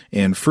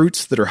 And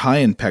fruits that are high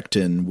in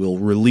pectin will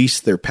release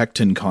their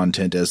pectin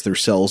content as their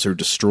cells are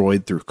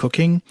destroyed through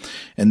cooking.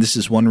 And this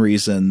is one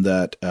reason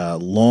that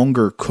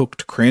longer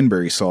cooked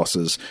cranberry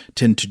sauces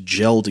tend to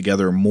gel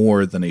together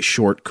more than a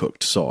short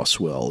cooked sauce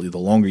will. The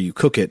longer you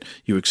cook it,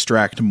 you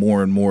extract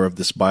more and more of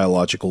this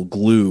biological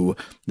glue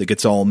that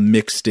gets all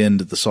mixed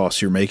into the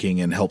sauce you're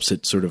making and helps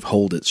it sort of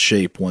hold its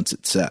shape once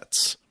it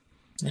sets.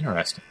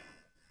 Interesting.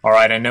 All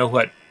right, I know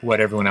what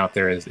everyone out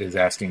there is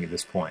asking at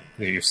this point.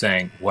 You're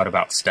saying, what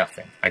about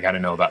stuffing? I got to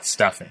know about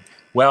stuffing.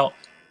 Well,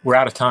 we're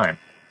out of time,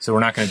 so we're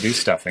not going to do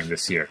stuffing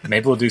this year.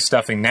 Maybe we'll do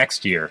stuffing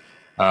next year.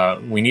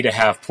 We need to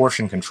have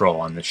portion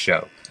control on this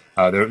show.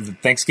 The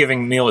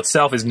Thanksgiving meal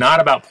itself is not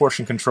about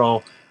portion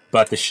control.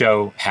 but the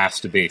show has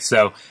to be.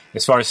 So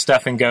as far as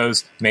stuffing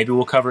goes, maybe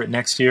we'll cover it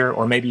next year,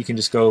 or maybe you can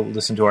just go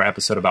listen to our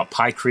episode about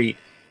Pykrete,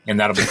 and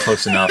that'll be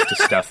close enough to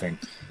stuffing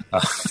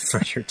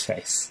for your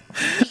taste.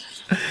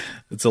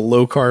 It's a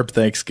low-carb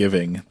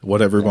Thanksgiving,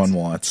 what everyone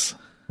wants.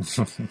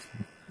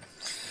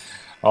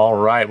 All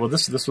right. Well,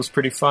 this was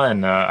pretty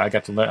fun. I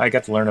got to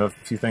learn a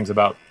few things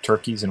about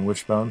turkeys and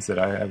wishbones that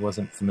I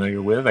wasn't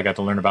familiar with. I got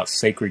to learn about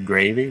sacred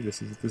gravy.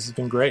 This has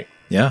been great.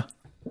 Yeah.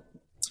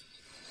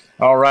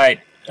 All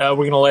right. We're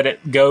going to let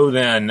it go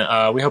then.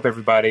 We hope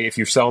everybody, if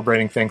you're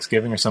celebrating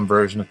Thanksgiving or some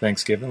version of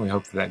Thanksgiving, we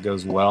hope that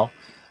goes well.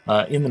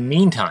 In the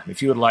meantime,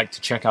 if you would like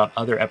to check out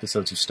other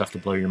episodes of Stuff to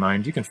Blow Your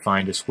Mind, you can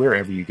find us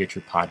wherever you get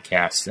your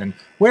podcasts. And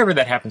wherever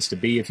that happens to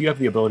be, if you have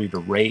the ability to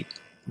rate,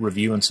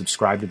 review, and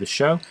subscribe to the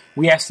show,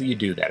 we ask that you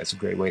do that. It's a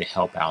great way to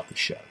help out the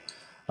show.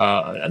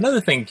 Another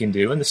thing you can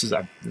do, and this is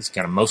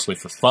kind of mostly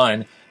for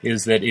fun,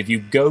 is that if you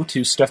go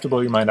to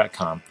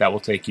StuffToBlowYourMind.com, that will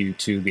take you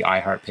to the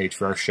iHeart page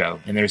for our show,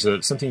 and there's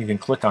something you can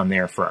click on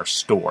there for our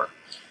store.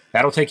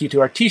 That'll take you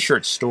to our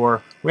t-shirt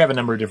store. We have a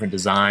number of different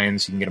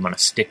designs. You can get them on a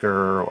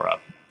sticker or a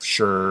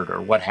shirt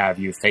or what have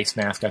you, face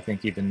mask, I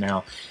think, even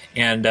now.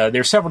 And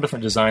there's several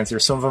different designs.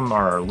 Some of them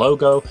are our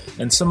logo,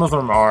 and some of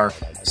them are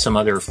some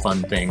other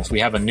fun things.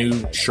 We have a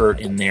new shirt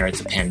in there.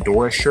 It's a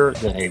Pandora shirt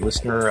that a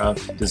listener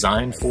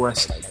designed for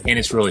us, and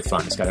it's really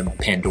fun. It's got a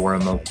Pandora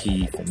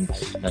motif,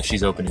 and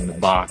she's opening the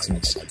box, and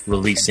it's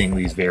releasing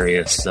these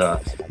various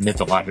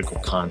mythological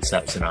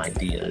concepts and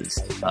ideas.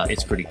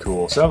 It's pretty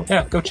cool. So,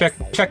 yeah, go check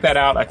that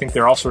out. I think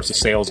there are all sorts of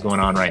sales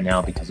going on right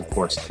now because, of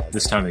course,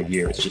 this time of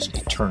year it's just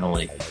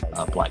eternally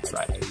Black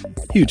Friday.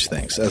 Huge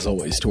thanks, as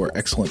always, to our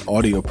excellent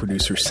audio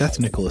producer, Seth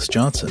Nicholas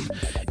Johnson.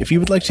 If you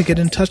would like to get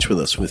in touch with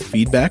us with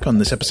feedback on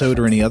this episode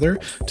or any other,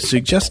 to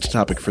suggest a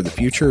topic for the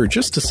future, or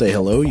just to say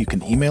hello, you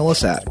can email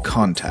us at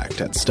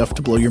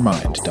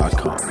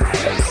contact@stufftoblowyourmind.com.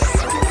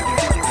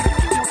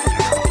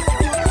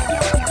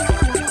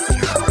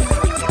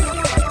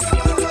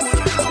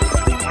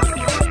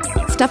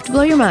 Stuff to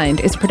Blow Your Mind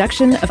is a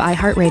production of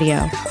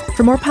iHeartRadio.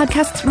 For more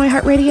podcasts from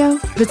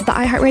iHeartRadio, visit the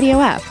iHeartRadio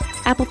app,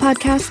 Apple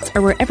Podcasts,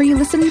 or wherever you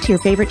listen to your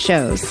favorite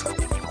shows.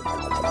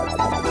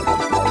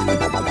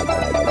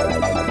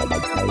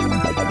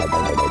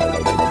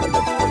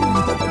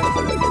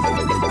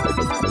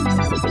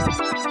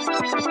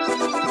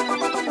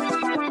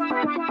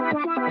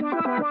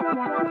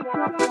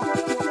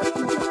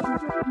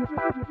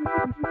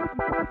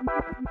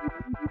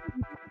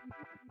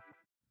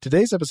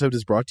 Today's episode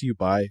is brought to you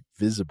by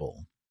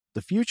Visible.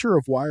 The future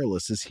of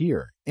wireless is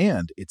here,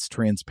 and it's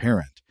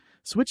transparent.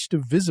 Switch to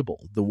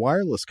Visible, the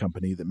wireless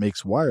company that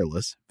makes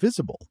wireless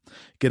visible.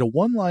 Get a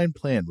one-line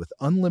plan with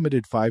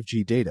unlimited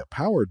 5G data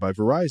powered by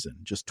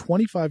Verizon, just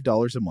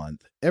 $25 a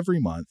month, every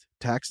month,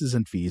 taxes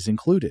and fees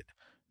included.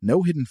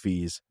 No hidden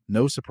fees,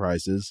 no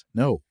surprises,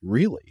 no,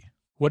 really.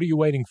 What are you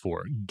waiting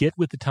for? Get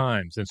with the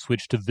times and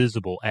switch to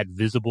Visible at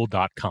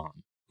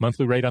Visible.com.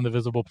 Monthly rate on the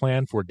Visible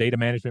plan. For data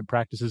management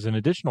practices and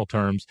additional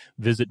terms,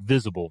 visit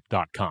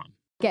Visible.com.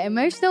 Get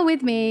emotional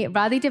with me,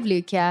 Radhi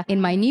Devlukia,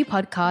 in my new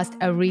podcast,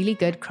 A Really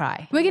Good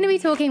Cry. We're going to be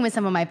talking with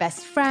some of my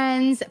best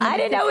friends. I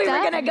didn't know we were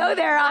going to go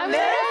there on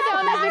this.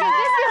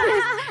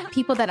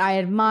 People that I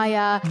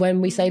admire.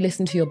 When we say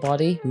listen to your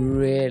body,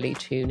 really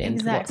tune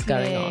into what's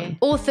going on.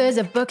 Authors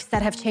of books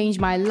that have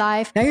changed my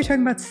life. Now you're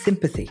talking about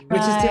sympathy,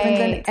 which is different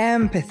than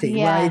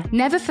empathy, right?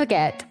 Never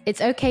forget, it's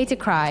okay to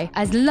cry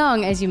as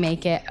long as you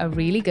make it a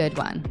really good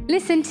one.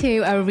 Listen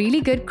to A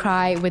Really Good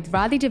Cry with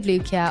Radhi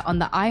Devlukia on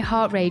the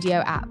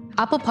iHeartRadio app,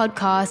 Apple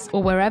Podcasts,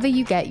 or wherever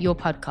you get your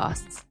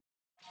podcasts.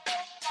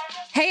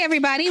 Hey,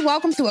 everybody.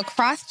 Welcome to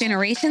Across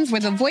Generations, where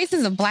the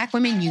voices of Black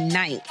women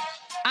unite.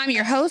 I'm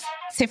your host,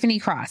 Tiffany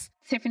Cross.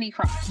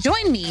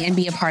 Join me and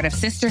be a part of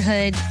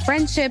sisterhood,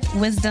 friendship,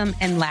 wisdom,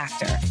 and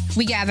laughter.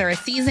 We gather a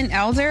seasoned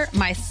elder,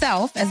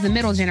 myself as the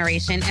middle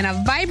generation, and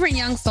a vibrant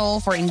young soul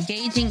for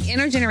engaging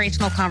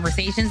intergenerational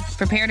conversations.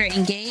 Prepare to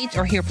engage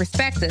or hear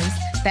perspectives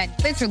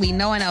that literally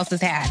no one else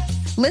has had.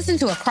 Listen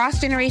to Across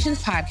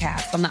Generations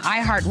podcast on the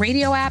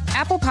iHeartRadio app,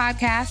 Apple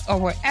Podcasts, or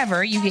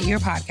wherever you get your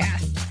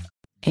podcasts.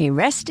 A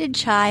rested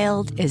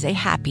child is a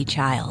happy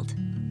child.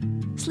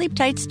 Sleep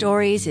Tight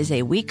Stories is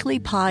a weekly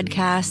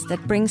podcast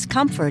that brings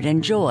comfort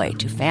and joy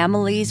to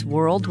families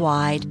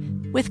worldwide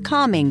with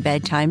calming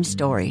bedtime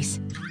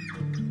stories.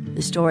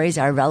 The stories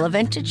are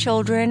relevant to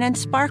children and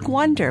spark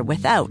wonder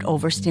without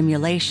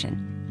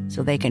overstimulation,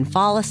 so they can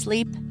fall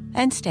asleep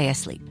and stay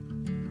asleep.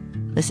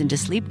 Listen to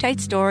Sleep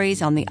Tight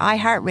Stories on the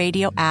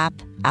iHeartRadio app,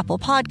 Apple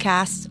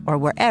Podcasts, or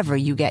wherever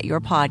you get your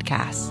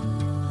podcasts.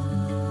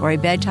 For a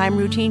bedtime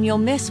routine you'll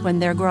miss when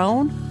they're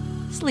grown,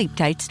 Sleep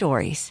Tight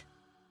Stories.